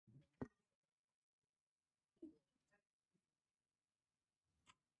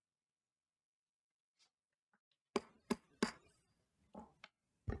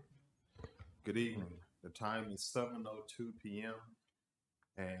Good evening. The time is 7:02 p.m.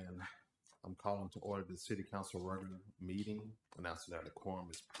 and I'm calling to order the City Council regular meeting, announcing that the quorum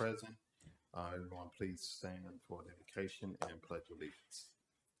is present. Everyone please stand for the invocation and pledge allegiance.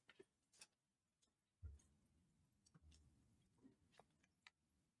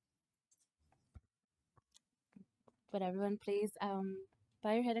 But everyone, please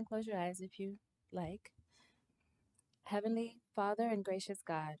bow your head and close your eyes if you like. Heavenly Father and gracious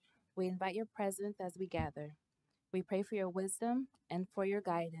God, we invite your presence as we gather. We pray for your wisdom and for your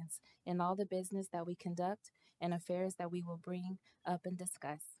guidance in all the business that we conduct and affairs that we will bring up and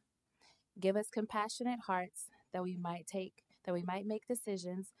discuss. Give us compassionate hearts that we might make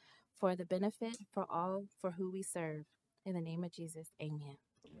decisions for the benefit for all for who we serve. In the name of Jesus, amen.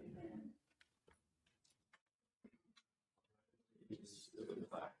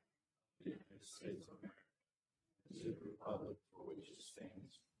 United States of America, and to the republic for which it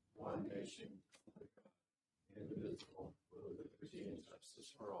stands, one nation, under God, indivisible, with liberty and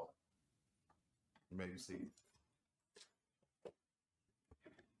justice for all. You may be seated.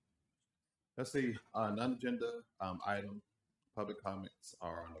 Let's see, non-agenda item. Public comments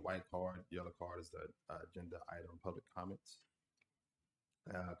are on the white card. The yellow card is the agenda item public comments.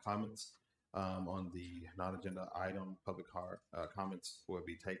 Comments on the non-agenda item public comments will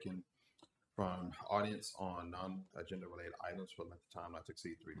be taken from audience on non-agenda related items for length of time not to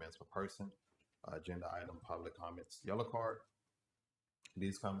exceed 3 minutes per person. Agenda item public comments, yellow card.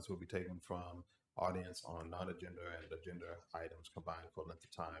 These comments will be taken from audience on non-agenda and agenda items combined for length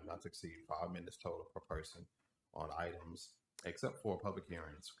of time not to exceed 5 minutes total per person on items, except for public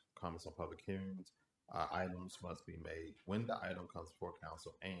hearings. Comments on public hearings items must be made when the item comes before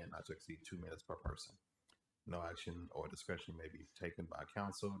council and not to exceed 2 minutes per person. No action or discussion may be taken by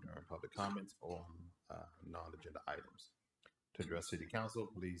council during public comments on non-agenda items. To address City Council,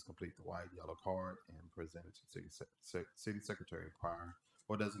 please complete the white, yellow card and present it to City Secretary prior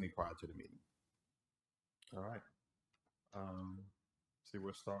or designate prior to the meeting. All right. See,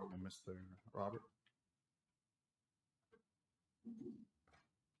 we'll start with Mr. Robert.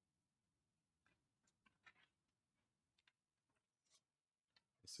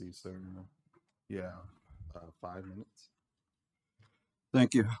 Let's see, sir. Yeah, 5 minutes.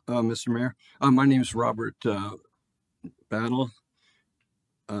 Thank you, Mr. Mayor. My name is Robert Battle.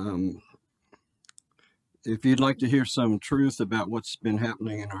 If you'd like to hear some truth about what's been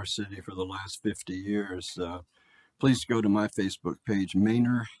happening in our city for the last 50 years, please go to my Facebook page,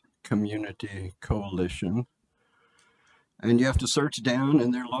 Manor Community Coalition. And you have to search down,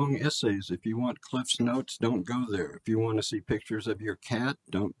 and they're long essays. If you want Cliff's Notes, don't go there. If you want to see pictures of your cat,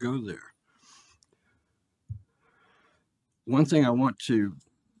 don't go there. One thing I want to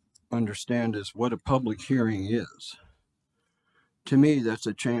understand is what a public hearing is. To me, that's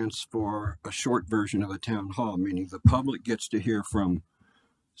a chance for a short version of a town hall, meaning the public gets to hear from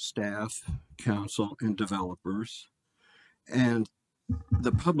staff, council, and developers, and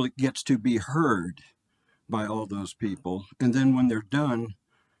the public gets to be heard by all those people. And then when they're done,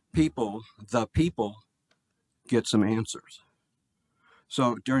 the people get some answers.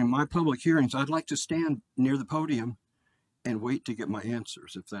 So during my public hearings, I'd like to stand near the podium and wait to get my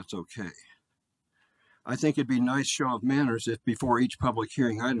answers, if that's okay. I think it'd be a nice show of manners if before each public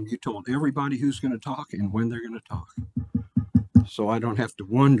hearing item, you told everybody who's going to talk and when they're going to talk. So I don't have to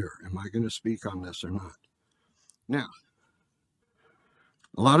wonder, am I going to speak on this or not? Now,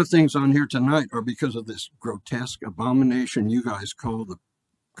 a lot of things on here tonight are because of this grotesque abomination you guys call the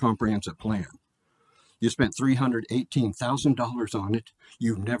comprehensive plan. You spent $318,000 on it.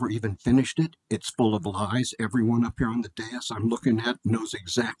 You've never even finished it. It's full of lies. Everyone up here on the dais I'm looking at knows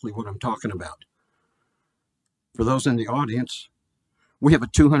exactly what I'm talking about. For those in the audience, we have a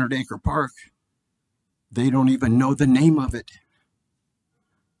 200-acre park. They don't even know the name of it.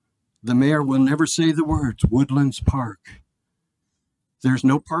 The mayor will never say the words Woodlands Park. There's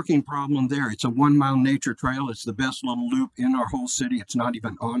no parking problem there. It's a 1-mile nature trail. It's the best little loop in our whole city. It's not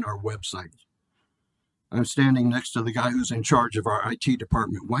even on our website. I'm standing next to the guy who's in charge of our IT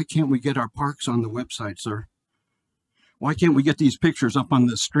department. Why can't we get our parks on the website, sir? Why can't we get these pictures up on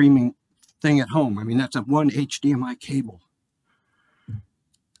the streaming thing at home? I mean, that's a 1 HDMI cable.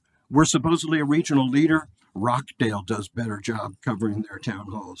 We're supposedly a regional leader. Rockdale does better job covering their town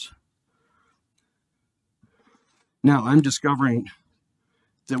halls. Now, I'm discovering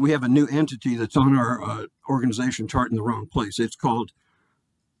that we have a new entity that's on our organization chart in the wrong place. It's called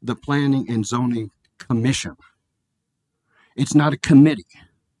the Planning and Zoning Commission. It's not a committee.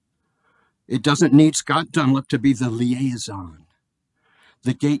 It doesn't need Scott Dunlap to be the liaison,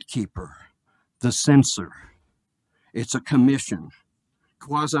 the gatekeeper, the censor. It's a commission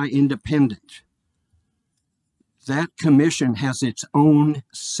quasi-independent. That commission has its own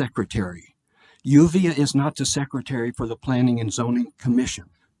secretary. UVIA is not the secretary for the Planning and Zoning Commission.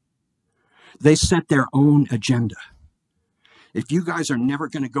 They set their own agenda. If you guys are never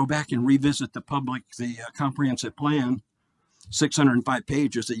going to go back and revisit the comprehensive plan, 605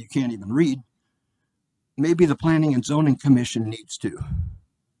 pages that you can't even read, maybe the Planning and Zoning Commission needs to.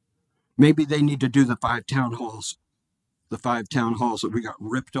 Maybe they need to do the 5 town halls that we got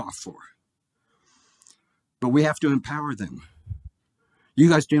ripped off for. But we have to empower them. You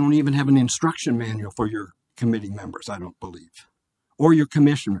guys don't even have an instruction manual for your committee members, I don't believe, or your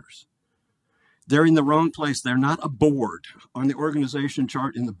commissioners. They're in the wrong place. They're not a board. On the organization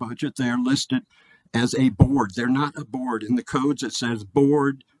chart in the budget, they are listed as a board. They're not a board. In the codes, it says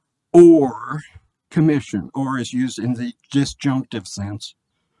board or commission, or is used in the disjunctive sense.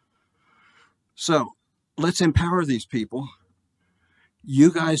 So let's empower these people.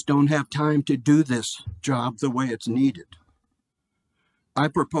 You guys don't have time to do this job the way it's needed. I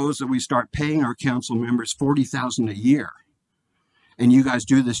propose that we start paying our council members $40,000 a year, and you guys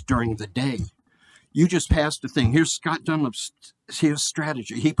do this during the day. You just passed a thing. Here's Scott Dunlap's his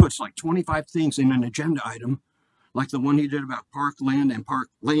strategy. He puts like 25 things in an agenda item, like the one he did about parkland and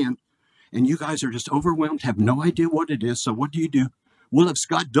parkland, and you guys are just overwhelmed, have no idea what it is. So what do? Well, if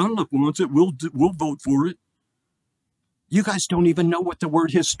Scott Dunlap wants it, we'll vote for it. You guys don't even know what the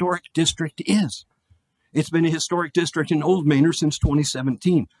word historic district is. It's been a historic district in Old Manor since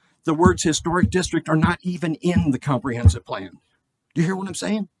 2017. The words historic district are not even in the comprehensive plan. Do you hear what I'm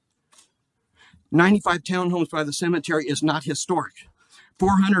saying? 95 townhomes by the cemetery is not historic.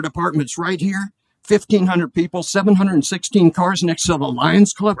 400 apartments right here, 1,500 people, 716 cars next to the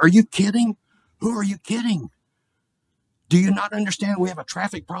Lions Club. Are you kidding? Who are you kidding? Do you not understand we have a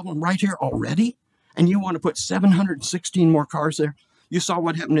traffic problem right here already? And you want to put 716 more cars there? You saw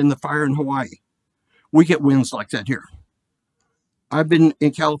what happened in the fire in Hawaii. We get winds like that here. I've been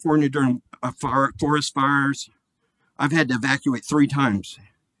in California during forest fires. I've had to evacuate 3 times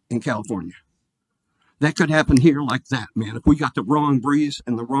in California. That could happen here like that, man. If we got the wrong breeze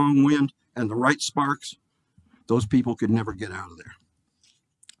and the wrong wind and the right sparks, those people could never get out of there.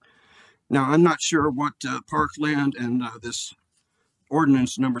 Now, I'm not sure what parkland and this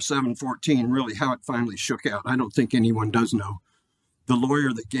ordinance number 714, really how it finally shook out. I don't think anyone does know. The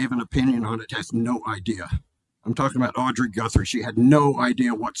lawyer that gave an opinion on it has no idea. I'm talking about Audrey Guthrie. She had no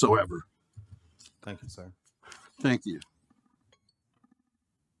idea whatsoever. Thank you, sir. Thank you.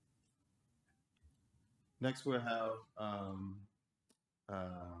 Next, we'll have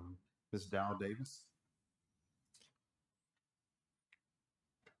Ms. Dow Davis.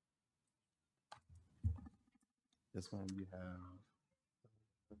 This one you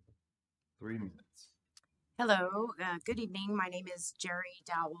have 3 minutes. Hello, good evening. My name is Jerry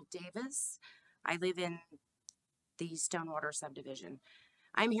Dowell Davis. I live in the Stonewater subdivision.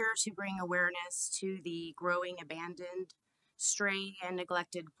 I'm here to bring awareness to the growing abandoned, stray, and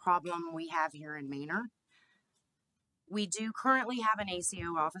neglected problem we have here in Manor. We do currently have an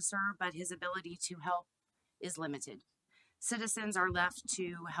ACO officer, but his ability to help is limited. Citizens are left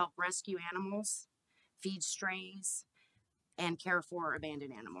to help rescue animals, feed strays, and care for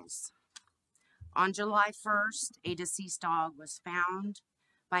abandoned animals. On July 1st, a deceased dog was found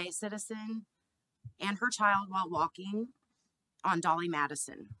by a citizen and her child while walking on Dolly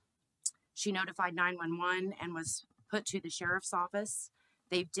Madison. She notified 911 and was put to the sheriff's office.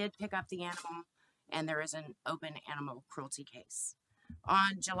 They did pick up the animal, and there is an open animal cruelty case.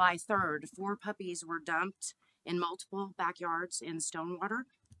 On July 3rd, 4 puppies were dumped in multiple backyards in Stonewater.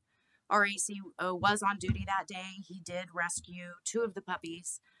 Our ACO was on duty that day. He did rescue 2 of the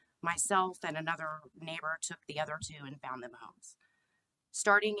puppies. Myself and another neighbor took the other 2 and found them homes.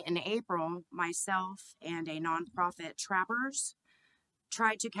 Starting in April, myself and a nonprofit Trappers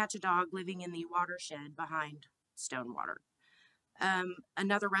tried to catch a dog living in the watershed behind Stonewater.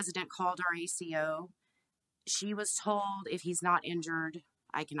 Another resident called our ACO. She was told, if he's not injured,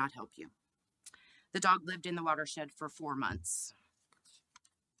 I cannot help you. The dog lived in the watershed for 4 months.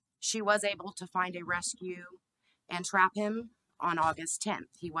 She was able to find a rescue and trap him on August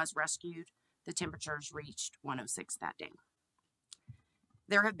 10th. He was rescued. The temperatures reached 106 that day.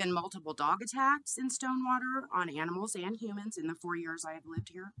 There have been multiple dog attacks in Stonewater on animals and humans in the 4 years I have lived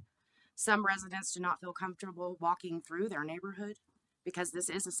here. Some residents do not feel comfortable walking through their neighborhood because this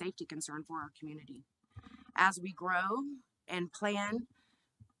is a safety concern for our community. As we grow and plan,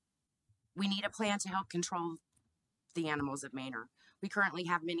 we need a plan to help control the animals of Manor. We currently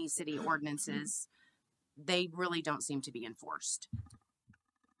have many city ordinances. They really don't seem to be enforced.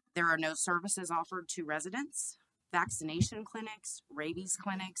 There are no services offered to residents. vaccination clinics, rabies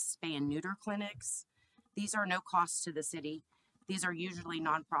clinics, spay and neuter clinics. These are no cost to the city. These are usually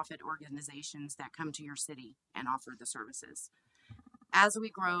nonprofit organizations that come to your city and offer the services. As we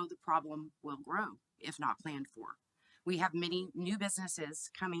grow, the problem will grow if not planned for. We have many new businesses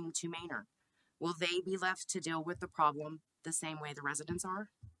coming to Manor. Will they be left to deal with the problem the same way the residents are?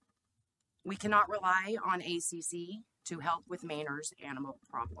 We cannot rely on ACC to help with Manor's animal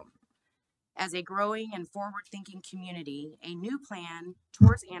problem. As a growing and forward-thinking community, a new plan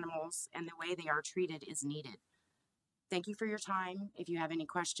towards animals and the way they are treated is needed. Thank you for your time. If you have any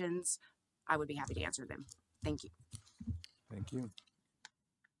questions, I would be happy to answer them. Thank you. Thank you.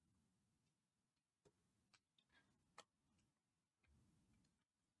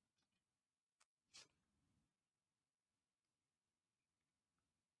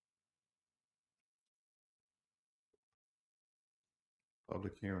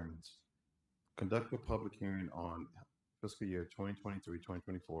 Public hearings. Conduct a public hearing on fiscal year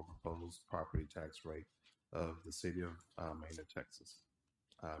 2023-2024 proposed property tax rate of the city of Manor, Texas.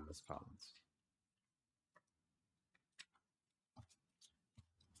 Ms. Collins.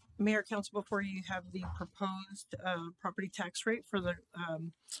 Mayor, Council, before you have the proposed property tax rate for the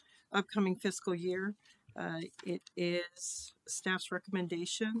upcoming fiscal year. It is staff's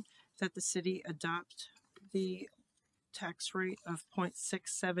recommendation that the city adopt the tax rate of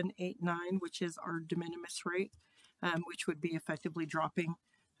 0.6789, which is our de minimis rate, which would be effectively dropping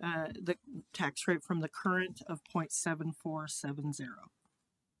the tax rate from the current of 0.7470.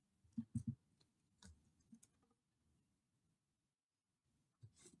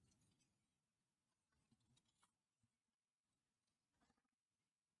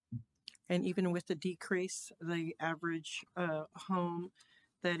 And even with the decrease, the average home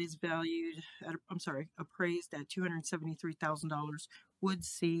that is valued at, appraised at $273,000 would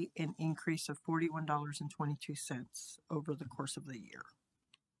see an increase of $41.22 over the course of the year.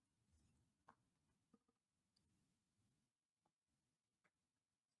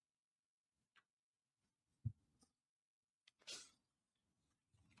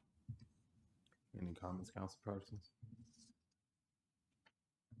 Any comments, council persons?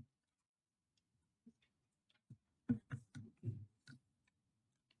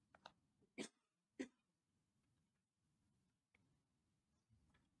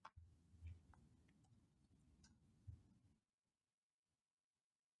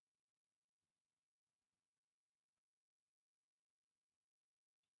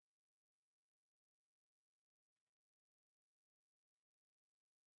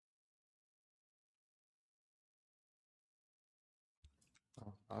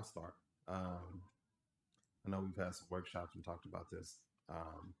 I'll start. I know we've had some workshops and talked about this.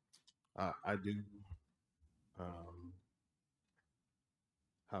 I do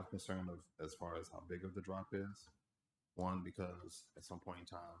have concern of as far as how big of the drop is. One, because at some point in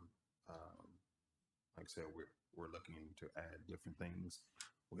time, like I said, we're looking to add different things.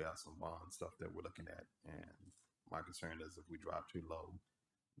 We got some bond stuff that we're looking at, and my concern is if we drop too low,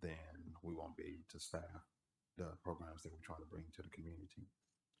 then we won't be able to staff the programs that we're trying to bring to the community.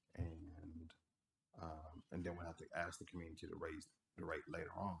 And then we'll have to ask the community to raise the rate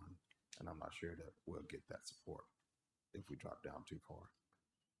later on, and I'm not sure that we'll get that support if we drop down too far.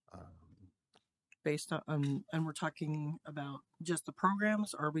 Based on, and we're talking about just the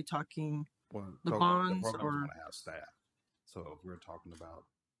programs, or are we talking the The bonds, programs or want to have staff. So if we're talking about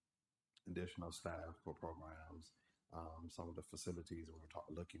additional staff for programs, some of the facilities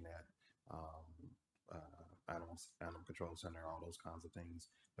we're looking at, animal control center, all those kinds of things,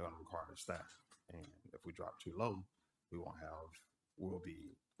 they're going to require staff. And if we drop too low, we'll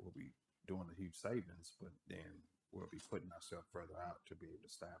be doing a huge savings, but then we'll be putting ourselves further out to be able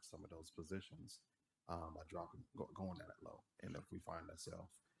to staff some of those positions by going that low. And if we find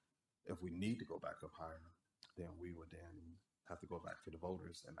ourselves, if we need to go back up higher, then we would then have to go back to the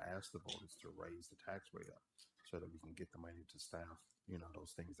voters and ask the voters to raise the tax rate up so that we can get the money to staff,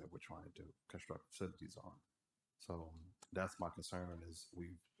 those things that we're trying to construct facilities on. So that's my concern is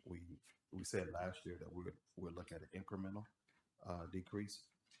we said last year that we're looking at an incremental decrease,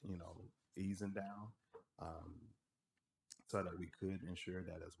 easing down, so that we could ensure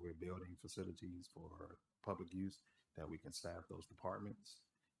that as we're building facilities for public use, that we can staff those departments.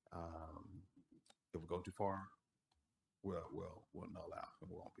 If we go too far, we'll null out and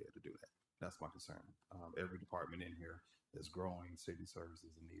we won't be able to do that. That's my concern. Every department in here is growing, city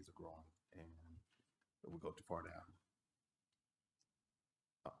services and needs are growing, and if we go too far down,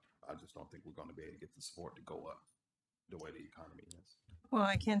 I just don't think we're going to be able to get the support to go up the way the economy is. well,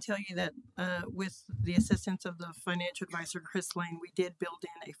 I can tell you that with the assistance of the financial advisor, Chris Lane, we did build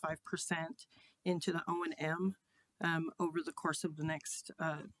in a 5% into the O&M over the course of the next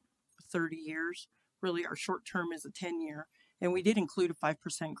 30 years. Really, our short term is a 10-year, and we did include a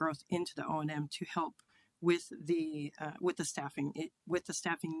 5% growth into the O&M to help with the staffing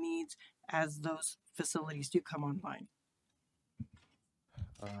needs as those facilities do come online.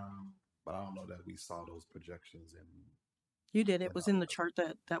 But I don't know that we saw those projections in. You did. It was in the chart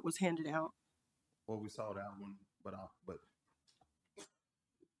that was handed out. Well, we saw that one, but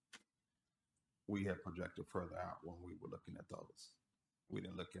we had projected further out when we were looking at those. We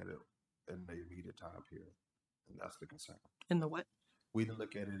didn't look at it in the immediate time period, and that's the concern. In the what? We didn't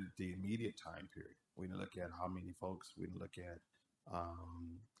look at it at the immediate time period. We didn't look at how many folks. We didn't look at how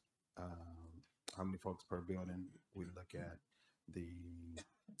many folks per building. We didn't look at the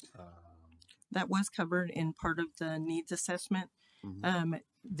that was covered in part of the needs assessment.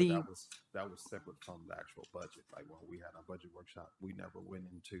 that was separate from the actual budget. Like when we had our budget workshop, we never went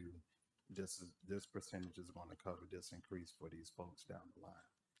into this percentage is going to cover this increase for these folks down the line.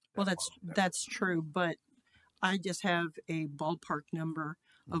 Well, that's true, but I just have a ballpark number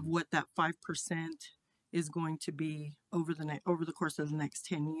of what that 5% is going to be over the course of the next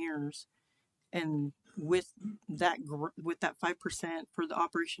 10 years. And with that 5% for the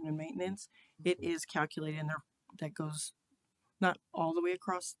operation and maintenance, it is calculated in there. That goes not all the way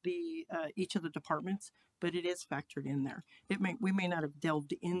across the each of the departments, but it is factored in there. We may not have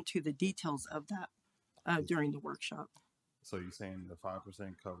delved into the details of that during the workshop. So you're saying the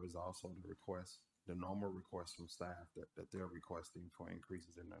 5% covers also the normal request from staff that they're requesting for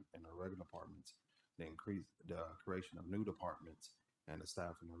increases in the regular departments, the creation of new departments, and the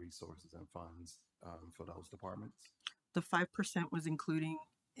staff and the resources and funds for those departments? The 5% was including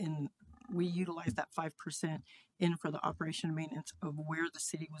we utilized that 5% in for the operation and maintenance of where the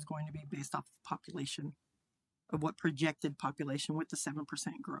city was going to be based off of population, of what projected population with the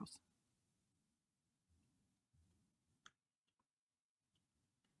 7% growth.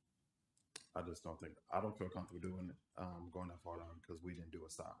 I don't feel comfortable doing it, going that far down because we didn't do a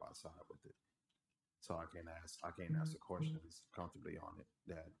side by side with it. So I can't ask the questions comfortably on it.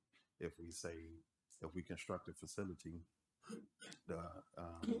 That if we construct a facility,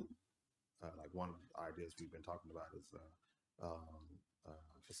 like one of the ideas we've been talking about is a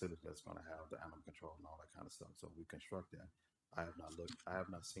facility that's going to have the animal control and all that kind of stuff. So we construct that. I have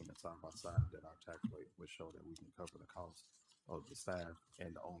not seen it side by side that our tax rate would show that we can cover the cost of the staff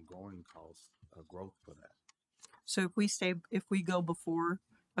and the ongoing cost of growth for that. So if we go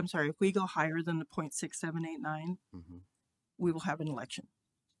higher than the 0.6789, we will have an election.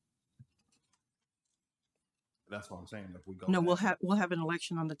 That's what I'm saying. If we go, we'll have an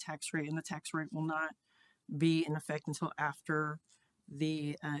election on the tax rate, and the tax rate will not be in effect until after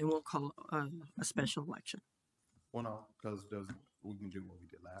and we'll call a special election. Well, no, because we can do what we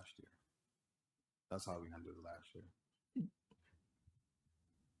did last year. That's how we handled it last year.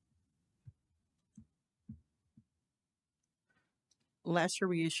 Last year,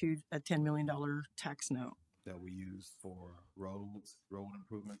 we issued a $10 million tax note that we used for road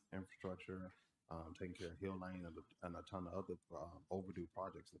improvement, infrastructure, taking care of Hill Lane and a ton of other overdue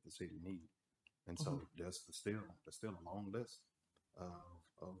projects that the city needs. And so there's still a long list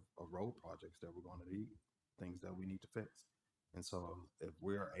of road projects that we're going to need, things that we need to fix. And so if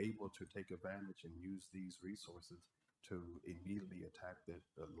we're able to take advantage and use these resources to immediately attack the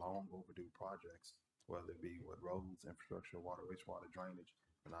long overdue projects, whether it be with roads, infrastructure, water, wastewater, drainage,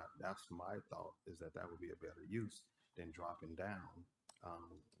 and that's my thought, is that would be a better use than dropping down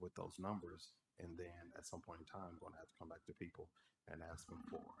with those numbers, and then at some point in time, going to have to come back to people and ask them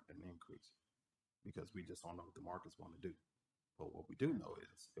for an increase, because we just don't know what the market's going to do. But what we do know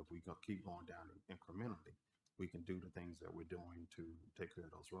is if we keep going down incrementally, we can do the things that we're doing to take care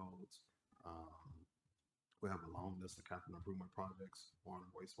of those roads. We have a long list of capital improvement projects, water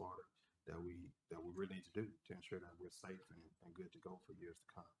and wastewater, that we really need to do to ensure that we're safe and good to go for years to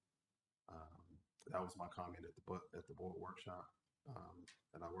come. That was my comment at the board workshop,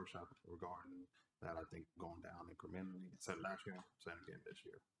 at our workshop regarding that. I think going down incrementally, I said last year, saying again this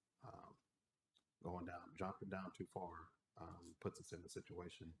year, dropping down too far puts us in a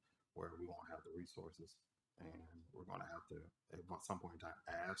situation where we won't have the resources, and we're going to have to, at some point in time,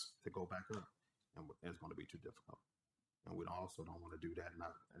 ask to go back up, and it's going to be too difficult. And we also don't want to do that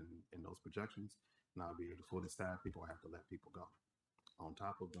in those projections. Not be able to fully staff people, have to let people go. On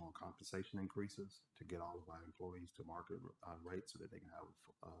top of doing compensation increases to get all of our employees to market rates so that they can have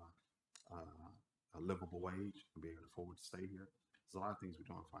a livable wage and be able to afford to stay here. There's a lot of things we're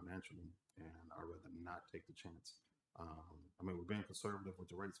doing financially, and I'd rather not take the chance. We're being conservative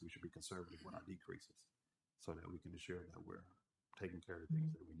with the rates. We should be conservative with our decreases so that we can ensure that we're taking care of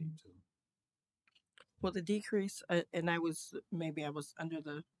things that we need to. Well, the decrease, and maybe I was under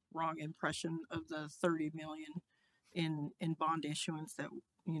the wrong impression of the 30 million in bond issuance that,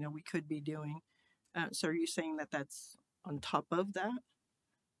 we could be doing. So are you saying that that's on top of that?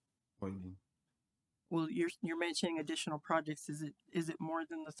 What do you mean? Well, you're mentioning additional projects. Is it more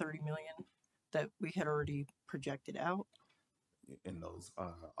than the 30 million that we had already projected out? In those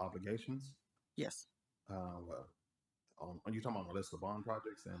obligations? Yes. Well, are you talking about a list of bond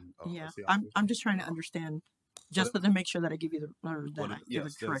projects and Yeah. CIP? I'm just trying to understand, just to make sure that I give you Well, I give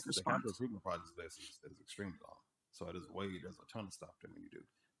yes, a correct the response. capital improvement project list is extremely long. So there's a ton of stuff that we do.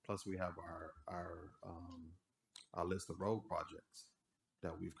 Plus, we have our list of road projects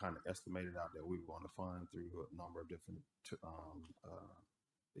that we've kind of estimated out that we want to fund through a number of different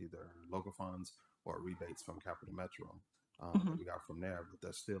either local funds or rebates from Capital Metro that we got from there. But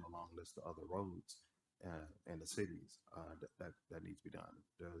there's still a long list of other roads in the cities that needs to be done.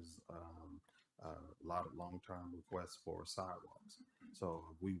 There's a lot of long-term requests for sidewalks. So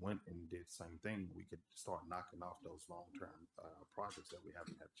if we went and did the same thing, we could start knocking off those long-term projects that we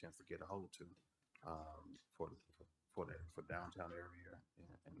haven't had a chance to get a hold to for downtown area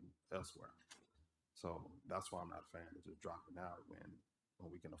and elsewhere. So that's why I'm not a fan of just dropping out when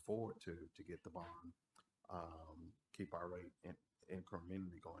we can afford to get the bond, keep our rate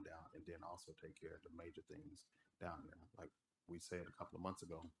incrementally going down, and then also take care of the major things down there. Like we said a couple of months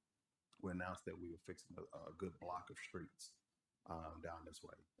ago, we announced that we were fixing a good block of streets down this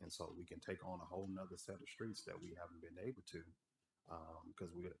way, and so we can take on a whole nother set of streets that we haven't been able to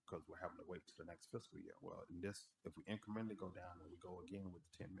because we're having to wait to the next fiscal year. Well, if we incrementally go down and we go again with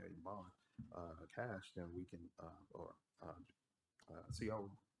the 10 million bond cash, then we can or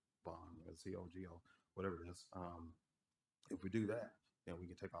CO bond or COGO, whatever it is. If we do that, then we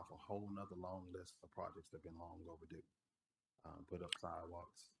can take off a whole nother long list of projects that have been long overdue. Put up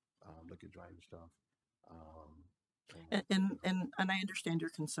sidewalks, look at drainage stuff. And I understand your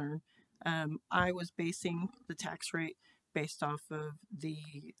concern. I was basing the tax rate based off of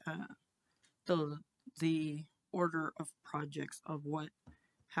the order of projects of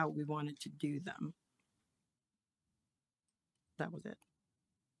how we wanted to do them. That was it.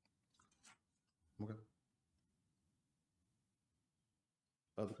 Okay.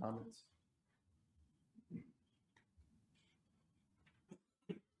 Other comments?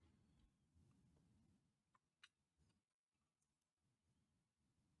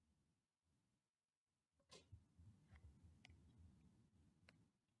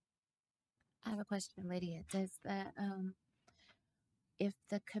 I have a question, Lydia. Does if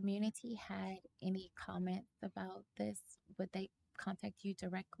the community had any comments about this, would they contact you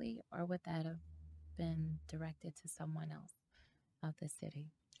directly, or would that have been directed to someone else of the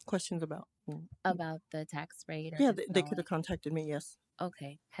city Questions about? about the tax rate? Or Yeah, just they could knowing? have contacted me. Yes.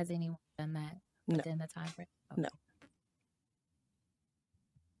 Okay. Has anyone done that No. within the time frame? No.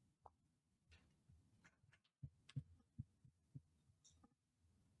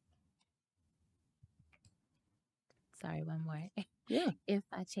 Sorry, one more. Yeah. If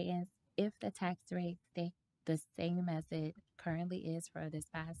by chance, if the tax rate stay the same as it currently is for this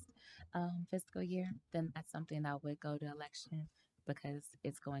past fiscal year, then that's something that would go to election because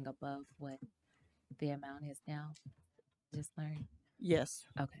it's going above what the amount is now. Just learned. Yes.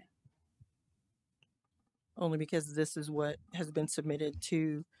 Okay. Only because this is what has been submitted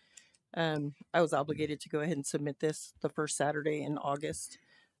to. I was obligated to go ahead and submit this the first Saturday in August,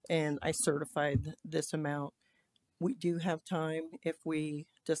 and I certified this amount. We do have time if we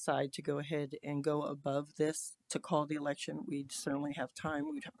decide to go ahead and go above this to call the election. We'd certainly have time.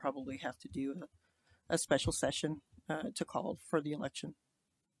 We'd probably have to do a special session to call for the election.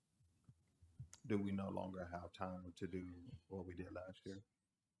 Do we no longer have time to do what we did last year?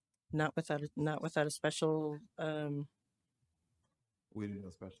 Not without a special We did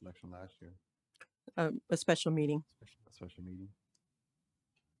a special election last year. a special meeting. A special meeting.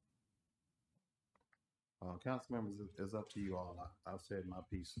 Council members, it's up to you all. I've said my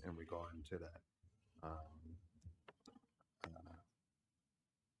piece in regarding to that.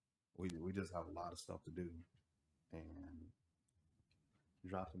 We just have a lot of stuff to do, and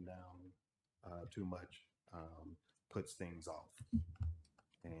dropping down too much puts things off.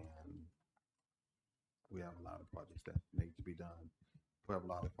 And we have a lot of projects that need to be done. We have a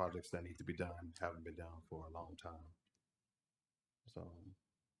lot of projects that need to be done, haven't been done for a long time. So.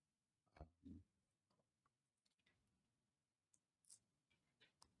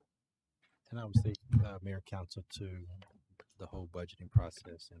 And I would say, Mayor, Council, to the whole budgeting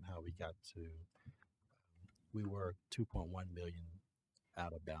process and how we got to, we were 2.1 million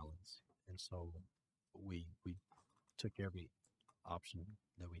out of balance. And so we took every option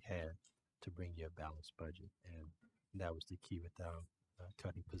that we had to bring you a balanced budget. And that was the key without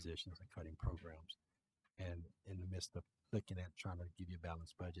cutting positions and cutting programs. And in the midst of looking at trying to give you a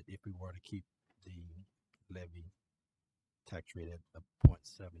balanced budget, if we were to keep the levy tax rate at a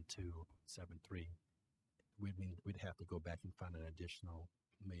 0.7273, we'd have to go back and find an additional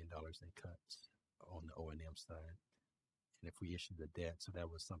 $1 million in cuts on the O&M side. And if we issued the debt, so that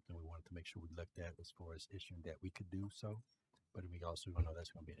was something we wanted to make sure we looked at as far as issuing debt, we could do so. But we also know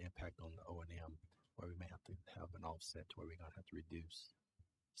that's going to be an impact on the O&M, where we may have to have an offset to where we're going to have to reduce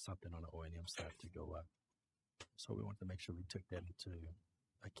something on the O&M side to go up. So we wanted to make sure we took that into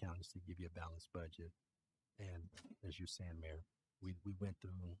account to give you a balanced budget. And as you're saying, Mayor, we went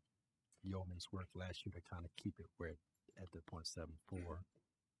through yeoman's work last year to kind of keep it where at the 0.74.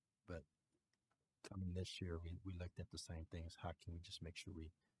 But coming this year, we looked at the same things. How can we just make sure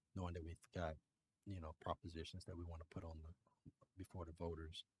knowing that we've got, propositions that we want to put on before the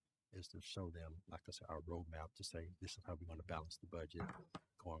voters, is to show them, like I said, our roadmap to say, this is how we're going to balance the budget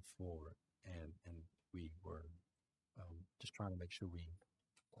going forward. And we were just trying to make sure we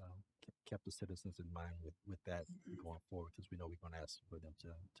kept the citizens in mind with that going forward, because we know we're going to ask for them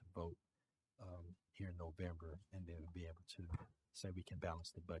to vote here in November, and then be able to say we can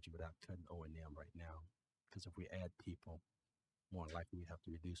balance the budget without cutting O&M right now. Because if we add people, more likely we have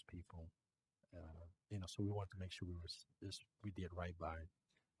to reduce people. So we wanted to make sure we did right by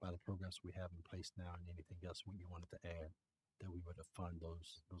the programs we have in place now, and anything else we wanted to add, that we would fund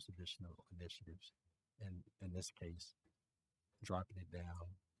those additional initiatives. And in this case, dropping it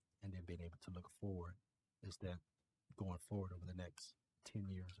down and then being able to look forward is that going forward over the next 10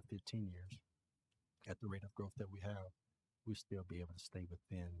 years or 15 years, at the rate of growth that we have, we still be able to stay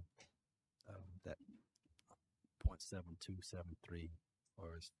within that 0.7273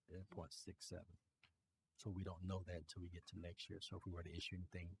 or 0.67. So we don't know that until we get to next year. So if we were to issue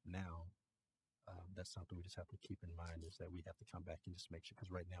anything now, that's something we just have to keep in mind, is that we have to come back and just make sure, because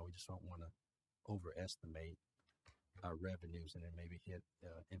right now we just don't want to overestimate our revenues and then maybe hit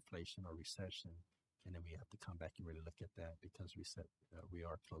inflation or recession. And then we have to come back and really look at that, because we said we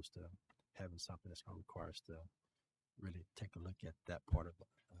are close to having something that's going to require us to really take a look at that part of the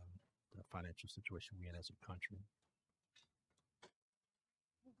financial situation we're in as a country.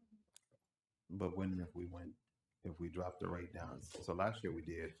 But if we dropped the rate down, so last year we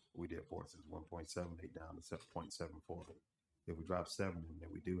did forces 1.78 down to 7.74. If we drop 7, and then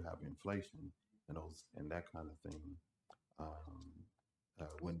we do have inflation and that kind of thing,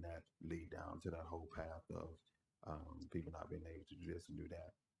 wouldn't that lead down to that whole path of people not being able to do this and do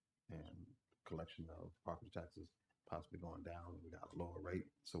that, and collection of property taxes possibly going down, and we got a lower rate?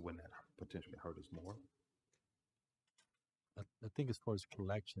 So wouldn't that potentially hurt us more? I think as far as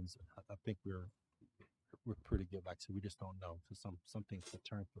collections, I think we're pretty good. Like I said, we just don't know, because some things could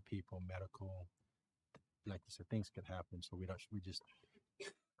turn for people, medical, like I said, things could happen. So we just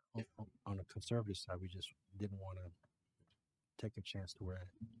on the conservative side, we just didn't want to take a chance to where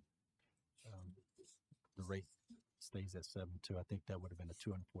the rate stays at 7.2. I think that would have been a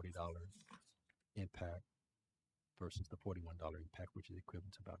 $240 impact versus the $41 impact, which is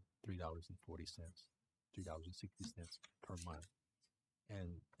equivalent to about $3.40, $3.60 per month.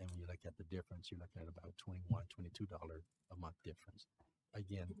 And when you look at the difference, you're looking at about $21, $22 a month difference.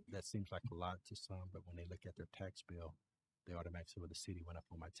 Again, that seems like a lot to some, but when they look at their tax bill, they automatically say, well, the city went up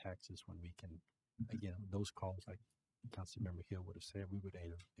on my taxes, when we can, again, those calls, like Councilmember Hill would have said, we would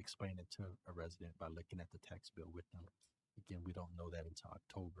explain it to a resident by looking at the tax bill with them. Again, we don't know that until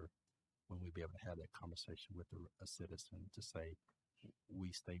October, when we'll be able to have that conversation with a citizen to say,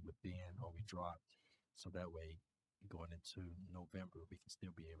 we stayed within or we dropped. So that way, going into November, we can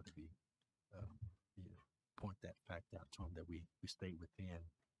still be able to point that fact out to them, that we stayed within,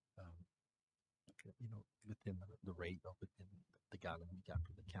 within the rate, or within the guideline we got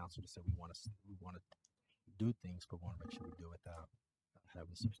from the council, to say we want to do things, but want to make sure we do it without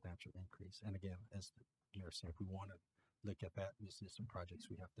having a substantial increase. And again, as the mayor said, if we want to look at that, this is some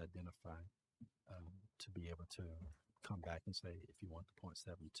projects we have to identify to be able to come back and say, if you want the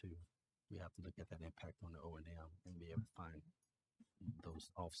 0.72, we have to look at that impact on the O&M and be able to find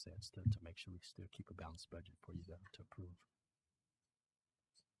those offsets to make sure we still keep a balanced budget for you to approve.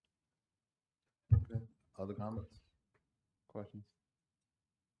 Okay. Other comments? Questions?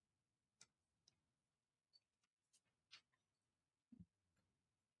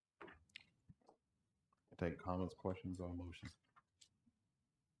 Take comments, questions, or motions.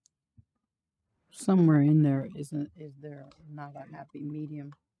 Somewhere in there is there not a happy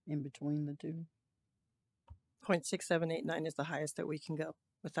medium in between the two? 0.6789 is the highest that we can go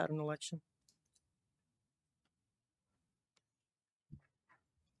without an election.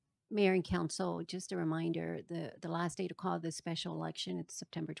 Mayor and council, just a reminder, the last day to call this special election, it's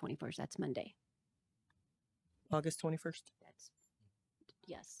September 21st. That's Monday. August 21st. That's,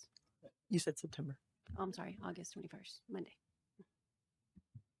 yes. You said September. Oh, I'm sorry, August 21st, Monday.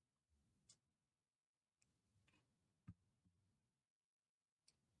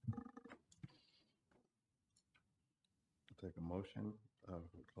 Take a motion to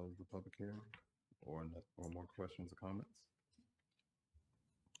close the public hearing, or more questions or comments.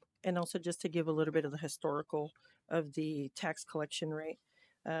 And also just to give a little bit of the historical of the tax collection rate.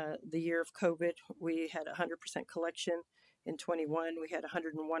 The year of COVID, we had 100% collection. In 21, we had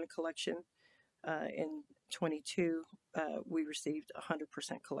 101 collection. In 22, we received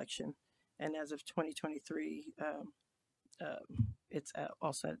 100% collection. And as of 2023, it's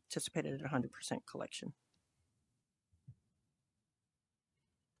also anticipated at 100% collection.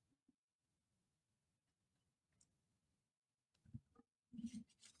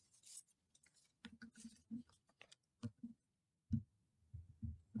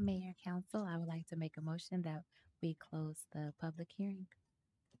 Mayor, council, I would like to make a motion that we close the public hearing.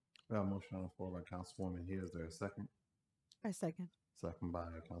 We have a motion on the floor by Councilwoman here. Is there a second? I second. Second by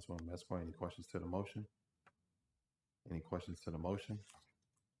Councilwoman Messport. Any questions to the motion? Any questions to the motion?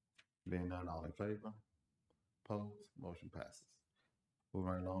 Being none, all in favor? Opposed? Motion passes. Moving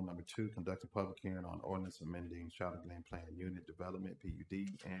right along, number 2, conduct a public hearing on ordinance amending Charlotte Glen Plan Unit Development,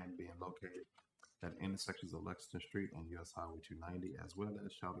 PUD, and being located at intersections of Lexington Street and US Highway 290, as well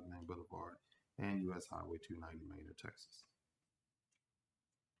as Charlotte Glen Boulevard and US Highway 290, Maynard, Texas.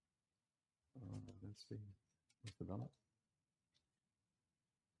 Let's see. Mr. Bennett?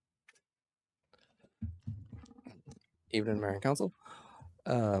 Evening, Mayor and Council.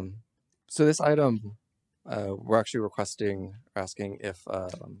 So this item, we're actually asking if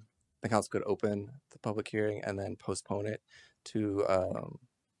the council could open the public hearing and then postpone it to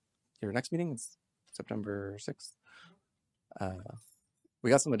your next meeting. It's September 6th. We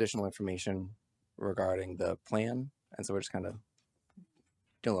got some additional information regarding the plan, and so we're just kind of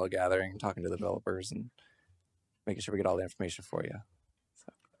doing a little gathering, talking to the developers, and making sure we get all the information for you.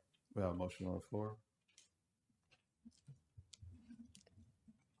 So. We have a motion on the floor.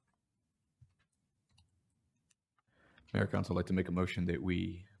 Mayor, Council, I'd like to make a motion that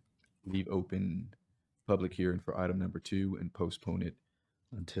we leave open public hearing for item number 2 and postpone it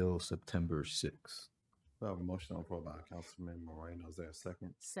until September 6th. We have a motion on the floor by Councilman Moreno. Is there a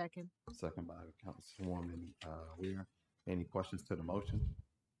second? Second. Second by Councilwoman Weir. Any questions to the motion?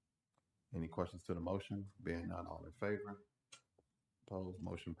 Any questions to the motion? Being none, all in favor? Opposed?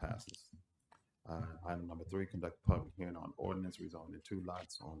 Motion passes. Item number 3, conduct a public hearing on ordinance rezoning 2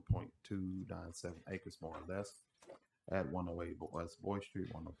 lots on 0.297 acres more or less at 108 West Boyd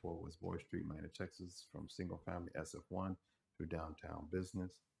Street, 104 West Boyd Street, Maynard, Texas, from single family SF1 to downtown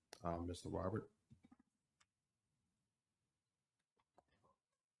business. Mr. Robert.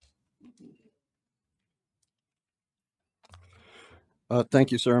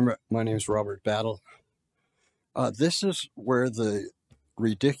 Thank you, sir. My name is Robert Battle. This is where the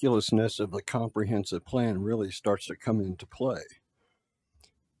ridiculousness of the comprehensive plan really starts to come into play.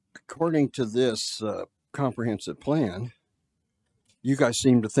 According to this comprehensive plan, you guys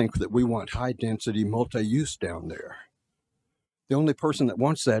seem to think that we want high density multi-use down there. The only person that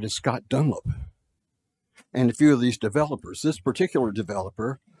wants that is Scott Dunlop and a few of these developers. This particular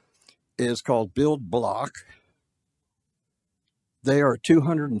developer is called Build Block. They are a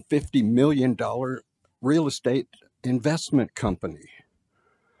 $250 million real estate investment company.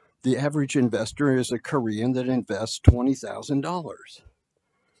 The average investor is a Korean that invests $20,000.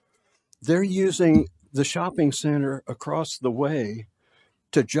 They're using the shopping center across the way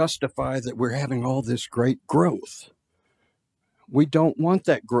to justify that we're having all this great growth. We don't want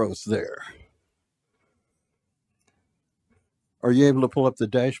that growth there. Are you able to pull up the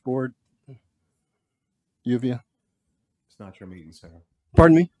dashboard, Yuvia? It's not your meeting, sir.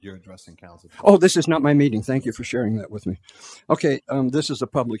 Pardon me? You're addressing council. Oh, this is not my meeting. Thank you for sharing that with me. Okay, this is a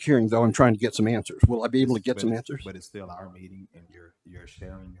public hearing, though. I'm trying to get some answers. Will I be able to get some answers? But it's still our meeting, and you're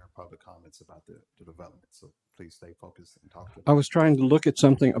sharing your public comments about the development. So please stay focused and talk to them. I was trying to look at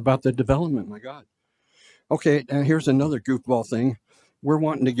something about the development. My God. Okay, and here's another goofball thing. We're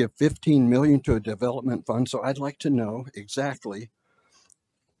wanting to give $15 million to a development fund, so I'd like to know exactly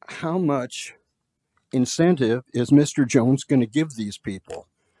how much incentive is Mr. Jones going to give these people?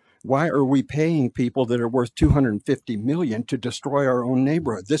 Why are we paying people that are worth $250 million to destroy our own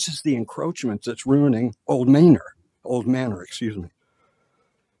neighborhood? This is the encroachment that's ruining Old Manor, excuse me.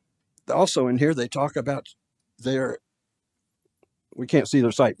 Also in here, they talk about we can't see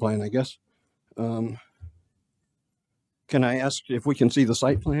their site plan, I guess. Can I ask if we can see the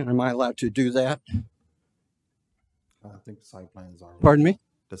site plan? Am I allowed to do that? I think the site plan is already. Pardon me?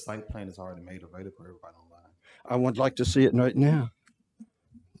 The site plan is already made available for everybody online. I would like to see it right now.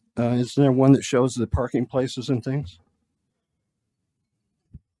 Is there one that shows the parking places and things?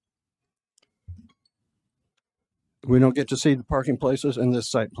 We don't get to see the parking places in this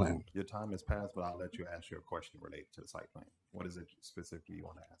site plan. Your time has passed, but I'll let you ask your question related to the site plan. What is it specifically you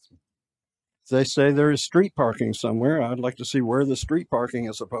want to ask me? They say there is street parking somewhere. I'd like to see where the street parking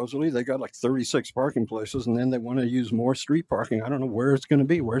is supposedly. They got like 36 parking places, and then they want to use more street parking. I don't know where it's going to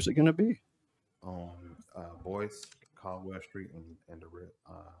be. Where's it going to be? On Boyce, Caldwell Street, and the red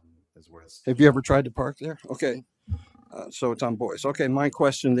is where it's. Have you ever tried to park there? Okay. So it's on Boyce. Okay, my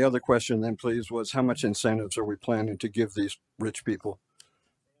question, the other question then please, was how much incentives are we planning to give these rich people?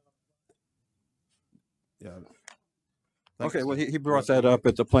 Yeah. Okay, well, he brought that up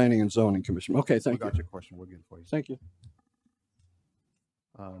at the Planning and Zoning Commission. Okay, thank you. We got your question. We'll get it for you. Thank you.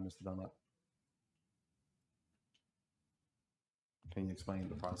 Mr. Dunlap. Can you explain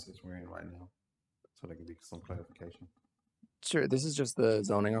the process we're in right now so there can be some clarification? Sure. This is just the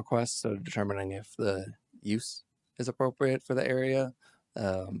zoning request, so determining if the use is appropriate for the area.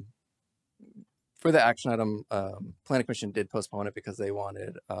 For the action item, Planning Commission did postpone it because they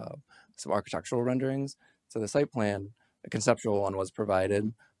wanted some architectural renderings. So the site plan, a conceptual one, was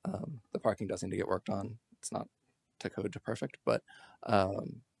provided. The parking does need to get worked on. It's not to code to perfect, but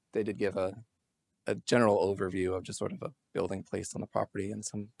they did give a general overview of just sort of a building placed on the property and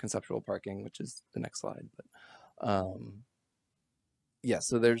some conceptual parking, which is the next slide. But yeah,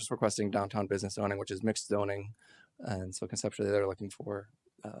 so they're just requesting downtown business zoning, which is mixed zoning. And so conceptually they're looking for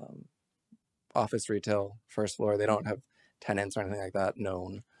office retail, first floor. They don't have tenants or anything like that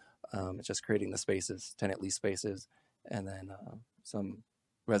known. It's just creating the spaces, tenant lease spaces, and then some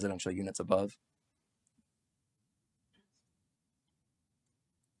residential units above.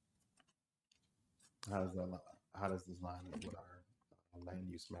 How does this line up with our land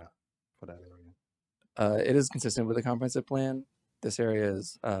use map for that area? It is consistent with the comprehensive plan. This area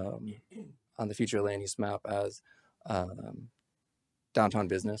is on the future land use map as downtown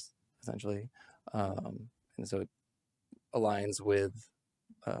business, essentially. And so it aligns with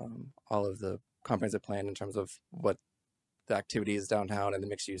all of the comprehensive plan in terms of what the activities downtown and the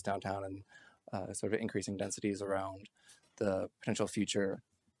mixed use downtown and sort of increasing densities around the potential future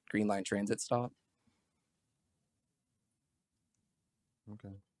Green Line transit stop.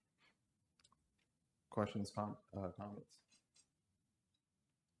 Okay. Questions, comments?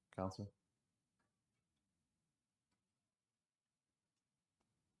 Council?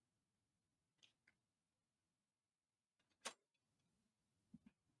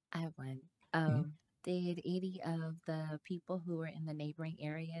 I have one. Mm-hmm. Did any of the people who were in the neighboring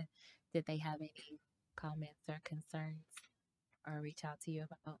area, did they have any comments or concerns or reach out to you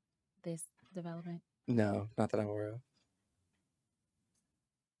about this development? No, not that I'm aware of.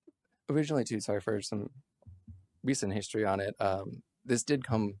 Originally, too, sorry for some recent history on it. This did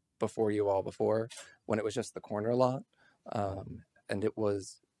come before you all before when it was just the corner lot. And it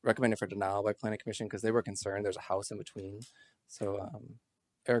was recommended for denial by Planning Commission because they were concerned there's a house in between. So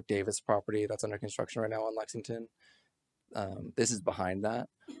Eric Davis property that's under construction right now on Lexington. This is behind that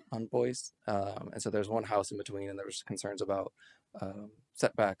on Boyce. And so there's one house in between and there was concerns about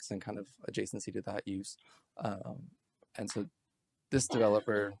setbacks and kind of adjacency to that use. And so this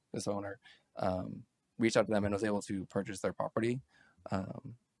developer, this owner, reached out to them and was able to purchase their property.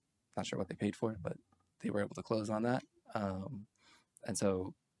 Not sure what they paid for it, but they were able to close on that. And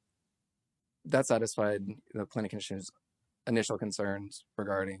so that satisfied the Planning Commission's initial concerns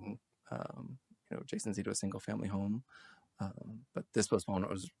regarding, adjacency to a single family home. But this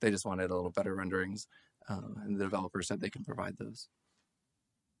postponement was, they just wanted a little better renderings. And the developer said they can provide those.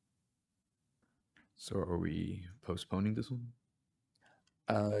 So are we postponing this one?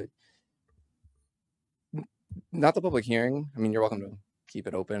 Not the public hearing. I mean, you're welcome to keep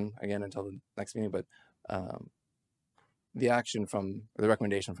it open again until the next meeting, but the action from, or the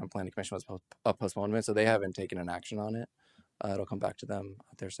recommendation from Planning Commission was a postponement, so they haven't taken an action on it. It'll come back to them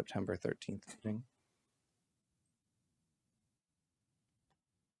at their September 13th meeting.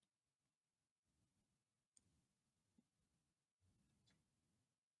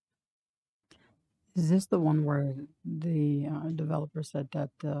 Is this the one where the developer said that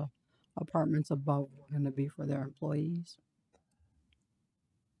the apartments above were going to be for their employees?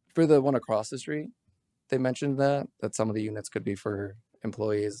 For the one across the street, they mentioned that some of the units could be for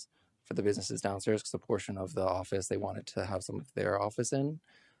employees for the businesses downstairs because a portion of the office they wanted to have some of their office in.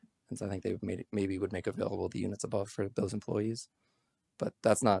 And so I think they maybe would make available the units above for those employees. But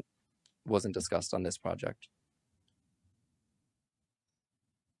that's wasn't discussed on this project.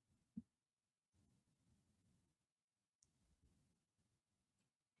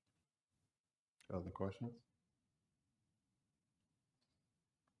 questions?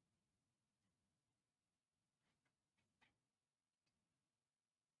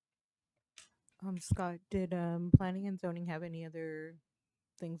 Scott, did planning and zoning have any other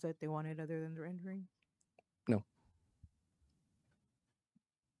things that they wanted other than the rendering? No.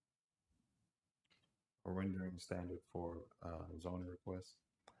 A rendering standard for zoning requests?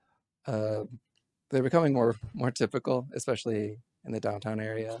 They're becoming more typical, especially in the downtown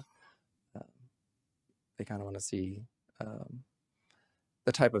area. They kind of want to see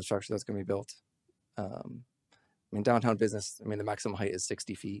the type of structure that's going to be built. I mean, downtown business, I mean, the maximum height is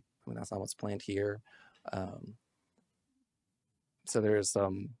 60 feet. I mean, that's not what's planned here. So there's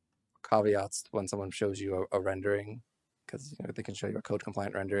some caveats when someone shows you a rendering, because they can show you a code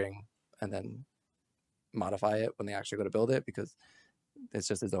compliant rendering and then modify it when they actually go to build it, because it's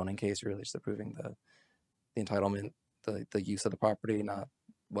just a zoning case. You're really just approving the entitlement, the use of the property, not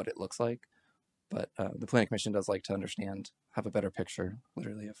what it looks like. But the planning commission does like to understand, have a better picture,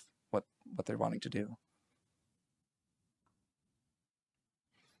 literally, of what they're wanting to do.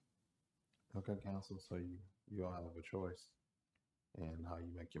 Okay, council. So you all have a choice in how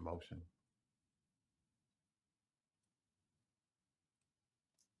you make your motion.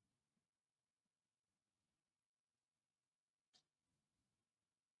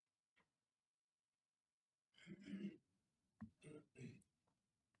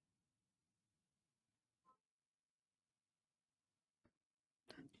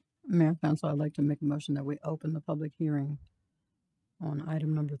 Mayor Council, I'd like to make a motion that we open the public hearing on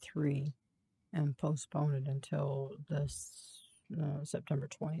item number 3 and postpone it until this September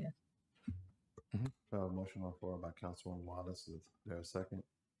 20th. Motion on the floor by Councilwoman Wallace. Is there a second?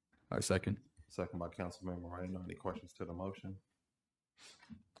 I second. Second by Councilman Moreno. Any questions to the motion?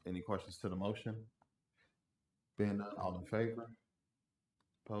 Any questions to the motion? Being none, all in favor?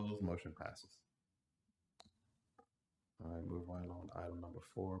 Opposed? Motion passes. All right, move right on. Item number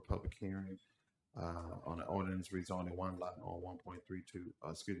 4, public hearing on an ordinance rezoning one lot on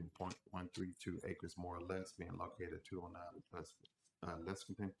 0.132 acres more or less, being located at 209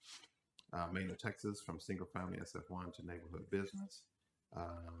 Lexington, Maynard, Texas, from single family SF1 to neighborhood business.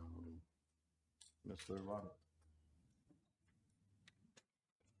 Mr. Robert.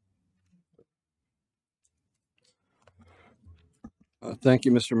 Thank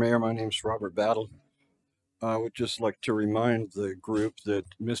you, Mr. Mayor. My name is Robert Battle. I would just like to remind the group that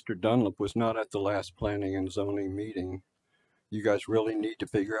Mr. Dunlap was not at the last planning and zoning meeting. You guys really need to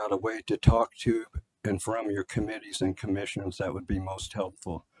figure out a way to talk to and from your committees and commissions. That would be most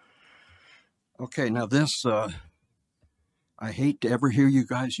helpful. Okay, now this, I hate to ever hear you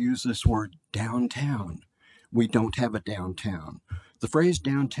guys use this word downtown. We don't have a downtown. The phrase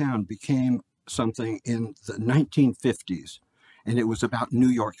downtown became something in the 1950s. And it was about New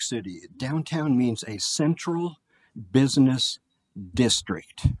York City. Downtown means a central business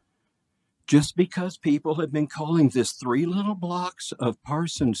district. Just because people have been calling this 3 little blocks of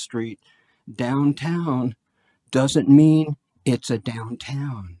Parsons Street downtown doesn't mean it's a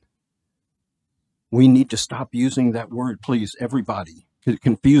downtown. We need to stop using that word, please, everybody. It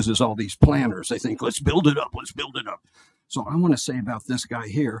confuses all these planners. They think, let's build it up, let's build it up. So I want to say about this guy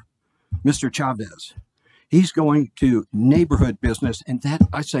here, Mr. Chavez. He's going to neighborhood business, and that,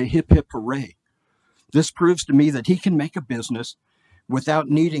 I say, hip, hip, hooray. This proves to me that he can make a business without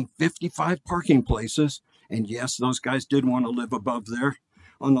needing 55 parking places. And yes, those guys did want to live above there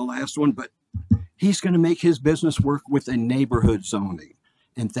on the last one, but he's going to make his business work with a neighborhood zoning.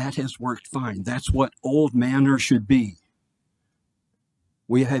 And that has worked fine. That's what Old Manor should be.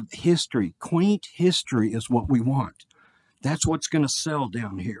 We have history. Quaint history is what we want. That's what's going to sell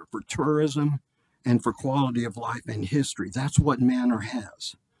down here for tourism and for quality of life and history. That's what Manor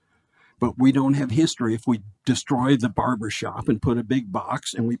has. But we don't have history if we destroy the barber shop and put a big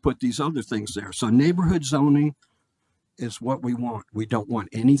box and we put these other things there. So neighborhood zoning is what we want. We don't want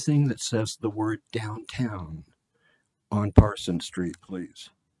anything that says the word downtown on Parsons Street,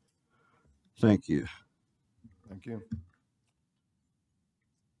 please. Thank you. Thank you.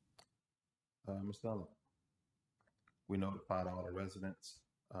 Ms. Dunlap, we notified all the residents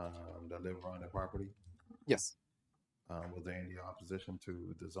that live around the property? Yes. Was there any opposition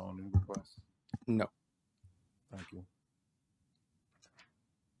to the zoning request? No. Thank you.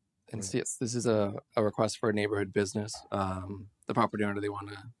 And so, yes, this is a request for a neighborhood business. The property owner, they want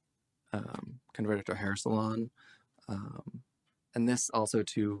to convert it to a hair salon. And this also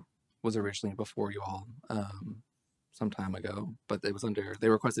too was originally before you all some time ago, but it was under, they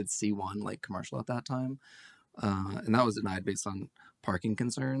requested C1, like commercial at that time. And that was denied based on parking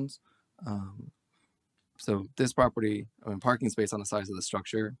concerns. So this property, I mean, parking is based on the size of the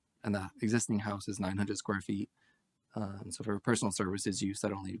structure. and the existing house is 900 square feet. So for personal services use,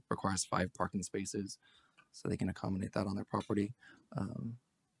 that only requires 5 parking spaces, so they can accommodate that on their property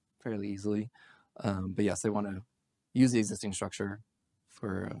fairly easily. But yes, they want to use the existing structure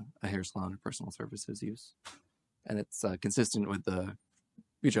for a hair salon or personal services use. And it's consistent with the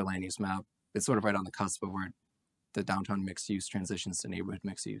future land use map. It's sort of right on the cusp of where the downtown mixed use transitions to neighborhood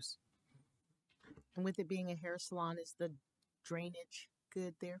mixed use. And with it being a hair salon, is the drainage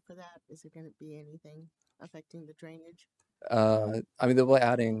good there for that? Is it going to be anything affecting the drainage? I mean, they'll be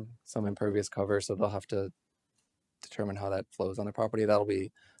adding some impervious cover, so they'll have to determine how that flows on the property. That'll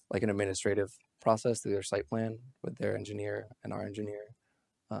be like an administrative process through their site plan with their engineer and our engineer.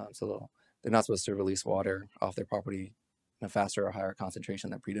 So they're not supposed to release water off their property in a faster or higher concentration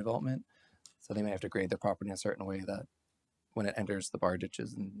than pre-development. So they may have to grade their property in a certain way that when it enters the bar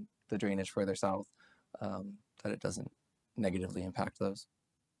ditches and the drainage further south, that it doesn't negatively impact those.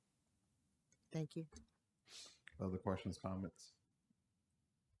 Thank you. Other questions, comments?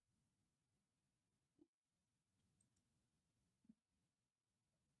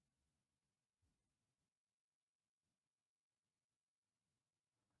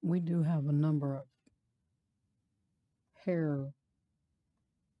 We do have a number of hair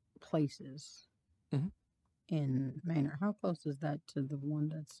places Mhm. in Manor. How close is that to the one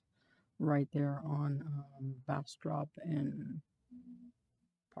that's right there on Bastrop and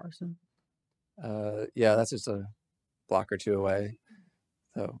Parson? Yeah, that's just a block or two away.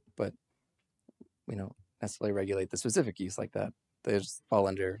 So, but we don't necessarily regulate the specific use like that. They just fall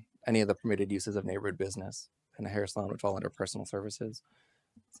under any of the permitted uses of neighborhood business, and a hair salon would fall under personal services.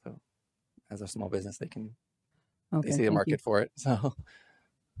 So, as a small business, they can Okay, they see a thank market you. for it. So,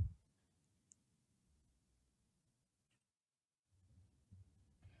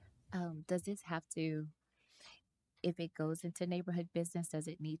 Does this have to, if it goes into neighborhood business, does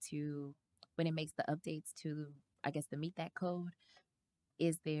it need to, when it makes the updates to, I guess, to meet that code,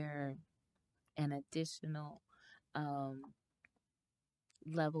 is there an additional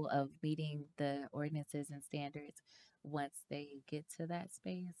level of meeting the ordinances and standards once they get to that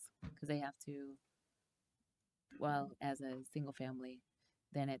space? Because they have to, well, as a single family,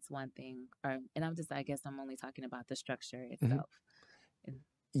 then it's one thing. Or, and I guess I'm only talking about the structure itself. And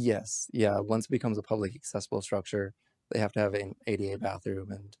yes, yeah. Once it becomes a public accessible structure, they have to have an ADA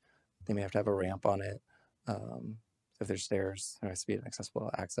bathroom, and they may have to have a ramp on it. If there's stairs, there has to be an accessible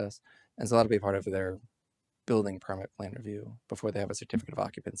access, and so that'll be part of their building permit plan review before they have a certificate of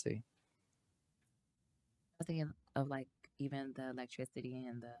occupancy. I was thinking of like even the electricity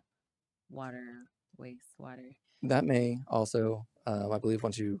and the water, wastewater. That may also, I believe,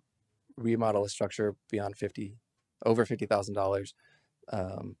 once you remodel a structure beyond over $50,000,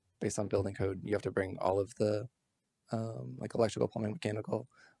 based on building code, you have to bring all of the like electrical, plumbing, mechanical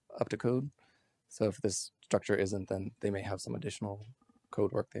up to code. So if this structure isn't, then they may have some additional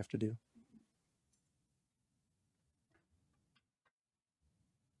code work they have to do.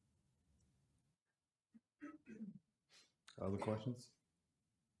 Other questions?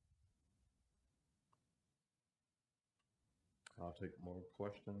 I'll take more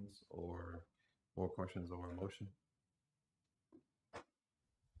questions or a motion.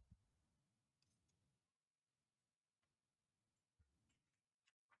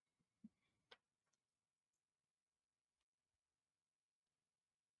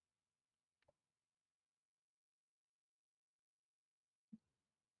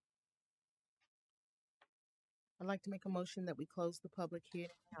 I'd like to make a motion that we close the public hearing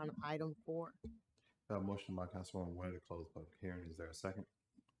on item 4. Motion by Councilwoman Ware to close public hearing. Is there a second?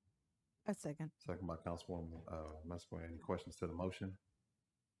 A second. Second by Councilwoman Musgrave. Any questions to the motion?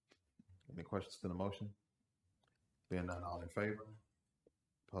 Any questions to the motion? Being none, all in favor?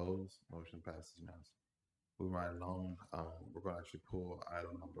 Opposed? Motion passes unanimously. Moving right along, we're going to actually pull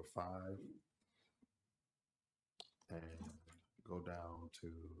item number 5 and go down to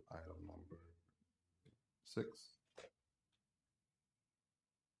item number 6.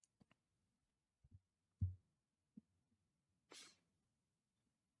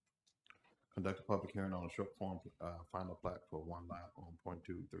 Conduct a public hearing on a short form final plat for one lot on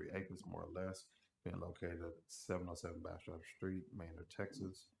 0.23 acres, more or less, being located at 707 Bastrop Street, Manor,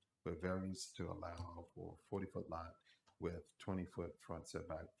 Texas, with variance to allow for 40-foot lot with 20-foot front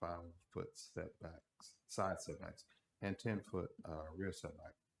setback, 5-foot setbacks, side setbacks, and 10-foot rear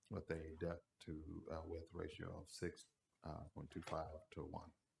setback, with a depth to width ratio of 6.25 to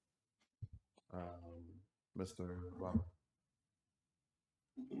 1. Mr. Robert.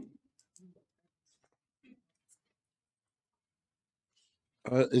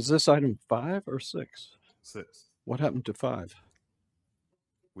 Is this item 5 or 6? 6. What happened to 5?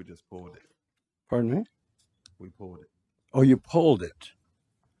 We just pulled it. Pardon me? We pulled it. Oh, you pulled it.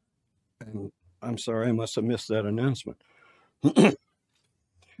 And I'm sorry, I must have missed that announcement.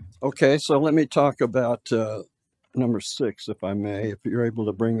 Okay, so let me talk about number 6, if I may. If you're able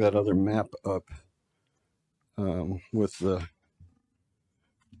to bring that other map up with the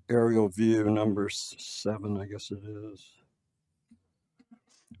aerial view, number 7, I guess it is.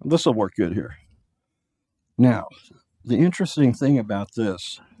 This will work good here. Now, the interesting thing about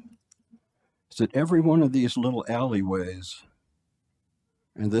this is that every one of these little alleyways,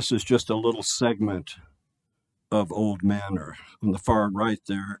 and this is just a little segment of Old Manor. On the far right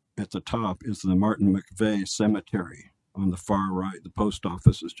there at the top is the Martin McVeigh Cemetery. On the far right, the post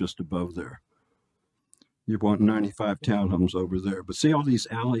office is just above there. You want 95 townhomes over there. But see all these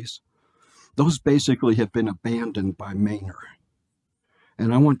alleys? Those basically have been abandoned by Manor.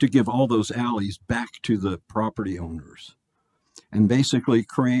 And I want to give all those alleys back to the property owners and basically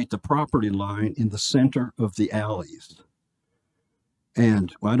create the property line in the center of the alleys.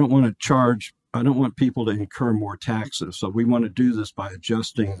 And I don't want people to incur more taxes. So we want to do this by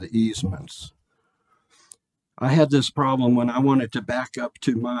adjusting the easements. I had this problem when I wanted to back up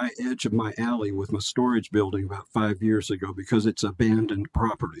to my edge of my alley with my storage building about 5 years ago because it's abandoned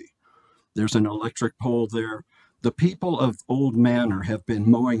property. There's an electric pole there. The people of Old Manor have been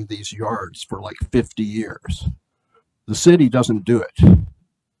mowing these yards for like 50 years. The city doesn't do it.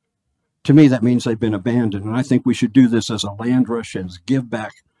 To me, that means they've been abandoned. And I think we should do this as a land rush and give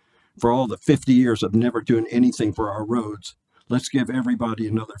back for all the 50 years of never doing anything for our roads. Let's give everybody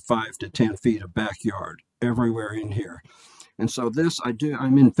another 5 to 10 feet of backyard everywhere in here. And so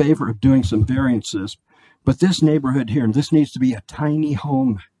I'm in favor of doing some variances, but this neighborhood here, and this needs to be a tiny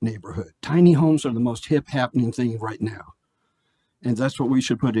home neighborhood. Tiny homes are the most hip happening thing right now. And that's what we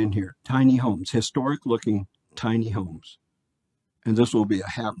should put in here. Tiny homes, historic looking tiny homes. And this will be a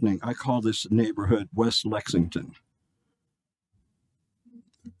happening. I call this neighborhood West Lexington.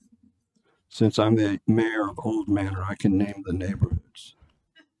 Since I'm the mayor of Old Manor, I can name the neighborhoods.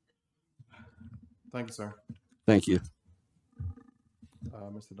 Thank you, sir. Thank you.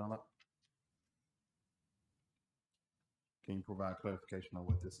 Mr. Dunlap? Can you provide clarification on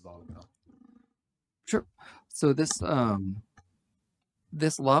what this is all about? Sure. So this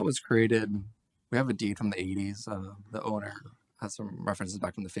this lot was created. We have a deed from the 80s. The owner has some references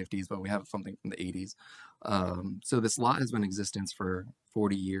back from the 50s, but we have something from the 80s. So this lot has been in existence for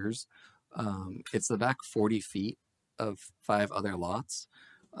 40 years. It's the back 40 feet of 5 other lots.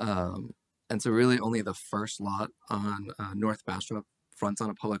 And so really only the first lot on North Bastrop fronts on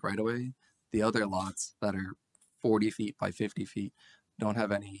a public right-of-way. The other lots that are 40 feet by 50 feet don't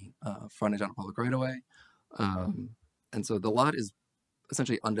have any frontage on a public right-of-way. And so the lot is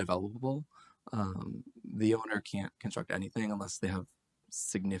essentially undevelopable. The owner can't construct anything unless they have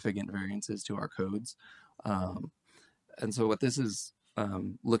significant variances to our codes. And so what this is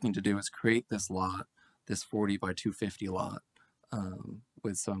looking to do is create this lot, this 40 by 250 lot,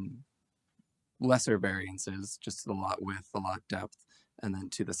 with some lesser variances, just to the lot width, the lot depth, and then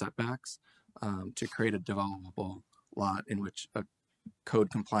to the setbacks, to create a developable lot in which a code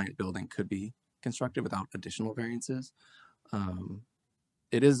compliant building could be constructed without additional variances.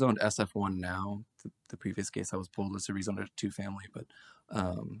 It is zoned SF1 now. The previous case I was pulled was to rezone it to 2-family, but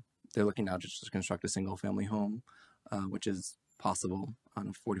they're looking now just to construct a single family home, which is possible on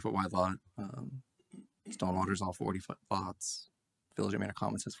a 40-foot wide lot. Stonewater's all 40-foot lots. Village of Manor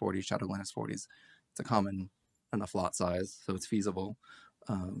Commons has 40, Shadowland has 40s. It's a common enough lot size, so it's feasible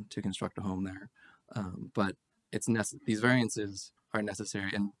to construct a home there. But it's these variances are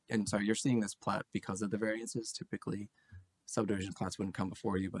necessary. And sorry, you're seeing this plat because of the variances. Typically, subdivision plats wouldn't come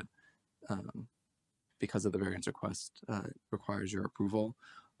before you, but because of the variance request, it requires your approval.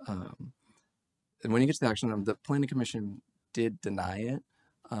 And when you get to the action item, the Planning Commission did deny it.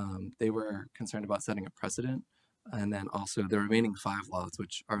 They were concerned about setting a precedent. And then also the remaining 5 lots,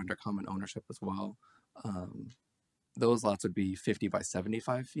 which are under common ownership as well, those lots would be 50 by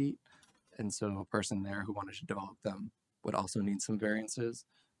 75 feet. And so a person there who wanted to develop them would also need some variances.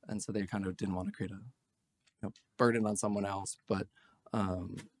 And so they kind of didn't want to create a burden on someone else, but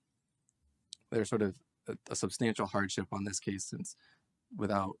there's sort of a substantial hardship on this case, since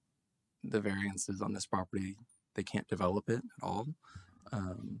without the variances on this property, they can't develop it at all.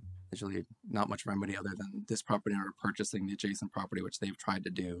 There's really not much remedy other than this property owner purchasing the adjacent property, which they've tried to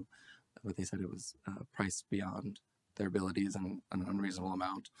do, but they said it was priced beyond their abilities and an unreasonable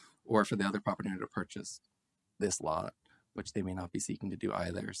amount, or for the other property owner to purchase this lot, which they may not be seeking to do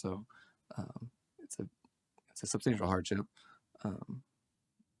either. So it's a substantial hardship.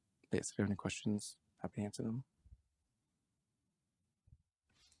 Yes, if you have any questions, happy to answer them.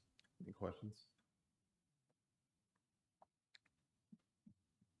 Any questions?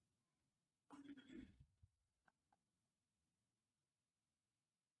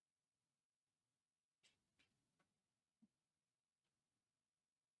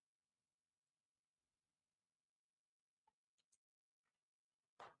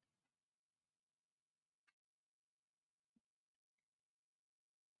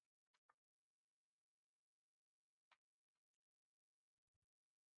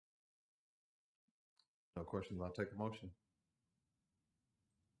 No questions, I'll take a motion.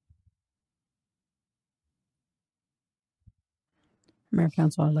 Mayor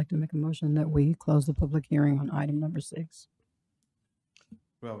Council, I'd like to make a motion that we close the public hearing on item number 6.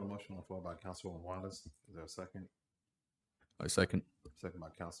 We have a motion on the floor by Councilwoman Wallace. Is there a second? I second. Second by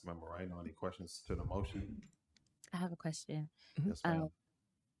Councilmember Moreno. Any questions to the motion? I have a question. Yes, ma'am.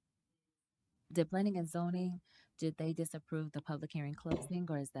 Did planning and zoning, did they disapprove the public hearing closing,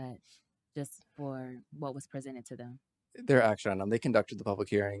 or is that just for what was presented to them? Their action item, they conducted the public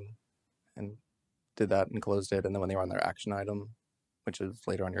hearing and did that and closed it. And then when they were on their action item, which is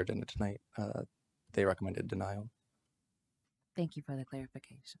later on your agenda tonight, they recommended denial. Thank you for the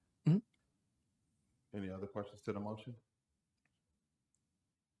clarification. Any other questions to the motion?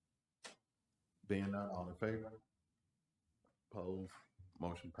 Being none, all in favor? Opposed?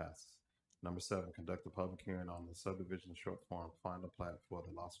 Motion passes. Number 7, conduct a public hearing on the subdivision short form final plat for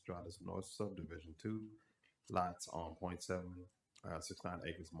the Los Stratas North Subdivision 2 lots on 0.769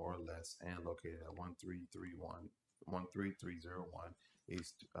 acres more or less and located at 13301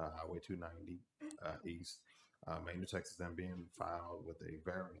 East Highway 290 East, Maynard, Texas, and being filed with a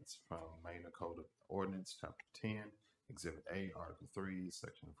variance from Maynard Code of Ordinance, Chapter 10, Exhibit A, Article 3,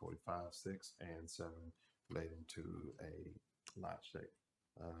 Section 45, 6, and 7, relating to a lot shape.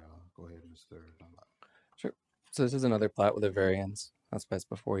 Go ahead, Mr. Dunlop. Sure. So this is another plat with a variance. That's why it's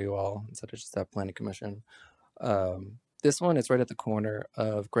before you all instead of just that planning commission. This one is right at the corner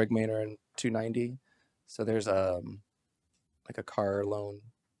of Greg Maynard and 290. So there's like a car loan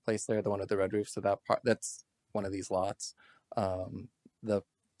place there, the one with the red roof. So that's one of these lots. The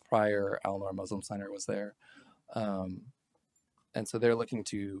prior Al-Noor Muslim Center was there. And so they're looking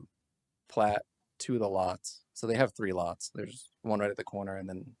to plat 2 of the lots. So they have 3 lots. There's one right at the corner, and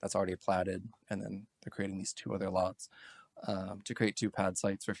then that's already platted. And then they're creating these 2 other lots to create 2 pad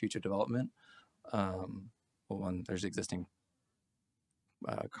sites for future development. One, there's existing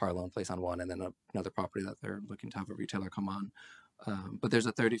car loan place on one, and then another property that they're looking to have a retailer come on. But there's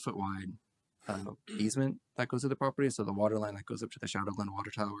a 30-foot wide easement that goes to the property. So the water line that goes up to the Shadow Glen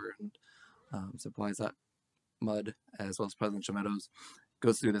water tower and supplies that mud as well as Presidential Meadows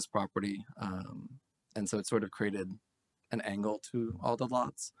goes through this property. And so it sort of created an angle to all the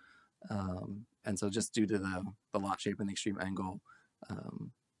lots. And so just due to the lot shape and the extreme angle,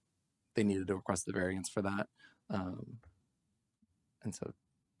 they needed to request the variance for that. And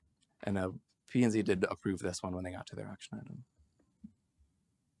P&Z did approve this one when they got to their action item.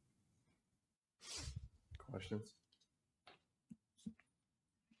 Questions?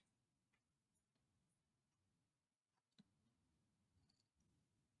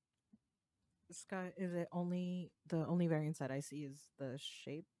 Scott, is it only the only variance that I see is the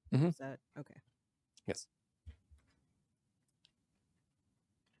shape? Mhm. Is that okay? Yes.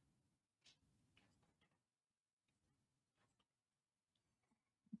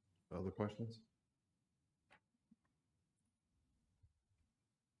 Other questions?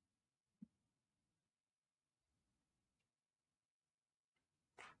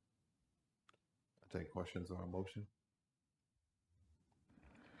 I take questions on a motion.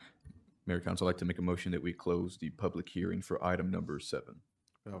 Mayor Council, I'd like to make a motion that we close the public hearing for item number 7.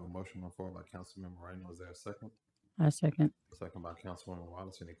 We have a motion on the floor by Councilmember Moreno. Is there a second? I second. Second by Councilwoman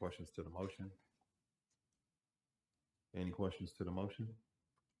Wallace. Any questions to the motion? Any questions to the motion?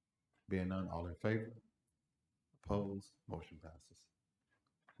 Being none, all in favor? Opposed? Motion passes.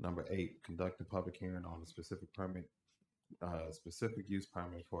 Number 8, conduct a public hearing on a specific permit, specific use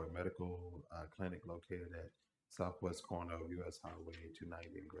permit for a medical clinic located at southwest corner of U.S. Highway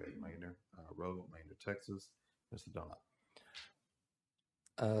 290 and Greg Maynard Road, Maynard, Texas. Mr. Dunlop.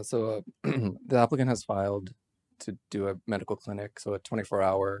 So the applicant has filed to do a medical clinic, so a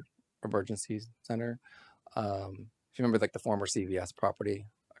 24-hour emergency center. If you remember, like the former CVS property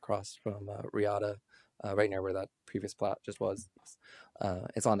across from Riata, right near where that previous plat just was,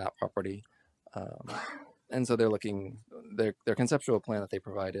 it's on that property. And so they're looking, their conceptual plan that they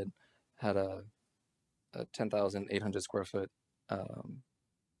provided had a 10,800 square foot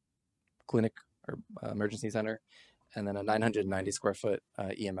clinic or emergency center, and then a 990 square foot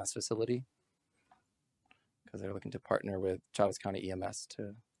EMS facility, because they're looking to partner with Chavez County EMS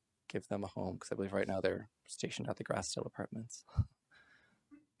to give them a home because I believe right now they're stationed at the Grassdale Apartments.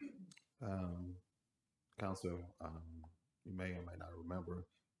 Council, you may or may not remember,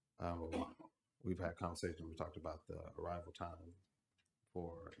 we've had conversations. We talked about the arrival time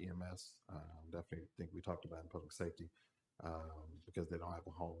for EMS. Definitely think we talked about in public safety because they don't have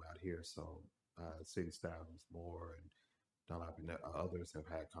a home out here. So city staff is more and Dunlap and others have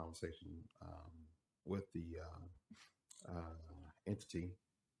had conversation with the entity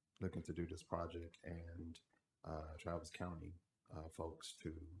looking to do this project and Travis County folks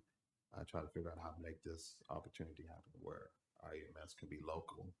to try to figure out how to make this opportunity happen where our EMS can be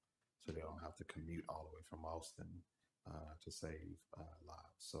local so they don't have to commute all the way from Austin to save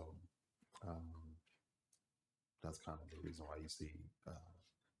lives. So that's kind of the reason why you see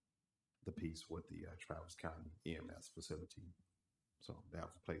the piece with the Travis County EMS facility. So they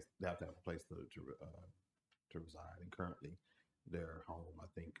have to have a place to reside. And currently their home, I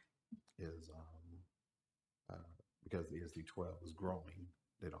think, is because the SD12 is growing,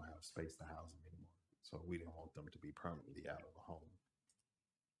 they don't have space to house them anymore. So we didn't want them to be permanently out of a home.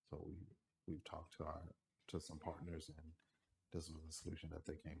 So we've talked to some partners, and this was the solution that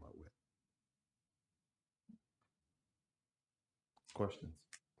they came up with. Questions?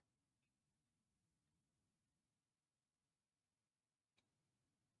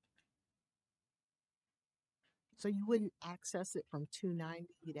 So you wouldn't access it from 290,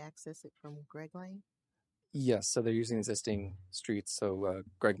 you'd access it from Greg Lane? Yes, so they're using existing streets. So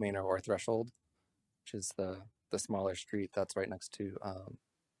Greg Manor or Threshold, which is the smaller street that's right next to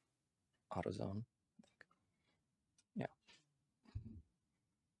AutoZone. Yeah.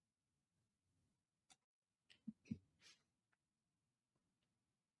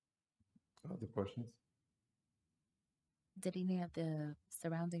 Other questions? Did any of the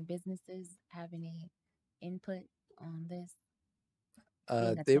surrounding businesses have any input on this?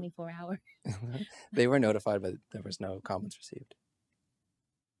 Being a They 24-hour? they were notified, but there was no comments received.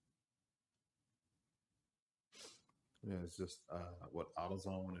 Yeah, it's just what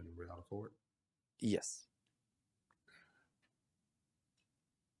AutoZone and Rihanna Ford. Yes.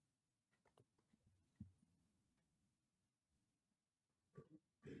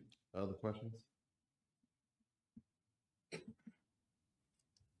 Other questions?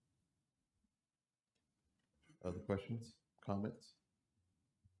 Other questions? Comments?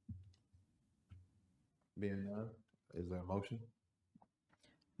 Being none, is there a motion?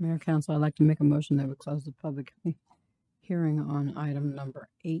 Mayor Council, I'd like to make a motion that we close the public hearing on item number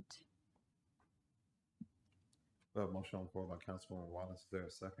 8. We have a motion on the floor by Councilwoman Wallace. Is there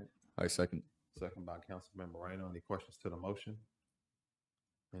a second? I second. Second by Councilman Moreno. Any questions to the motion?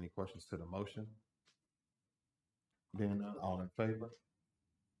 Any questions to the motion? Being none, all in favor?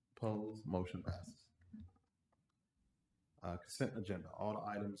 Opposed? Motion passes. Consent agenda. All the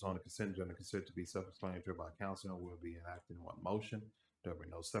items on the consent agenda considered to be self-explanatory by council will be enacted in one motion. There will be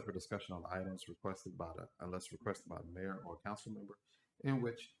no separate discussion on the items requested by unless requested by the mayor or council member, in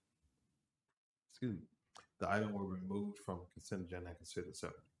which, the item will be removed from consent agenda and considered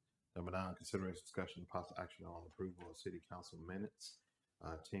separately. Number 9, consideration, discussion, and possible action on approval of city council minutes.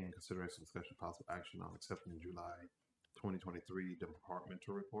 10, consideration, discussion, possible action on accepting July 2023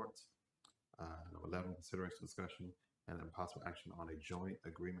 departmental reports. Number 11, consideration, discussion, and then possible action on a joint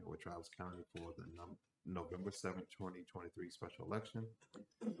agreement with Travis County for the November 7th, 2023 special election.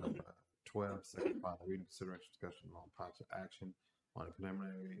 Number 12, second final reading, consideration, discussion on possible action on a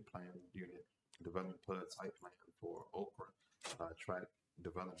preliminary plan unit development PUD site plan for Okra tract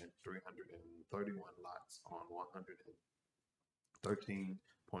development, 331 lots on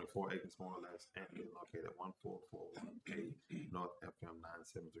 113.4 acres more or less, and located at 14418 North FM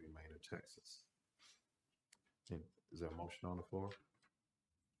 973 Maynard, Texas. Is there a motion on the floor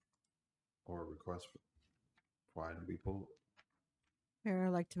or a request for item to be pulled? Mayor, I'd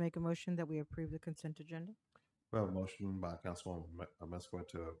like to make a motion that we approve the consent agenda. We have a motion by Councilwoman Mesquite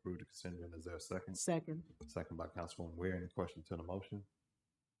to approve the consent agenda. Is there a second? Second. Second by Councilwoman Ware. Any questions to the motion?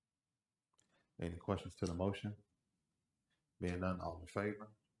 Any questions to the motion? Being none, all in favor?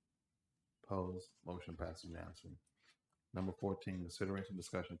 Opposed? Motion passes unanimously. Number 14, consideration,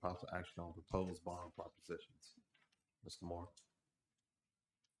 discussion, possible action on proposed bond propositions. Mr. Moore.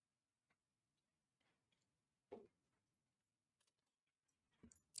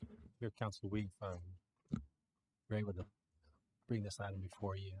 Your council, we're able to bring this item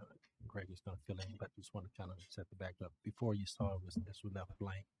before you. Greg is going to fill in, but just want to kind of set the backdrop. Before you saw this was left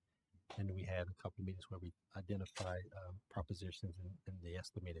blank, and we had a couple of meetings where we identified propositions and the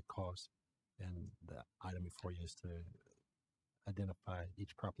estimated cost. And the item before you is to identify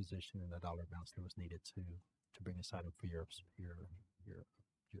each proposition and the dollar amounts that was needed to bring this item for your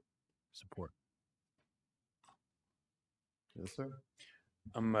support. Yes, sir.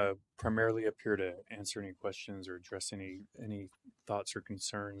 I'm primarily up here to answer any questions or address any thoughts or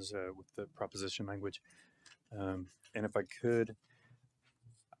concerns with the proposition language. And if I could,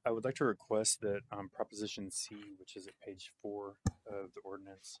 I would like to request that on Proposition C, which is at page 4 of the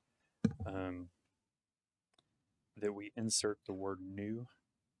ordinance, that we insert the word new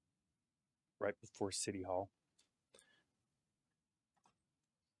right before City Hall.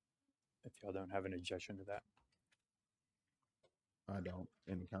 If y'all don't have an objection to that. I don't.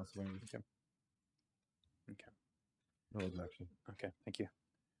 Any council members? Okay. Okay. No objection. Okay, thank you.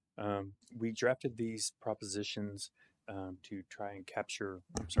 We drafted these propositions to try and capture,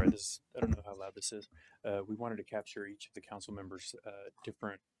 I'm sorry, I don't know how loud this is. We wanted to capture each of the council members'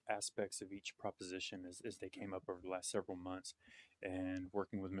 different aspects of each proposition as they came up over the last several months. And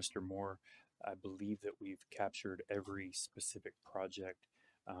working with Mr. Moore, I believe that we've captured every specific project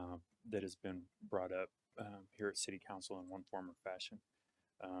that has been brought up here at City Council in one form or fashion.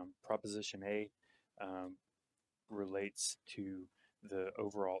 Proposition A relates to the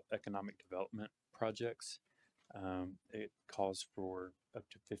overall economic development projects. It calls for up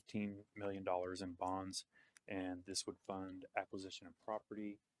to $15 million in bonds, and this would fund acquisition of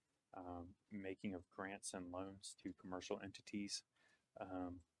property, making of grants and loans to commercial entities,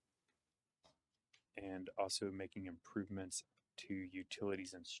 and also making improvements to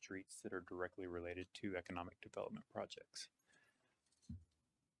utilities and streets that are directly related to economic development projects.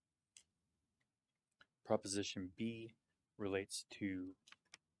 Proposition B relates to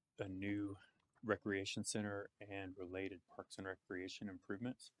a new recreation center and related parks and recreation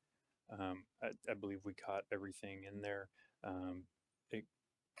improvements. I believe we caught everything in there. It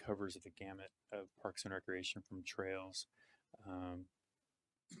covers the gamut of parks and recreation, from trails,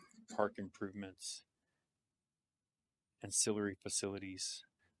 park improvements, ancillary facilities,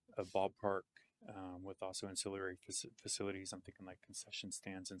 a ballpark with also ancillary facilities. I'm thinking like concession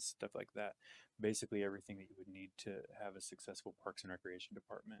stands and stuff like that. Basically everything that you would need to have a successful Parks and Recreation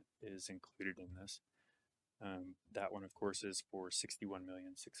department is included in this. That one, of course, is for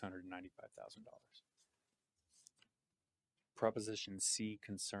 $61,695,000. Proposition C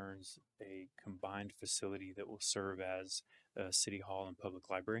concerns a combined facility that will serve as a City Hall and Public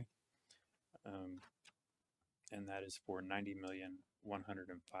Library. And that is for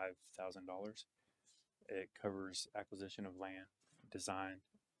 $90,105,000. It covers acquisition of land, design,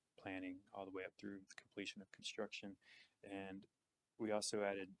 planning, all the way up through the completion of construction. And we also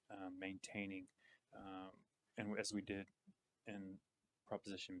added maintaining, and as we did in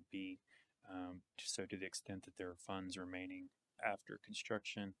Proposition B, so to the extent that there are funds remaining after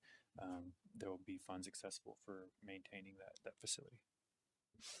construction, there will be funds accessible for maintaining that facility.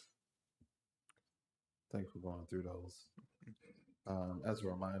 Thanks for going through those. As a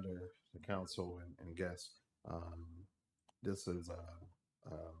reminder to council and guests, this is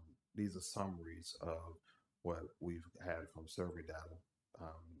these are summaries of what we've had from survey data,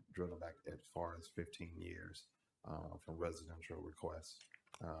 drilling back as far as 15 years from residential requests.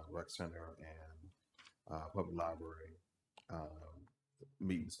 Rec center and public library,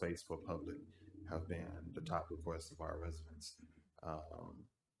 meeting space for public have been the top requests of our residents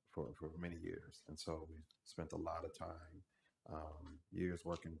for many years. And so we've spent a lot of time, years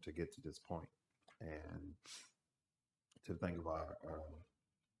working to get to this point. And to think of our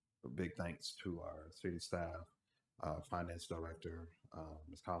big thanks to our city staff, finance director,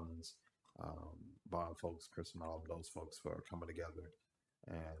 Ms. Collins, bond folks, Chris, and all of those folks for coming together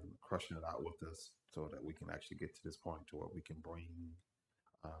and crushing it out with us so that we can actually get to this point to where we can bring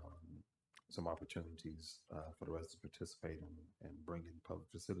some opportunities for the residents to participate in and bring in public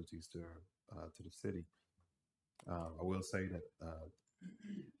facilities to the city. I will say that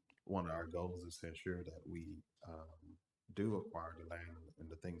one of our goals is to ensure that we do acquire the land and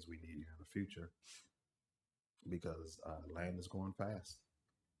the things we need in the future, because land is going fast,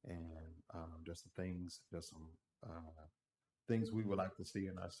 and there's some things we would like to see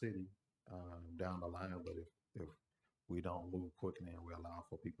in our city down the line. But if we don't move quickly and we allow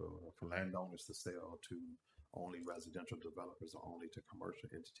for landowners to sell to only residential developers or only to commercial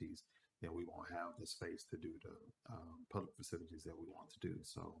entities, then we won't have the space to do the public facilities that we want to do.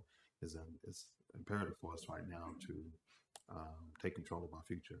 So it's imperative for us right now to take control of our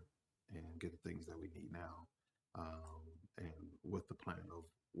future and get the things that we need now, and with the plan of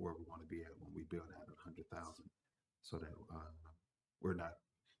where we want to be at when we build at 100,000, so that we're not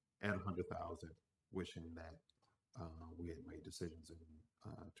at 100,000 wishing that we had made decisions in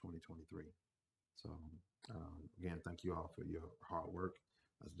 2023. So again, thank you all for your hard work.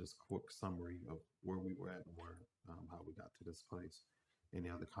 That's just a quick summary of where we were at and how we got to this place. Any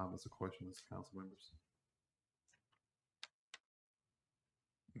other comments or questions, council members?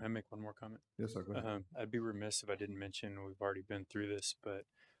 May I make one more comment? Yes, sir. Go ahead. I'd be remiss if I didn't mention, we've already been through this, but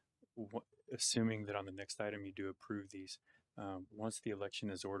assuming that on the next item you do approve these, once the election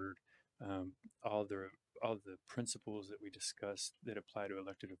is ordered, all the principles that we discussed that apply to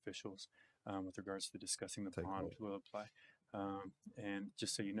elected officials with regards to discussing the Take bond vote. will apply. And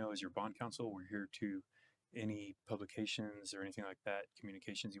just so you know, as your bond counsel, we're here to any publications or anything like that,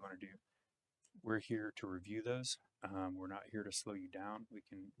 communications you want to do. We're here to review those. We're not here to slow you down. We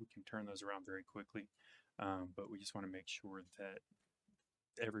can turn those around very quickly, but we just want to make sure that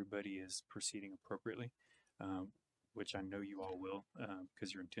everybody is proceeding appropriately, which I know you all will,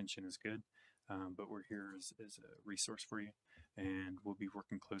 because your intention is good. But we're here as a resource for you, and we'll be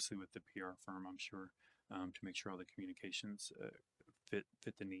working closely with the PR firm, I'm sure, to make sure all the communications fit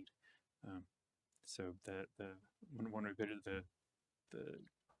the need. So the when we go to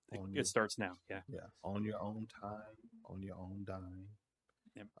it starts now. Yeah. Yeah. On your own time, on your own dime.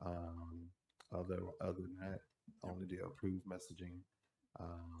 Yep. Other than that, only the approved messaging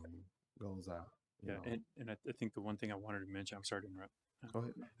goes out. you Yeah, know. and I think the one thing I wanted to mention, I'm sorry to interrupt. Go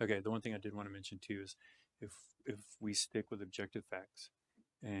ahead. Okay, the one thing I did want to mention too is if we stick with objective facts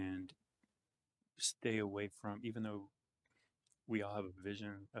and stay away from, even though we all have a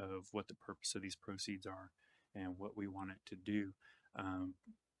vision of what the purpose of these proceeds are and what we want it to do,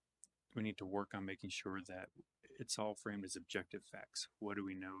 we need to work on making sure that it's all framed as objective facts. What do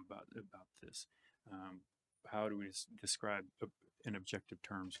we know about this? How do we describe in objective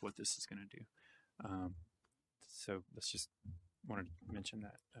terms what this is going to do? So let's just wanted to mention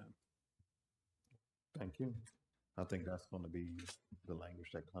that. Thank you. I think that's going to be the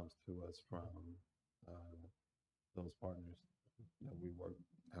language that comes to us from those partners that we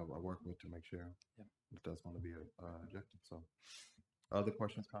work with to make sure Yep. that that's going to be a objective. So, other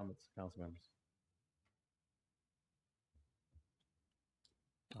questions, comments, council members?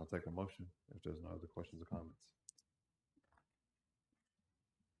 I'll take a motion if there's no other questions or comments.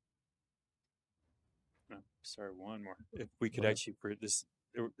 No, sorry, one more. If we could Go ahead. actually put this,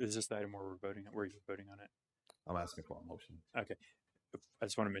 is this the item where we're voting? Where you're voting on it? I'm asking for a motion. Okay. I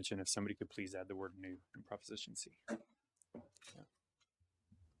just want to mention if somebody could please add the word "new" in Proposition C.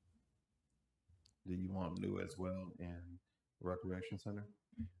 Do you want new as well in recreation center?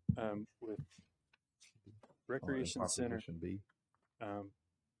 With Or in Recreation Center, Proposition B?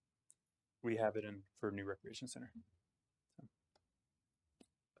 we have it in for new Recreation Center.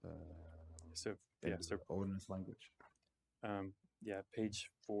 So in yeah, the so ordinance language. yeah, page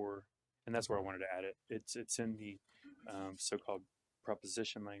 4, and that's where I wanted to add it. It's in the so-called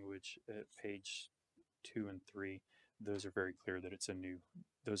proposition language at page 2 and 3. Those are very clear that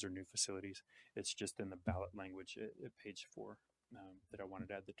those are new facilities. It's just in the ballot language at page 4 that I wanted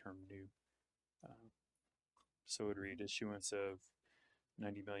to add the term new. So it would read issuance of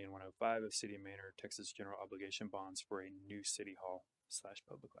 $90,105,000 of City of Manor, Texas General Obligation bonds for a new City Hall /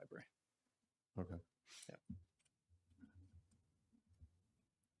 public library. Okay. Yeah.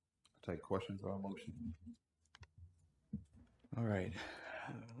 Take questions or a motion. All right.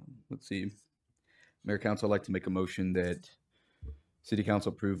 Let's see. Mayor Council, I'd like to make a motion that City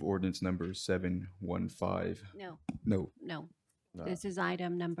Council approve ordinance number 715. No, No, no. No. This is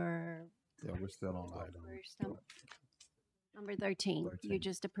item number, Yeah, we're still on item. where's number 13. You're 13.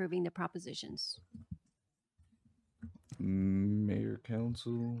 just approving the propositions. Mayor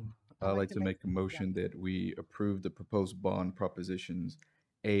Council, I'd like to make a motion that we approve the proposed bond propositions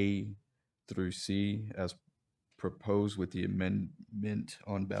A through C as proposed with the amendment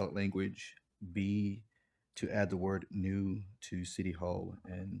on ballot language B to add the word new to City Hall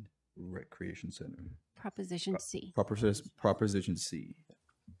and Recreation Center. Proposition C. Proposition C.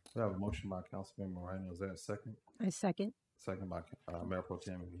 We have a motion by Councilmember Moreno. Is there a second? I second. Second by Mayor Pro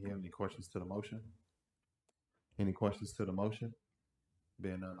Tem McGee. Any questions to the motion? Any questions to the motion?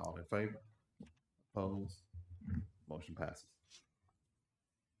 Being none, all in favor? Opposed? Motion passes.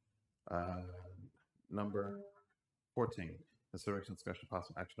 Number 14, consideration, discussion,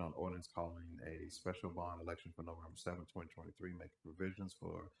 possible action on ordinance calling a special bond election for November 7, 2023, making provisions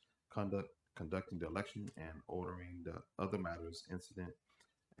for conducting the election and ordering the other matters incident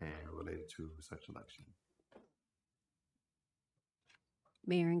and related to such election.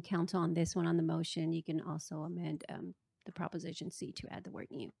 Mayor and council, on this one, on the motion, you can also amend the proposition C to add the word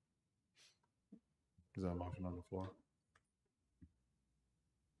new. Is there a motion on the floor?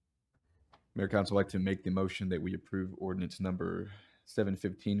 Mayor Council, I'd like to make the motion that we approve ordinance number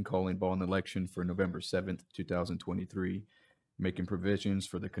 715 calling bond election for November 7th, 2023, making provisions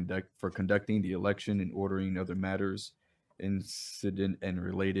for conducting the election and ordering other matters incident and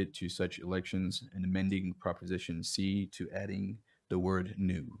related to such elections, and amending Proposition C to adding the word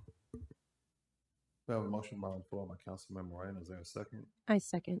new. We have a motion by the floor by Councilmember Moreno. Is there a second? I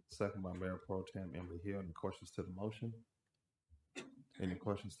second. Second by Mayor Pro Tem Emily Hill. Any questions to the motion? Any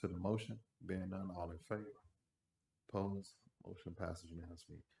questions to the motion? Being none, all in favor? Opposed? Motion passes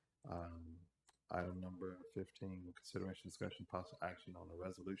unanimously. Item number 15, consideration, discussion, possible action on the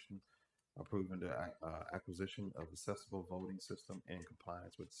resolution approving the acquisition of accessible voting system in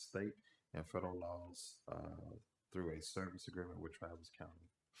compliance with state and federal laws through a service agreement with Travis County.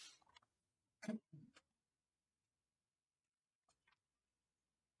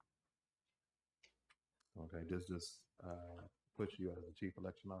 Okay, this just puts you as the chief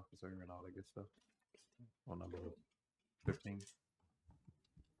election officer and all that good stuff on number 15.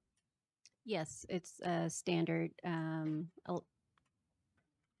 Yes, it's a standard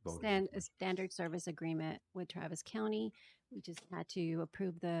a standard service agreement with Travis County. We just had to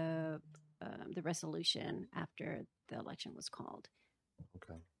approve the resolution after the election was called.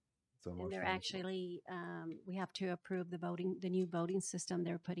 Okay. So And they're actually we have to approve the new voting system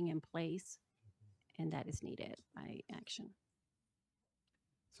they're putting in place, and that is needed by action.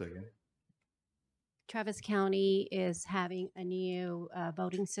 Say again. Travis County is having a new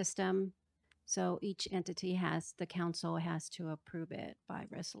voting system. So each entity the council has to approve it by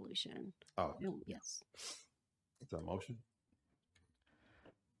resolution. Oh. Yes. Is that a motion?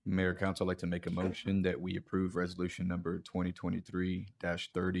 Mayor, Council, I'd like to make a motion that we approve resolution number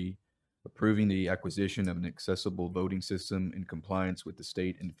 2023-30, approving the acquisition of an accessible voting system in compliance with the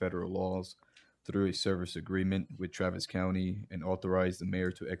state and federal laws through a service agreement with Travis County, and authorize the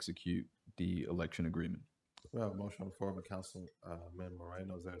mayor to execute the election agreement. We have a motion on the floor by Councilman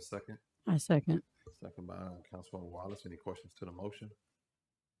Moreno. Is there a second? I second. Second by Councilwoman Wallace. Any questions to the motion?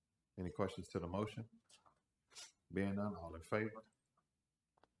 Any questions to the motion? Being none, all in favor?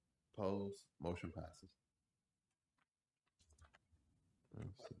 Opposed? Motion passes.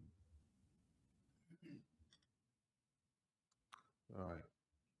 Let's see. All right.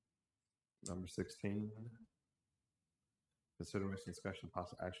 Number 16. Consideration, discussion,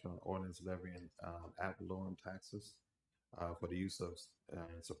 possible action on ordinance levying ad valorem taxes for the use of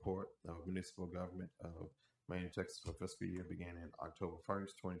and support of municipal government of Maine, Texas for fiscal year beginning October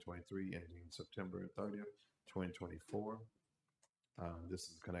 1st, 2023, ending September 30th, 2024. This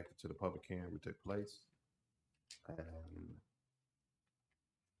is connected to the public hearing which took place.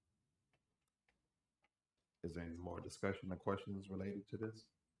 Is there any more discussion or questions related to this?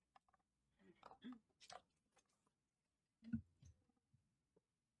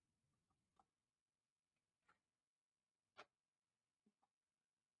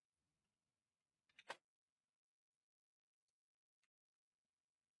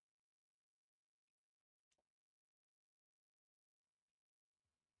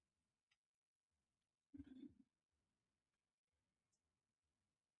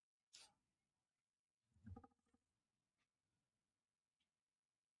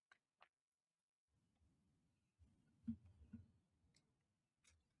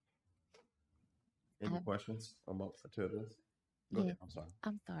 Any questions about to this? Go ahead. I'm sorry.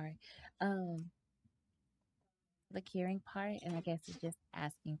 I'm sorry. The hearing part, and I guess it's just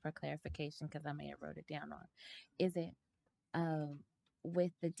asking for clarification because I may have wrote it down wrong. Is it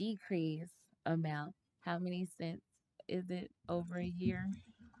with the decrease amount, how many cents is it over a year?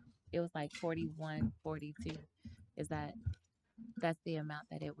 It was like 41, 42. Is that's the amount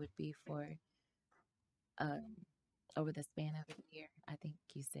that it would be for over the span of a year? I think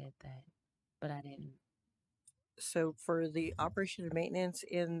you said that, but I didn't. So for the operation and maintenance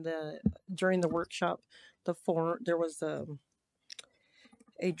during the workshop, there was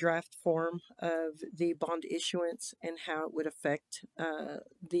a draft form of the bond issuance and how it would affect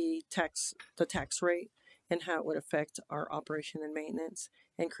the tax rate and how it would affect our operation and maintenance.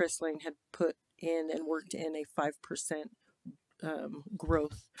 And Chris Lane had put in and worked in a 5%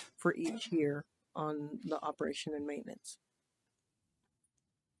 growth for each year on the operation and maintenance.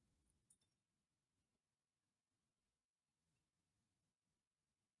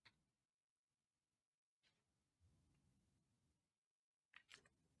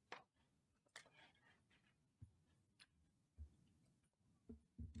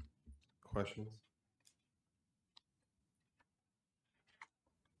 Questions?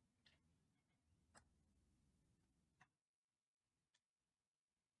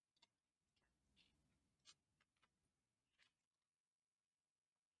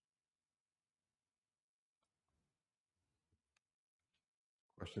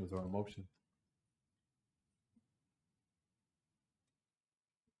 Questions or a motion?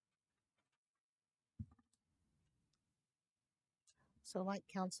 So like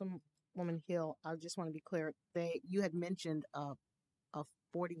Councilwoman Hill, I just want to be clear, you had mentioned a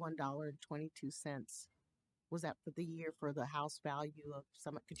 $41.22. Was that for the year for the house value of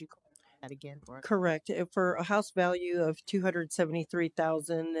some, could you clarify that again for us? Correct. For a house value of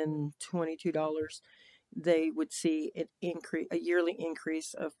 $273,022, they would see a yearly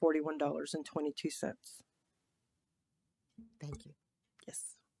increase of $41.22. Thank you.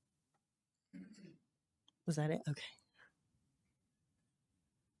 Yes. Was that it? Okay.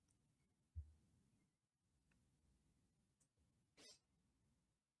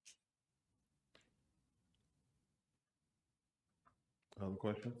 Other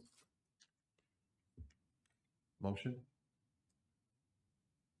questions? Motion?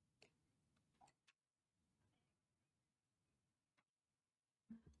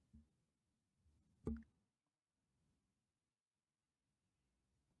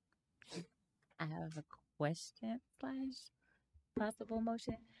 I have a question slash possible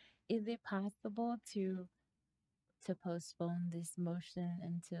motion. Is it possible to postpone this motion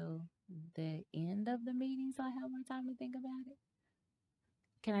until the end of the meeting so I have more time to think about it?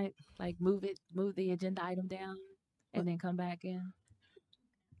 Can I like move the agenda item down and then come back in?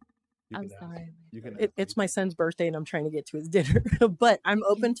 I'm sorry. It's my son's birthday and I'm trying to get to his dinner, but I'm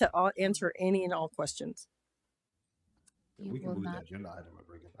open to answer any and all questions. We can move the agenda item and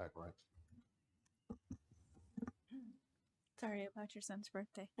bring it back, right? Sorry about your son's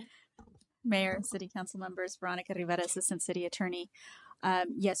birthday. Mayor and City Council members, Veronica Rivera, Assistant City Attorney.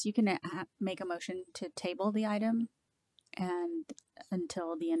 Yes, you can make a motion to table the item and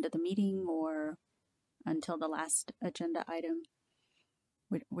until the end of the meeting or until the last agenda item,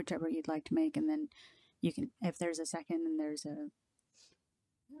 whichever you'd like to make, and then you can, if there's a second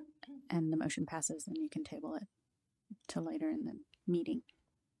and the motion passes, then you can table it till later in the meeting.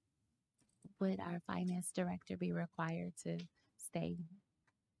 Would our finance director be required to stay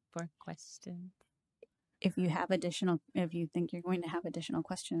for questions? If you think you're going to have additional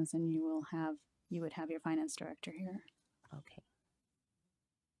questions, then you would have your finance director here. Okay.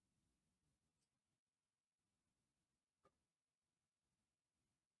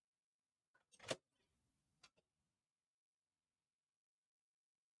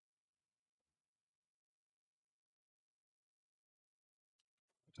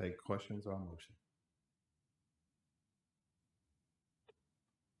 Take questions or motion?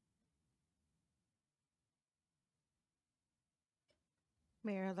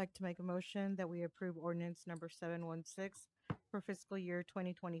 Mayor, I'd like to make a motion that we approve ordinance number 716 for fiscal year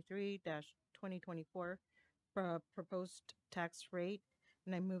 2023-2024 proposed tax rate.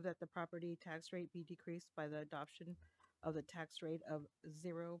 And I move that the property tax rate be decreased by the adoption of the tax rate of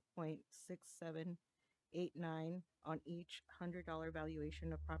 0.6789 on each $100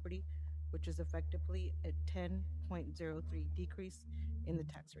 valuation of property, which is effectively a 10.03 decrease in the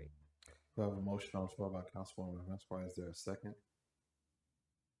tax rate. We have a motion on the floor by Councilwoman Vesper. Is there a second?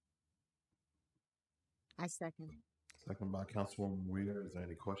 I second. Second by Councilwoman Weir. Is there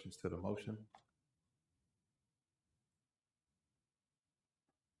any questions to the motion?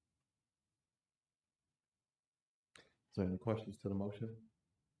 Is there any questions to the motion?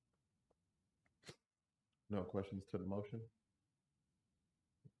 No questions to the motion?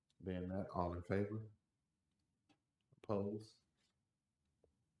 Being that, all in favor? Opposed?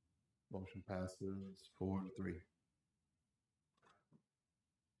 Motion passes 4-3.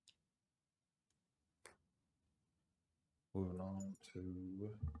 Moving on to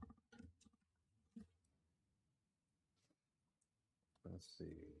let's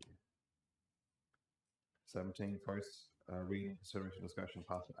see. 17, first reading, consideration, discussion,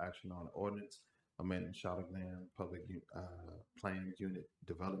 possible action on ordinance amending Shotterland Public Plan Unit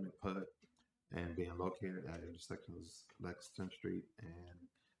Development PUD and being located at intersections Lexington Street and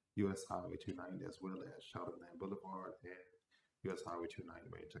U.S. Highway 290, as well as Shotterland Boulevard and U.S. Highway 290,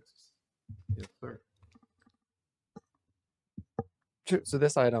 Main, Texas. Yes, sir. So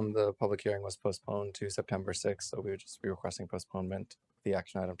this item, the public hearing was postponed to September 6th, so we would just be requesting postponement, the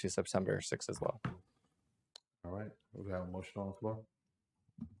action item to September 6th as well. All right, we have a motion on the floor.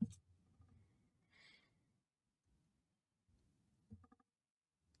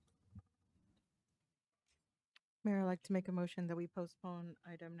 Mayor, I'd like to make a motion that we postpone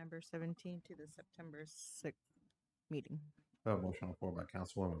item number 17 to the September 6th meeting. We have a motion on the floor by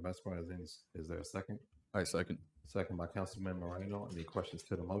Councilwoman Vesper. Is there a second? I second. Second by Councilman Moreno. Any questions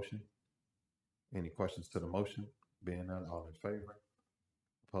to the motion? Any questions to the motion? Being none, all in favor?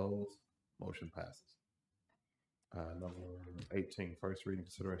 Opposed? Motion passes. Number 18, first reading,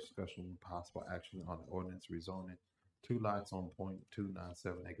 consideration, discussion, possible action on the ordinance rezoning 2 lots on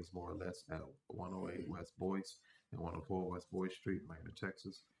 .297 acres more or less at 108 West Boyce and 104 West Boyd Street, Magna,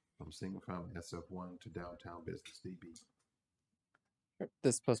 Texas, from single family SF1 to downtown business DB.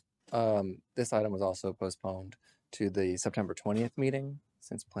 This item was also postponed to the September 20th meeting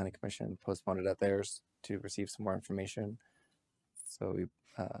since Planning Commission postponed it at theirs to receive some more information. So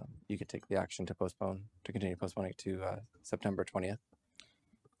you could take the action to continue postponing to September 20th.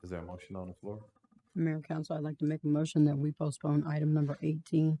 Is there a motion on the floor? Mayor and Council, I'd like to make a motion that we postpone item number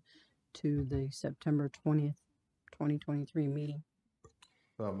 18 to the September 20th, 2023 meeting.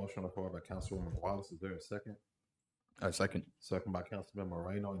 Motion on the floor by Councilwoman Wallace. Is there a second? Second. Second by Councilmember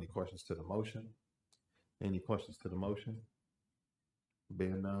Moreno. Any questions to the motion? Any questions to the motion?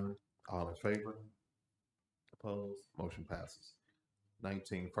 Being none, all in favor? Opposed? Motion passes.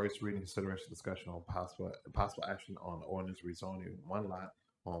 19, first reading, consideration, discussion on possible action on ordinance rezoning one lot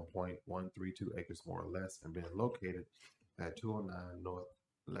on 0.132 acres more or less and being located at 209 North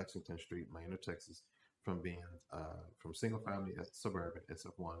Lexington Street, Manor, Texas, from being from single family suburban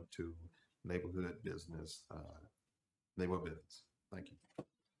SF1 to neighborhood business. Thank you.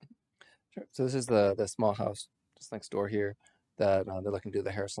 Sure. So this is the small house just next door here that they're looking to do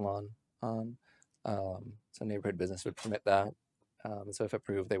the hair salon on. So neighborhood business would permit that. So if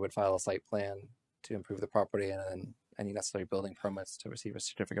approved, they would file a site plan to improve the property and then any necessary building permits to receive a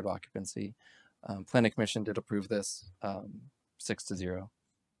certificate of occupancy. Planning Commission did approve this 6-0.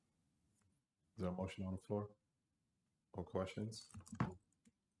 Is there a motion on the floor? Or questions?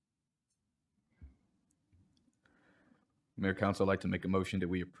 Mayor, Council, I'd like to make a motion that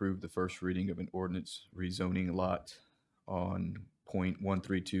we approve the first reading of an ordinance rezoning lot on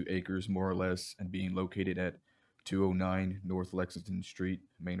 0.132 acres more or less and being located at 209 North Lexington Street,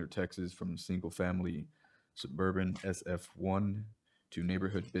 Manor, Texas, from single family suburban SF1 to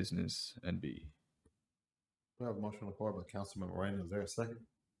neighborhood business NB. We have a motion on the floor by Councilman Moreno. Is there a second?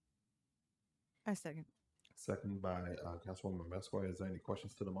 I second. Second by Councilwoman Mesquite. Is there any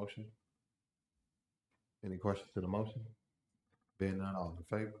questions to the motion? Any questions to the motion? Being none, all in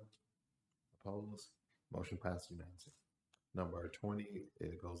favor? Opposed? Motion passed unanimously. Number 20,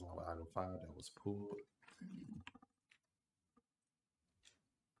 it goes along with item 5 that was pulled. There we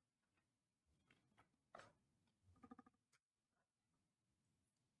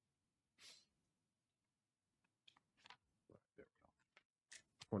go.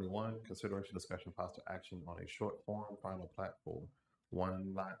 21, consideration, discussion, possible action on a short form final plat for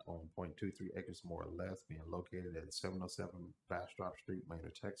one lot on 0.23 acres more or less being located at 707 Bastrop Street,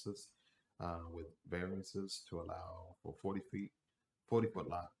 Manor, Texas, with variances to allow for 40-foot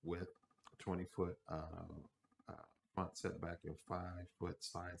lot with 20-foot front setback and 5-foot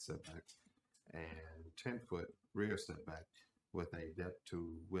side setbacks and 10-foot rear setback with a depth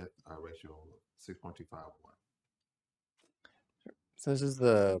to width ratio of 6.251. So this is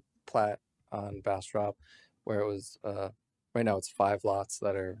the plat on Bastrop where it was right now it's 5 lots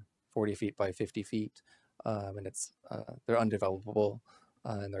that are 40 feet by 50 feet, and they're undevelopable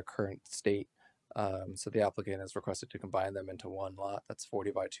in their current state. So the applicant has requested to combine them into one lot that's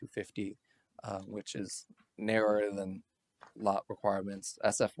 40 by 250, which is narrower than lot requirements.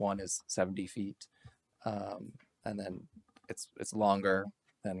 SF1 is 70 feet, and then it's longer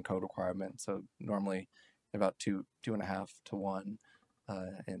than code requirement. So normally about 2.5 to 1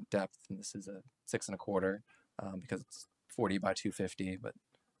 in depth, and this is a 6 1/4 because it's 40 by 250, but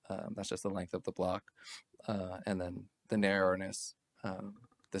that's just the length of the block. And then the narrowness,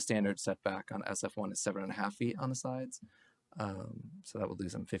 the standard setback on SF1 is 7.5 feet on the sides. So that would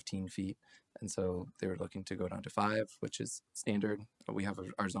lose them 15 feet. And so they were looking to go down to 5, which is standard. We have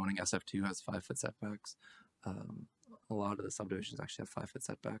our zoning SF2 has 5-foot setbacks. A lot of the subdivisions actually have 5-foot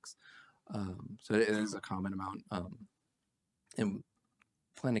setbacks. So it is a common amount. And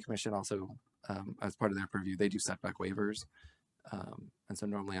Planning Commission also, as part of their purview, they do setback waivers. And so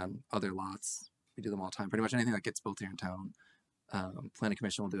normally on other lots, we do them all the time. Pretty much anything that gets built here in town, Planning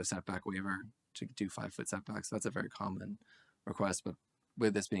Commission will do a setback waiver to do 5-foot setbacks. So that's a very common request, but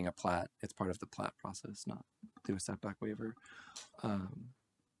with this being a plat, it's part of the plat process, not do a setback waiver.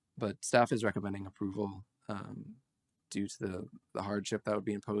 But staff is recommending approval due to the hardship that would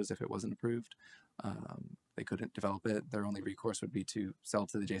be imposed if it wasn't approved. They couldn't develop it. Their only recourse would be to sell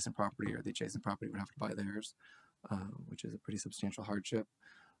to the adjacent property, or the adjacent property would have to buy theirs, which is a pretty substantial hardship.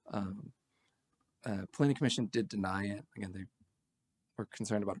 Planning Commission did deny it. Again, they were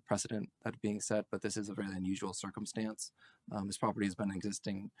concerned about a precedent that being set, but this is a very unusual circumstance. This property has been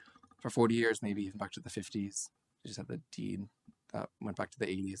existing for 40 years, maybe even back to the 50s. They just had the deed that went back to the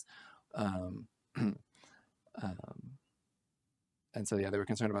 80s. And so, yeah, they were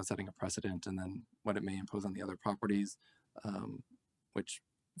concerned about setting a precedent and then what it may impose on the other properties, which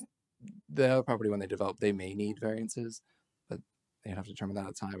the other property, when they develop, they may need variances, but they'd have to determine that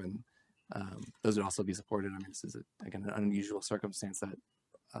at the time, and those would also be supported. I mean, this is again an unusual circumstance that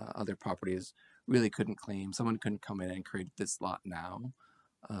other properties really couldn't claim. Someone couldn't come in and create this lot now.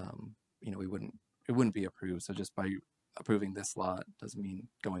 You know, it wouldn't be approved. So just by approving this lot doesn't mean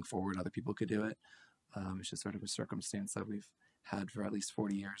going forward other people could do it. It's just sort of a circumstance that we've had for at least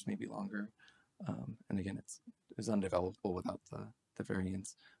 40 years, maybe longer. And again, it's undevelopable without the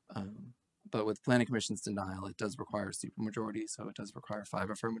variance. But with Planning Commission's denial, it does require a supermajority, so it does require 5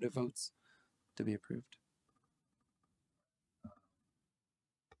 affirmative votes to be approved.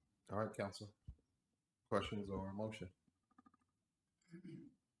 All right, council. Questions or a motion?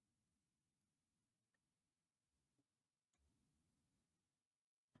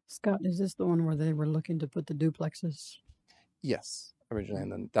 Scott, is this the one where they were looking to put the duplexes? Yes, originally,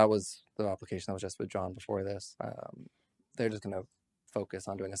 and then that was the application that was just withdrawn before this. They're just going to focus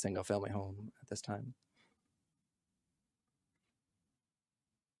on doing a single family home at this time.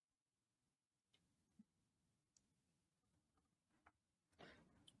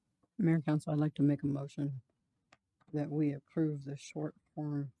 Mayor Council, I'd like to make a motion that we approve the short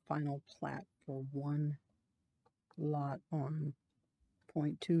form final plat for one lot on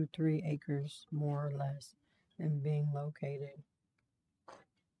 0.23 acres, more or less, and being located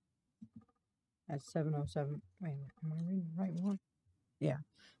at 707, wait a minute, am I reading the right one? Yeah,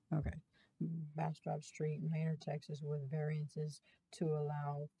 okay. Bastrop Street, Manor, Texas, with variances to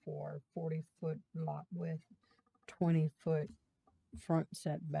allow for 40-foot lot width, 20-foot front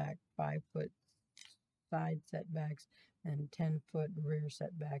setback, 5-foot side setbacks, and 10-foot rear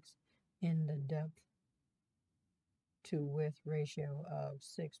setbacks in the depth to width ratio of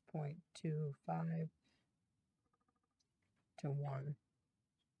 6.25 to 1.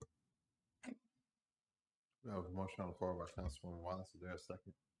 We have a motion on the floor by Councilwoman Wallace. Is there a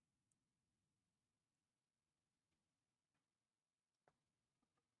second?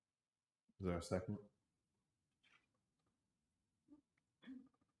 Is there a second?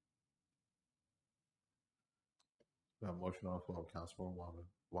 We have a motion on the floor by Councilwoman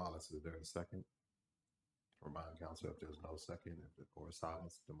Wallace. Is there a second? Remind council if there's no second, if the court is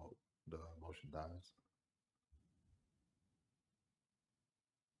silence, the motion dies.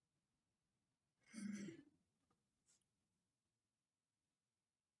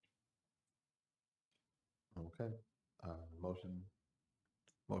 Okay. Motion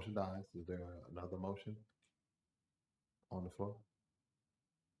dies. Is there another motion on the floor?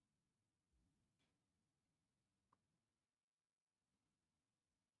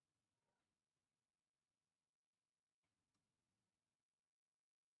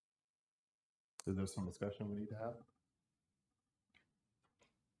 Is there some discussion we need to have?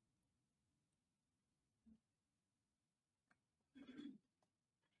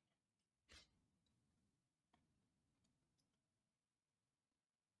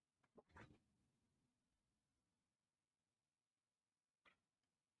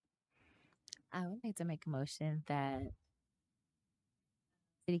 I would like to make a motion that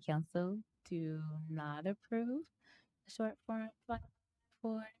City Council do not approve the short form plat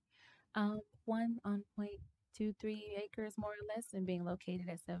for one on 0.23 acres more or less and being located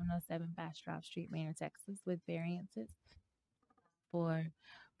at 707 Bastrop Street, Manor, Texas, with variances for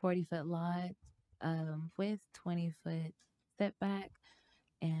 40-foot lot with 20-foot setback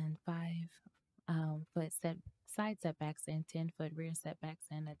and 5-foot side setbacks and 10-foot rear setbacks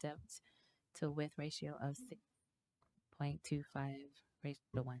and a depth to width ratio of 6.25 ratio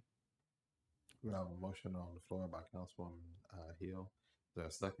to 1. We have a motion on the floor by Councilwoman Hill. Is there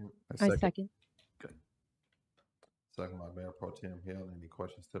a second? I second. Good. Second by Mayor Pro Tem Hill. Any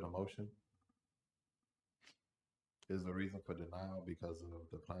questions to the motion? Is the reason for denial because of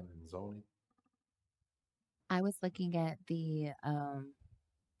the planning and zoning? I was looking at the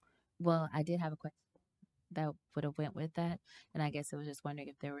well, I did have a question that would have went with that, and I guess I was just wondering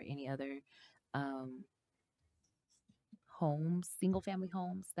if there were any other homes, single family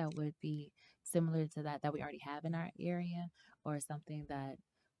homes that would be similar to that we already have in our area, or something that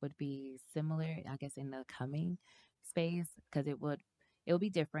would be similar, I guess, in the coming space, because it would be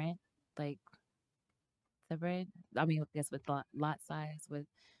different, like separate. I mean, I guess with lot size, with,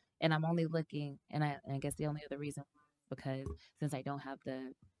 and I'm only looking, and I guess the only other reason, because since I don't have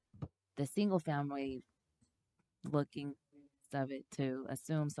the single family looking of it to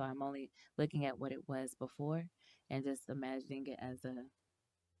assume, so I'm only looking at what it was before and just imagining it as a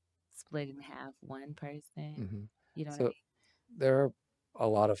split in half, one person. Mm-hmm. You know So what I mean? there are a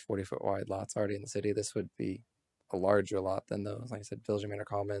lot of 40-foot wide lots already in the city. This would be a larger lot than those. Like I said, Village Manor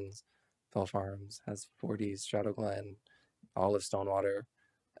Commons, Bell Farms has 40s, Shadow Glen, all of Stonewater.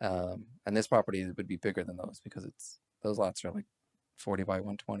 And this property would be bigger than those because those lots are like 40 by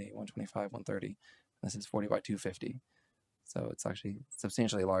 120, 125, 130. This is 40 by 250. So it's actually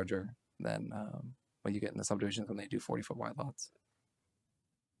substantially larger than what you get in the subdivisions when they do 40-foot wide lots.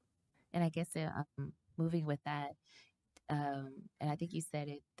 And I guess moving with that, and I think you said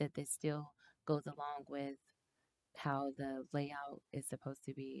it, that this still goes along with how the layout is supposed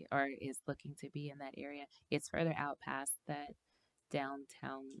to be or is looking to be in that area. It's further out past that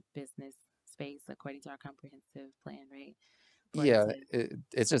downtown business space according to our comprehensive plan, right? Yeah,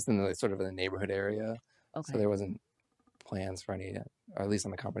 it's just in the sort of in the neighborhood area. Okay. So there wasn't plans for any, or at least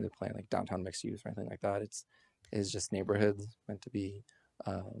on the comprehensive plan, like downtown mixed use or anything like that. It's just neighborhoods meant to be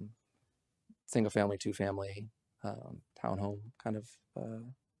single family, 2-family, townhome kind of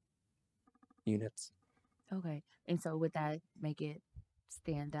units. Okay. And so would that make it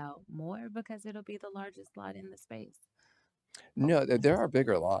stand out more because it'll be the largest lot in the space? No, there are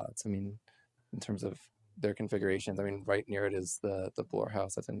bigger lots. I mean, in terms of their configurations, I mean, right near it is the Bloor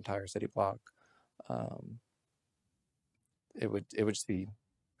House. That's an entire city block. It would just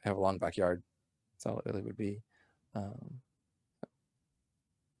have a long backyard. That's all it really would be.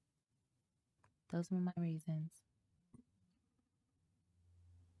 Those were my reasons.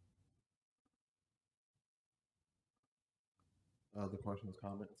 Other questions,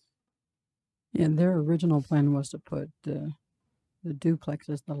 comments? Yeah, their original plan was to put the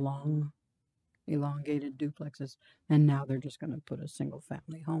duplexes, the long, elongated duplexes, and now they're just going to put a single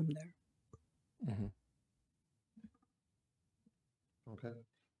family home there. Mm-hmm. Okay.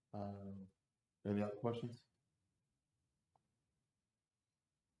 Any other questions?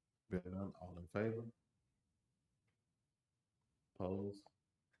 Being none, all in favor? Opposed?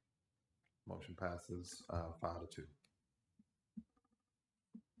 Motion passes 5-2.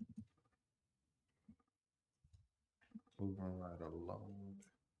 Moving right along.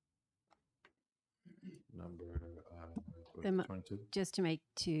 Number The mo- 22. Just to make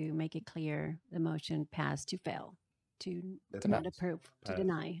it clear, the motion passed to fail, to That's not passed. approve, to Passed.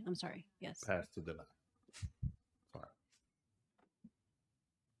 deny. I'm sorry. Yes. Pass to deny. Sorry.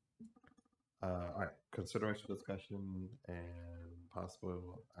 All right. Consideration, discussion, and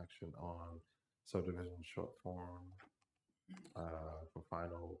possible action on subdivision short form for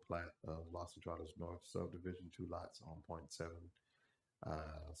final plat of Los Entrados North subdivision, 2 lots on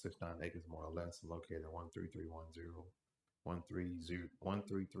 0.769 acres more or less, located at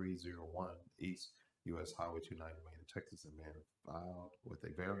 13301 East U.S. Highway 290, Maine, Texas, and being filed with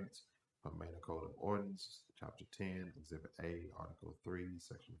a variance from Maine Code of Ordinance, Chapter 10, Exhibit A, Article 3,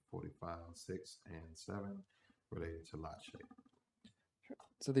 Section 45, 6, and 7, related to lot shape.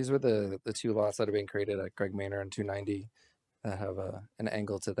 So these were the 2 lots that are being created at Greg Manor and 290 that have an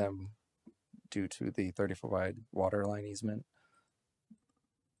angle to them due to the 30-foot wide water line easement.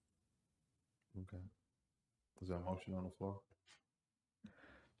 Okay. Is there a motion on the floor?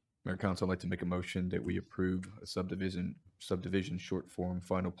 Mayor Council, I'd like to make a motion that we approve a subdivision short form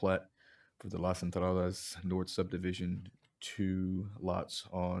final plat for the Las Entradas North subdivision, 2 lots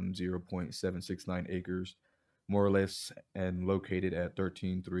on 0.769 acres, more or less, and located at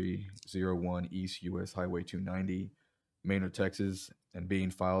 13301 East US Highway 290, Maynard, Texas, and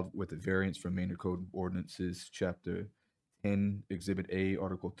being filed with a variance from Maynard Code Ordinances, Chapter 10, Exhibit A,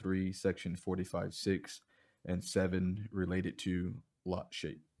 Article 3, Section 45, 6, and 7, related to lot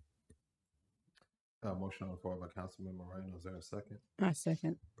shape. Motion on the floor by Councilman Moreno. Is there a second? I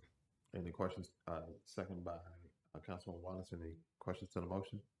second. Any questions? Second by Councilman Wallace. Any questions to the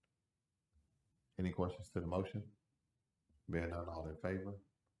motion? Any questions to the motion? Being none, all in favor?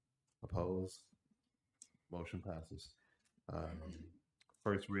 Opposed? Motion passes.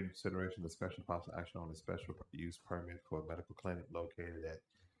 First reading, consideration, discussion, possible action on a special use permit for a medical clinic located at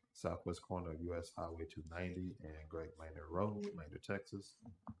southwest corner of U.S. Highway 290 and Greg Manor Road, Maynard, Texas.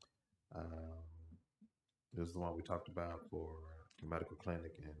 This is the one we talked about for the medical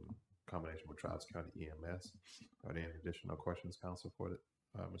clinic in combination with Travis County EMS. Are there any additional questions, Council, for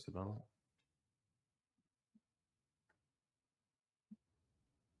Mr. Dunlap?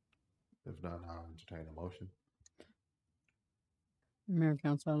 If not, I'll entertain a motion. Mayor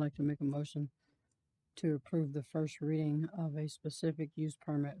Council, I'd like to make a motion to approve the first reading of a specific use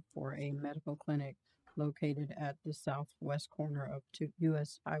permit for a medical clinic located at the southwest corner of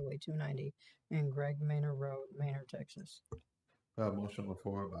U.S. Highway 290 and Greg Manor Road, Maynard, Texas. Motion on the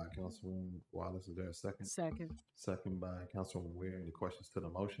floor by Councilwoman Wallace. Is there a second? Second. Second by Councilwoman Weir. Any questions to the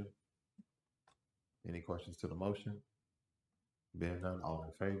motion? Any questions to the motion? Being none, all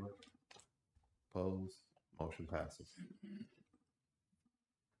in favor? Opposed? Motion passes.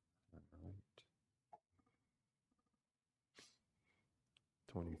 All right.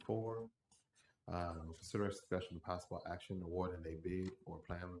 24. Consideration, discussion, and possible action awarding a bid for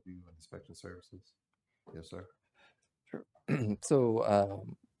plan review and inspection services. Yes, sir. Sure. So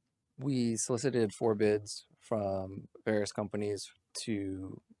we solicited 4 bids from various companies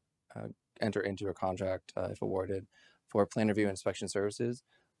to enter into a contract, if awarded, for plan review and inspection services.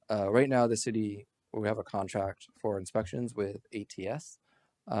 Right now, the city, we have a contract for inspections with ATS,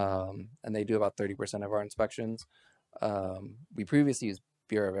 and they do about 30% of our inspections. We previously used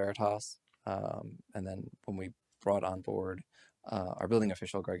Bureau Veritas, and then when we brought on board our building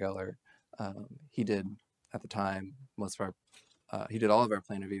official, Greg Eller, he did at the time most of our, he did all of our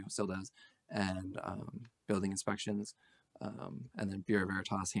plan review, still does, and building inspections. And then Bureau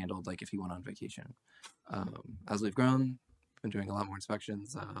Veritas handled like if he went on vacation. As we've grown, been doing a lot more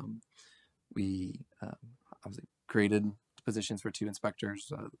inspections. We obviously created positions for 2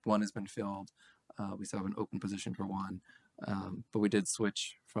 inspectors. 1 has been filled. We still have an open position for 1, but we did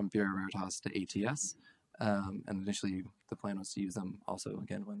switch from Bureau Veritas to ATS. And initially, the plan was to use them also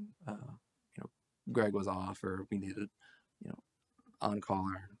again when Greg was off or we needed on-call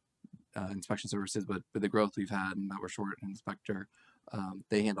or inspection services. But with the growth we've had and that we're short an inspector,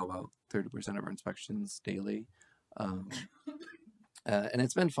 they handle about 30% of our inspections daily. And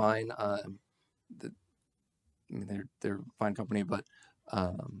it's been fine. They're a fine company, but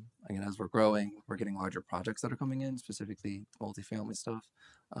again, as we're growing, we're getting larger projects that are coming in, specifically multifamily stuff.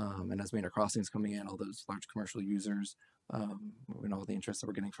 And as Manor Crossing is coming in, all those large commercial users, and all the interest that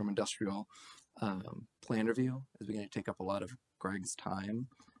we're getting from industrial, plan review is beginning to take up a lot of Greg's time.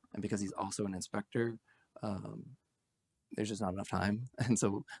 And because he's also an inspector, there's just not enough time. And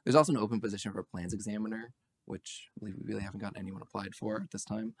so there's also an open position for a plans examiner, which we really haven't gotten anyone applied for at this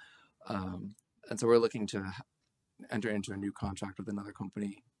time. And so we're looking to enter into a new contract with another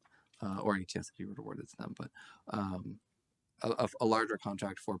company, or ATS if you were to award it to them, but a larger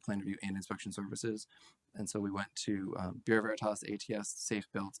contract for plan review and inspection services. And so we went to Bureau Veritas, ATS, Safe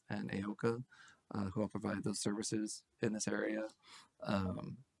Built, and AOCA, who will provide those services in this area.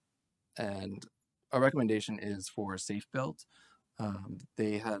 And our recommendation is for Safe Built.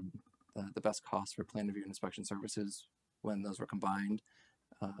 They had the best cost for plan review and inspection services when those were combined.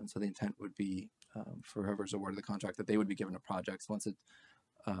 So the intent would be for whoever's awarded the contract that they would be given a project. So once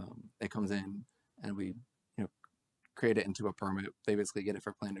it comes in and we create it into a permit, they basically get it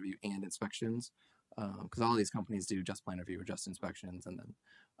for plan review and inspections. Because all of these companies do just plan review or just inspections, and then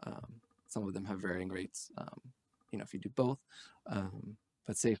some of them have varying rates. If you do both,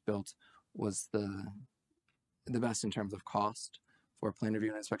 but Safe Built was the best in terms of cost for plan review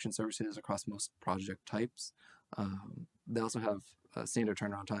and inspection services across most project types. They also have a standard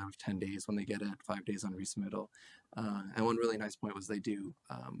turnaround time of 10 days when they get it, 5 days on resubmittal. And one really nice point was they do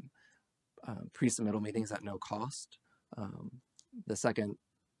pre-submittal meetings at no cost. The second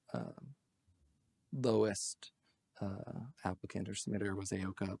lowest applicant or submitter was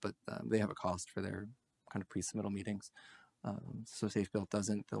AOCA, but they have a cost for their kind of pre-submittal meetings. So Safe Built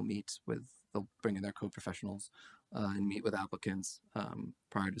doesn't. They'll bring in their code professionals and meet with applicants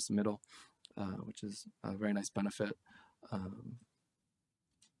prior to submittal, which is a very nice benefit.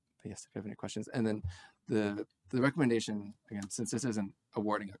 But yes, if you have any questions. And then the recommendation, again, since this isn't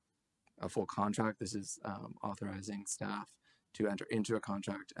awarding a full contract, this is authorizing staff to enter into a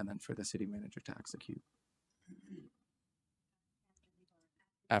contract and then for the city manager to execute.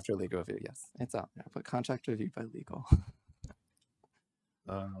 After legal review, yes. It's out there, but contract review by legal.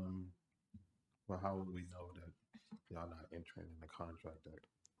 Well, how would we know that y'all not entering in a contract that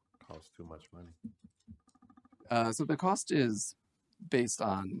costs too much money? So the cost is based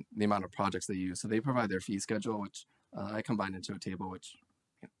on the amount of projects they use. So they provide their fee schedule, which I combined into a table, which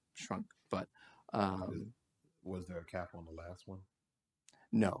shrunk. But was there a cap on the last one?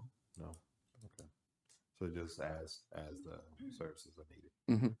 No. No. Okay. So just as the services are needed.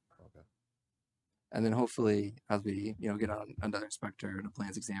 Mm-hmm. Okay. And then hopefully, as we get on another inspector and a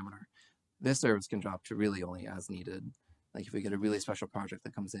plans examiner, this service can drop to really only as needed. Like if we get a really special project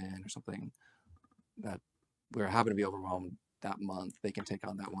that comes in or something that we're happen to be overwhelmed that month, they can take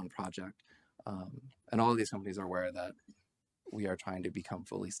on that one project. And all of these companies are aware that we are trying to become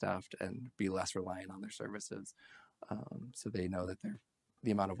fully staffed and be less reliant on their services. So they know that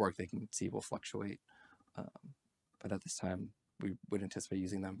the amount of work they can see will fluctuate. But at this time, we would anticipate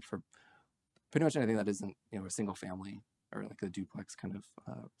using them for pretty much anything that isn't, a single family or like a duplex kind of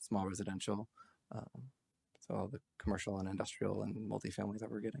small residential. So all the commercial and industrial and multifamilies that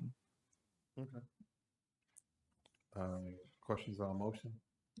we're getting. Okay. Questions on motion?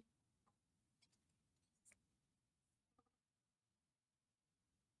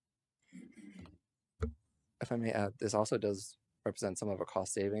 If I may add, this also does represent some of our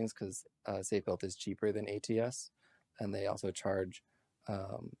cost savings because Safe Built is cheaper than ATS, and they also charge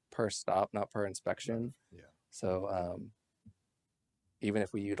per stop, not per inspection. Yeah. So even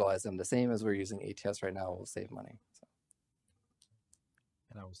if we utilize them the same as we're using ATS right now, we'll save money. So.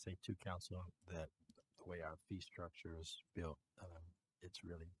 And I would say to council that the way our fee structure is built, it's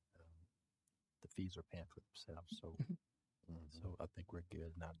really the fees are paying for themselves. So, so I think we're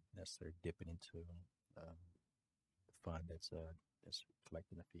good, not necessarily dipping into the fund that's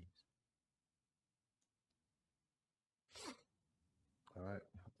collecting the fees. All right.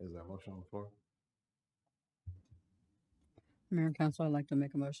 Is there a motion on the floor? Mayor and Council, I'd like to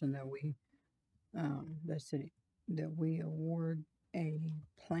make a motion that we award a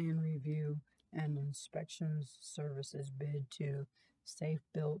plan review and inspections services bid to Safe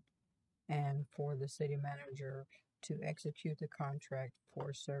Built and for the city manager to execute the contract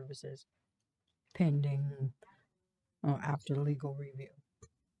for services pending after legal review.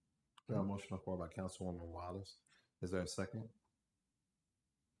 We have a motion on the floor by Councilwoman Wallace. Is there a second?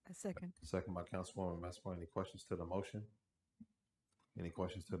 A second. Second by Councilwoman Messmer. Any questions to the motion? Any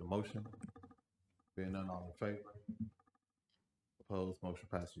questions to the motion? Being none, all in favor? Opposed? Motion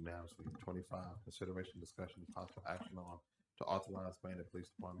passed unanimously. 25, consideration, discussion, possible action on to authorize mayor and the police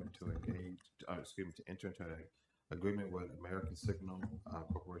department to to enter into an agreement with American Signal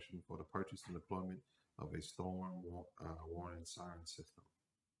Corporation for the purchase and deployment of a storm warning siren system.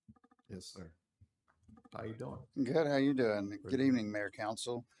 Yes, sir. How you doing? Good. How you doing? Good evening, Mayor,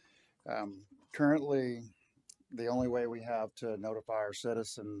 Council. Currently, the only way we have to notify our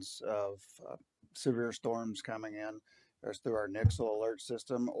citizens of severe storms coming in is through our Nixle alert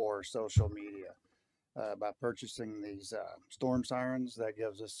system or social media. By purchasing these storm sirens, that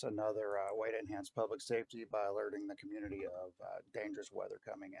gives us another way to enhance public safety by alerting the community of dangerous weather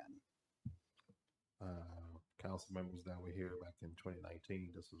coming in. Council members that were here back in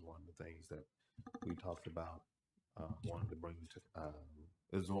 2019, this was one of the things that we talked about, wanted to bring to,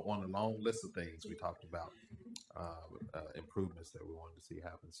 it was on a long list of things we talked about, improvements that we wanted to see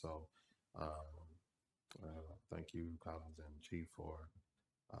happen. So thank you, Collins and Chief, for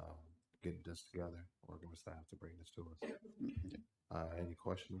getting this together, working with staff to bring this to us. Any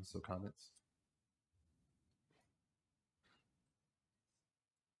questions or comments?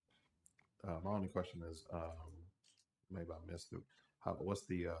 My only question is, maybe I missed it. What's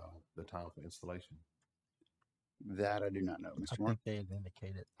the time for installation? That I do not know, Mr. I Moore. think they had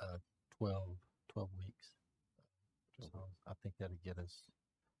indicated 12 weeks. So I think that'll get us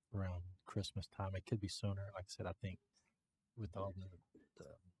around Christmas time. It could be sooner. Like I said, I think with all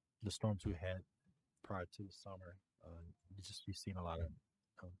the storms we had prior to the summer, you've seen a lot of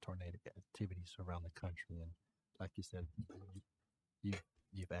tornado activities around the country, and like you said,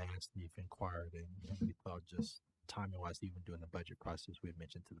 you've asked, you've inquired, and we thought just timing wise, even during the budget process, we had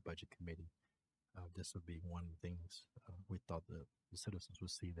mentioned to the budget committee, this would be one of the things we thought the citizens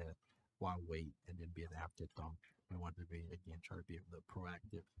would see, that why wait and then be an afterthought. We wanted to be, again, try to be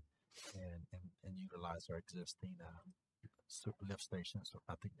proactive and utilize our existing lift stations. So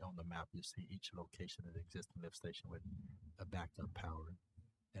I think on the map you see each location of the existing lift station with a backup power,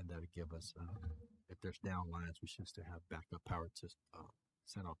 and that'll give us, if there's down lines, we should still have backup power to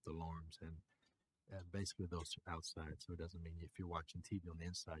set off the alarms, and basically those are outside. So it doesn't mean if you're watching TV on the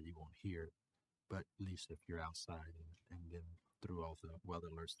inside you won't hear it, but at least if you're outside and then through all the weather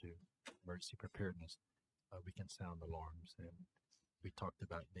alerts to emergency preparedness, we can sound alarms. And we talked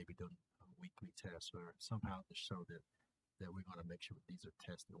about maybe doing weekly tests or somehow to show that we're going to make sure these are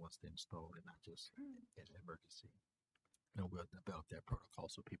tested once they're installed and not just in emergency. We'll develop that protocol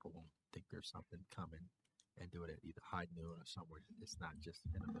so people won't think there's something coming and do it at either high noon or somewhere. It's not just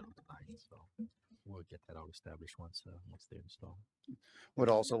in the middle of the night. So we'll get that all established once they're installed. Would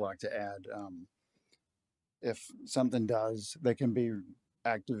also like to add, if something does, they can be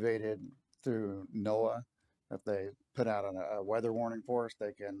activated through NOAA. If they put out a weather warning for us,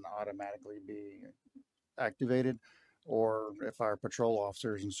 they can automatically be activated. Or if our patrol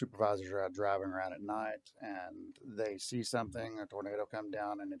officers and supervisors are out driving around at night and they see something, a tornado come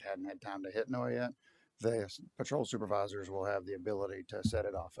down and it hadn't had time to hit NOAA yet, the patrol supervisors will have the ability to set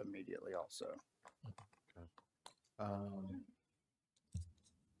it off immediately also. Okay.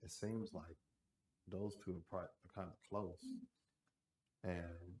 It seems like those two are kind of close,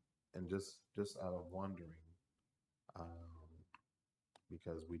 and just out of wondering,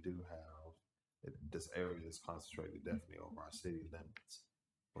 because we do have this area is concentrated definitely over our city limits,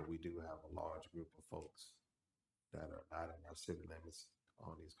 but we do have a large group of folks that are not in our city limits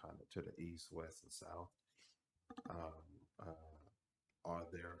on these kind of to the east, west, and south. Are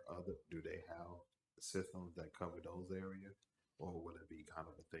there do they have systems that cover those areas? or will it be kind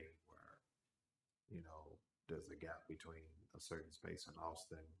of a thing where, you know, there's a gap between a certain space in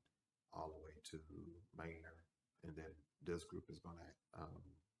Austin all the way to Manor, and then this group is going to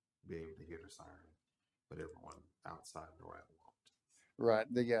be able to hear the siren, but everyone outside NORAD won't. Right.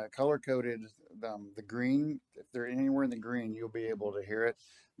 The color coded, the green, if they're anywhere in the green, you'll be able to hear it.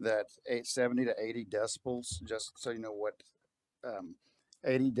 That 70 to 80 decibels, just so you know what,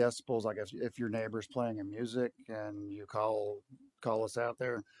 80 decibels, like if your neighbor's playing a music and you call us out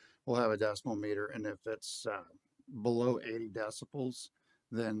there, we'll have a decibel meter. And if it's below 80 decibels,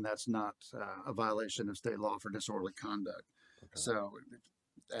 then that's not a violation of state law for disorderly conduct. Okay. So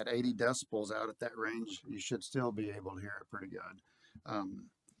at 80 decibels out at that range, you should still be able to hear it pretty good.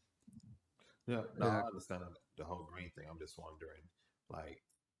 Yeah, no, I understand the whole green thing. I'm just wondering, like,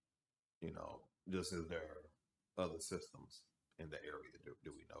 you know, just is there other systems in the area?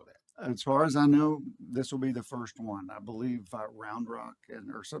 Do we know that? As far as I know, this will be the first one. I believe Round Rock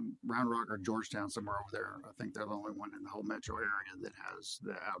or Georgetown, somewhere over there. I think they're the only one in the whole metro area that has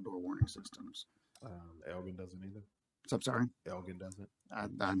the outdoor warning systems. Elgin doesn't either. So I'm sorry. Elgin doesn't.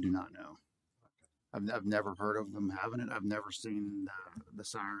 I do not know. I've never heard of them having it. I've never seen the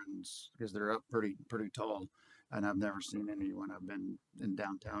sirens because they're up pretty tall, and I've never seen any when I've been in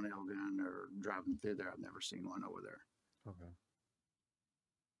downtown Elgin or driving through there. I've never seen one over there. Okay.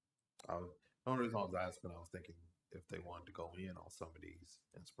 The only reason I was asking, I was thinking if they wanted to go in on some of these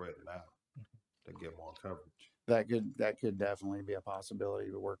and spread it out to get more coverage. That could definitely be a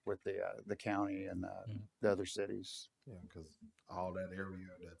possibility to work with the county and the other cities. Yeah, because all that area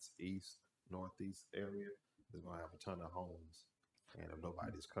that's northeast area is going to have a ton of homes, and if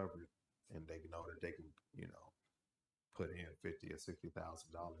nobody's covered, and they know that they can, you know, put in $50,000 or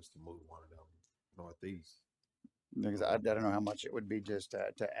 $60,000 to move one of them northeast. Because I don't know how much it would be just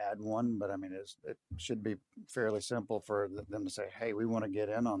to add one, but I mean, it should be fairly simple for them to say, hey, we want to get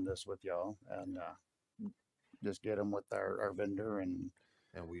in on this with y'all, and just get them with our vendor. And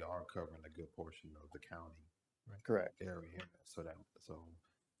we are covering a good portion of the county. Correct. Area, so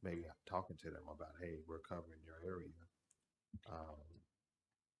maybe talking to them about, hey, we're covering your area,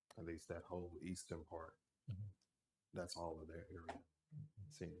 at least that whole eastern part. That's all of their area.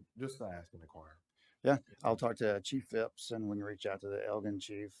 See, just to ask and inquire. Yeah, I'll talk to Chief Phipps, and we can reach out to the Elgin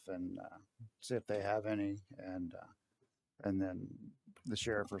chief and see if they have any, and then the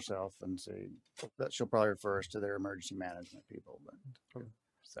sheriff herself, and see that she'll probably refer us to their emergency management people. But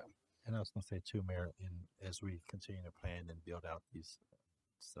so. And I was going to say too, Mayor, as we continue to plan and build out these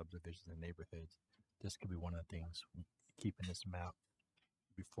subdivisions and neighborhoods, this could be one of the things keeping this map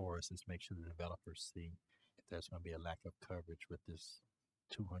before us is make sure the developers see if there's going to be a lack of coverage with this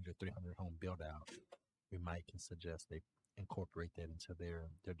 200, 300 home build out. We might can suggest they incorporate that into their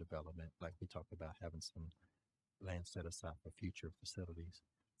development, like we talked about having some land set aside for future facilities.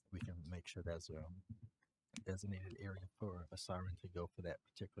 We can make sure there's a designated area for a siren to go for that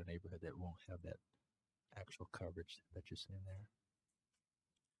particular neighborhood that won't have that actual coverage that you're seeing there.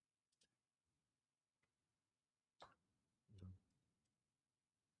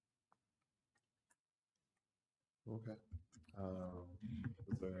 Okay.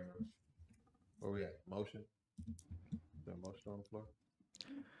 Is there, where we at? Motion? Is there a motion on the floor?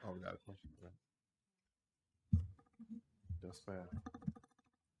 Oh, we got a question. Just fair.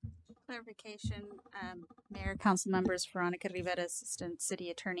 Clarification, Mayor, council members, Veronica Rivera, Assistant City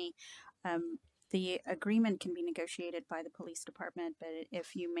Attorney. The agreement can be negotiated by the police department, but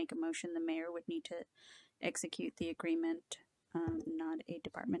if you make a motion, the mayor would need to execute the agreement, not a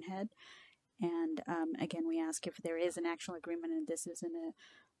department head. And again, we ask if there is an actual agreement and this isn't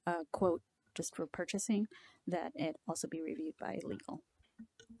a quote just for purchasing, that it also be reviewed by legal.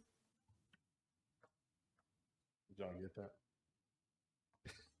 Did y'all get that?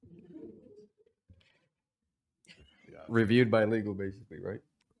 Yeah. Reviewed by legal, basically, right?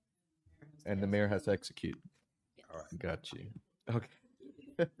 And the mayor has to execute. All right. Got you. Okay.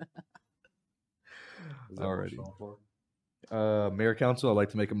 Alrighty. Mayor, Council, I'd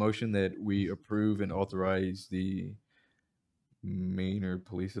like to make a motion that we approve and authorize the Manor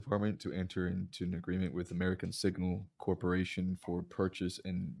Police Department to enter into an agreement with American Signal Corporation for purchase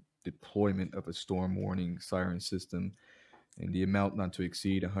and deployment of a storm warning siren system in the amount not to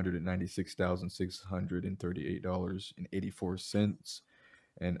exceed $196,638.84,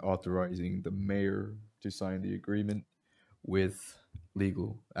 and authorizing the mayor to sign the agreement with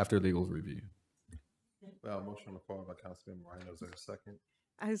after legal review. Well, motion on the floor by Councilman Moreno. Is there a second?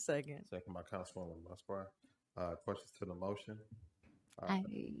 I second. Second by Councilwoman Musbar. Questions to the motion? I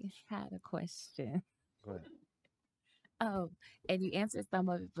had a question. Go ahead. Oh, and you answered some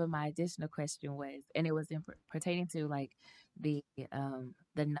of it, but my additional question was, and it was pertaining to like the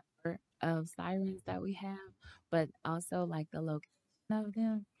number of sirens that we have, but also like the location of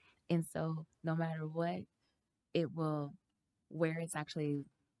them. And so, no matter what, it will where it's actually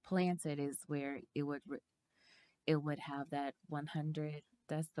planted is where it would have that 100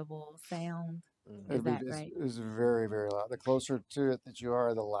 decibel sound. Is that right? It's very, very loud. The closer to it that you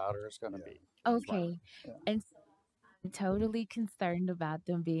are, the louder it's going to be. Okay. Yeah. And so I'm totally concerned about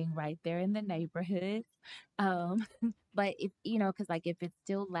them being right there in the neighborhood. Um, but if because like if it's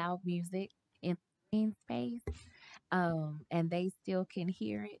still loud music in green space, and they still can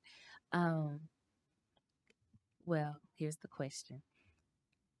hear it, well, here's the question: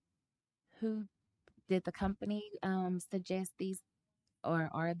 Who did the company suggest these, or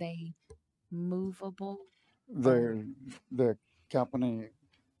are they movable? Or The company,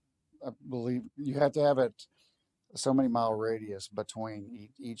 I believe you have to have it so many mile radius between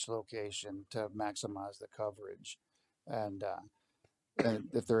each location to maximize the coverage. And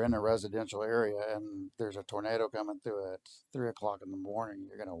if they're in a residential area and there's a tornado coming through at 3 o'clock in the morning,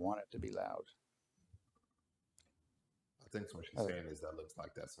 you're going to want it to be loud. I think what she's saying is that looks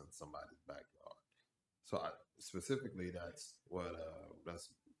like that's in somebody's backyard. So specifically, that's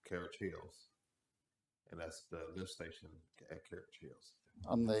Carriage Hills, and that's the lift station at Carriage Hills.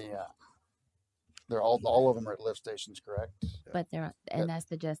 On the they're all of them are at lift stations, correct? But that's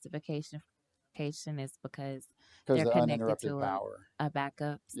the justification is because Because they're the connected uninterrupted to power. a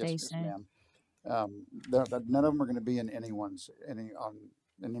backup Yes, station. ma'am. None of them are going to be in anyone's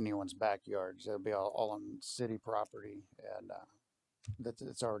backyards. They'll be all on city property, and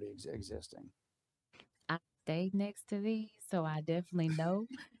it's already existing. I stay next to these, so I definitely know.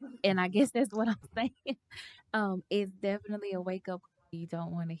 And I guess that's what I'm saying. It's definitely a wake up call you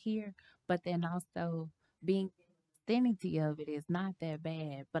don't want to hear, but then also being vicinity of it is not that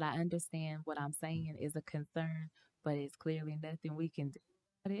bad. But I understand what I'm saying is a concern, but it's clearly nothing we can do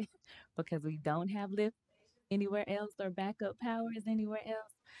about it because we don't have lift anywhere else or backup powers anywhere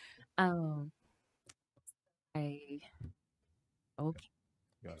else. Okay. You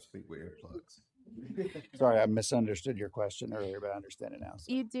gotta speak with earplugs. Sorry, I misunderstood your question earlier, but I understand it now.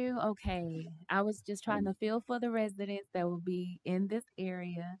 So. You do? Okay. I was just trying to feel for the residents that will be in this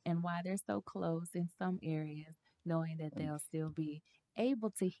area and why they're so close in some areas, knowing that they'll still be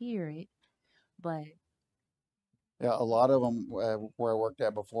able to hear it. But Yeah, a lot of them where I worked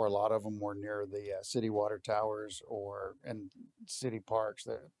at before, a lot of them were near the city water towers or in city parks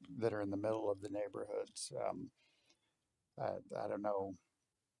that are in the middle of the neighborhoods. I don't know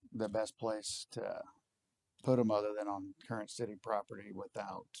the best place to put them other than on current city property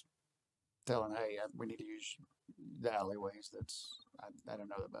without telling, hey, we need to use the alleyways. I don't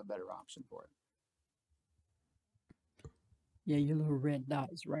know a better option for it. Yeah, your little red dot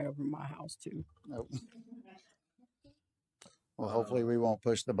is right over my house too. Nope. Well, hopefully we won't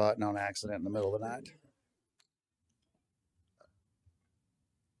push the button on accident in the middle of the night.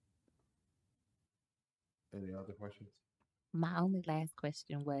 Any other questions? my only last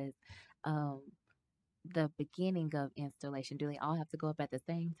question was the beginning of installation. Do they all have to go up at the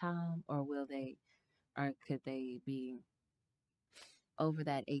same time, or could they be over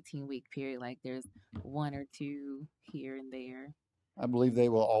that 18-week period? Like there's one or two here and there. I believe they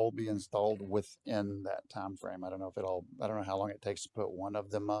will all be installed within that time frame. I don't know how long it takes to put one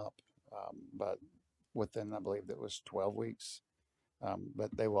of them up, but within, I believe it was 12 weeks. But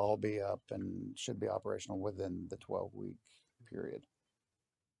they will all be up and should be operational within the 12-week period.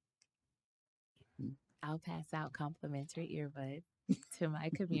 I'll pass out complimentary earbuds to my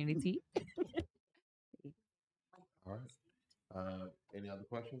community. All right. Any other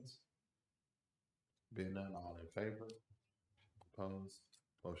questions? Being none, all in favor? Opposed?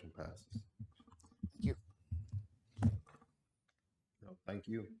 Motion passes. Thank you. No, thank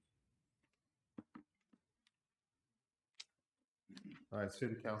you. All right,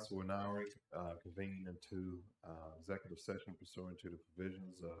 City Council will now convene into executive session pursuant to the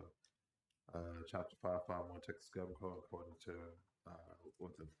provisions of Chapter 551 Texas Government Code according to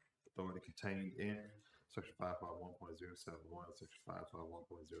what the authority contained in Section 551.071, Section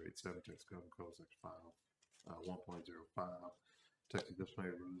 551.087, Texas Government Code, Section 1.05, Texas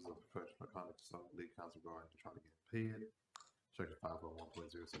Disciplinary Rules of Professional Conduct, so lead counsel regarding to try to get paid. Section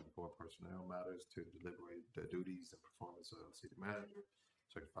 501.074 personnel matters to deliberate the duties and performance of city manager.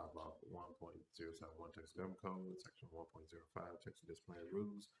 Section 501.071 Texas Government Code, Section 1.05 Texas Disciplinary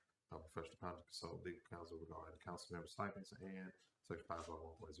Rules of Professional Conduct, consult legal counsel regarding council member stipends, and Section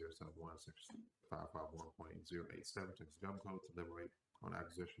 551.071, Section 551.087 Texas Government Code to deliberate on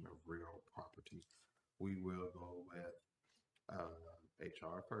acquisition of real property. We will go with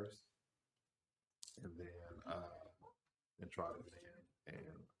HR first, and then try to land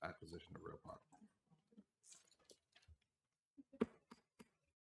and acquisition of real property.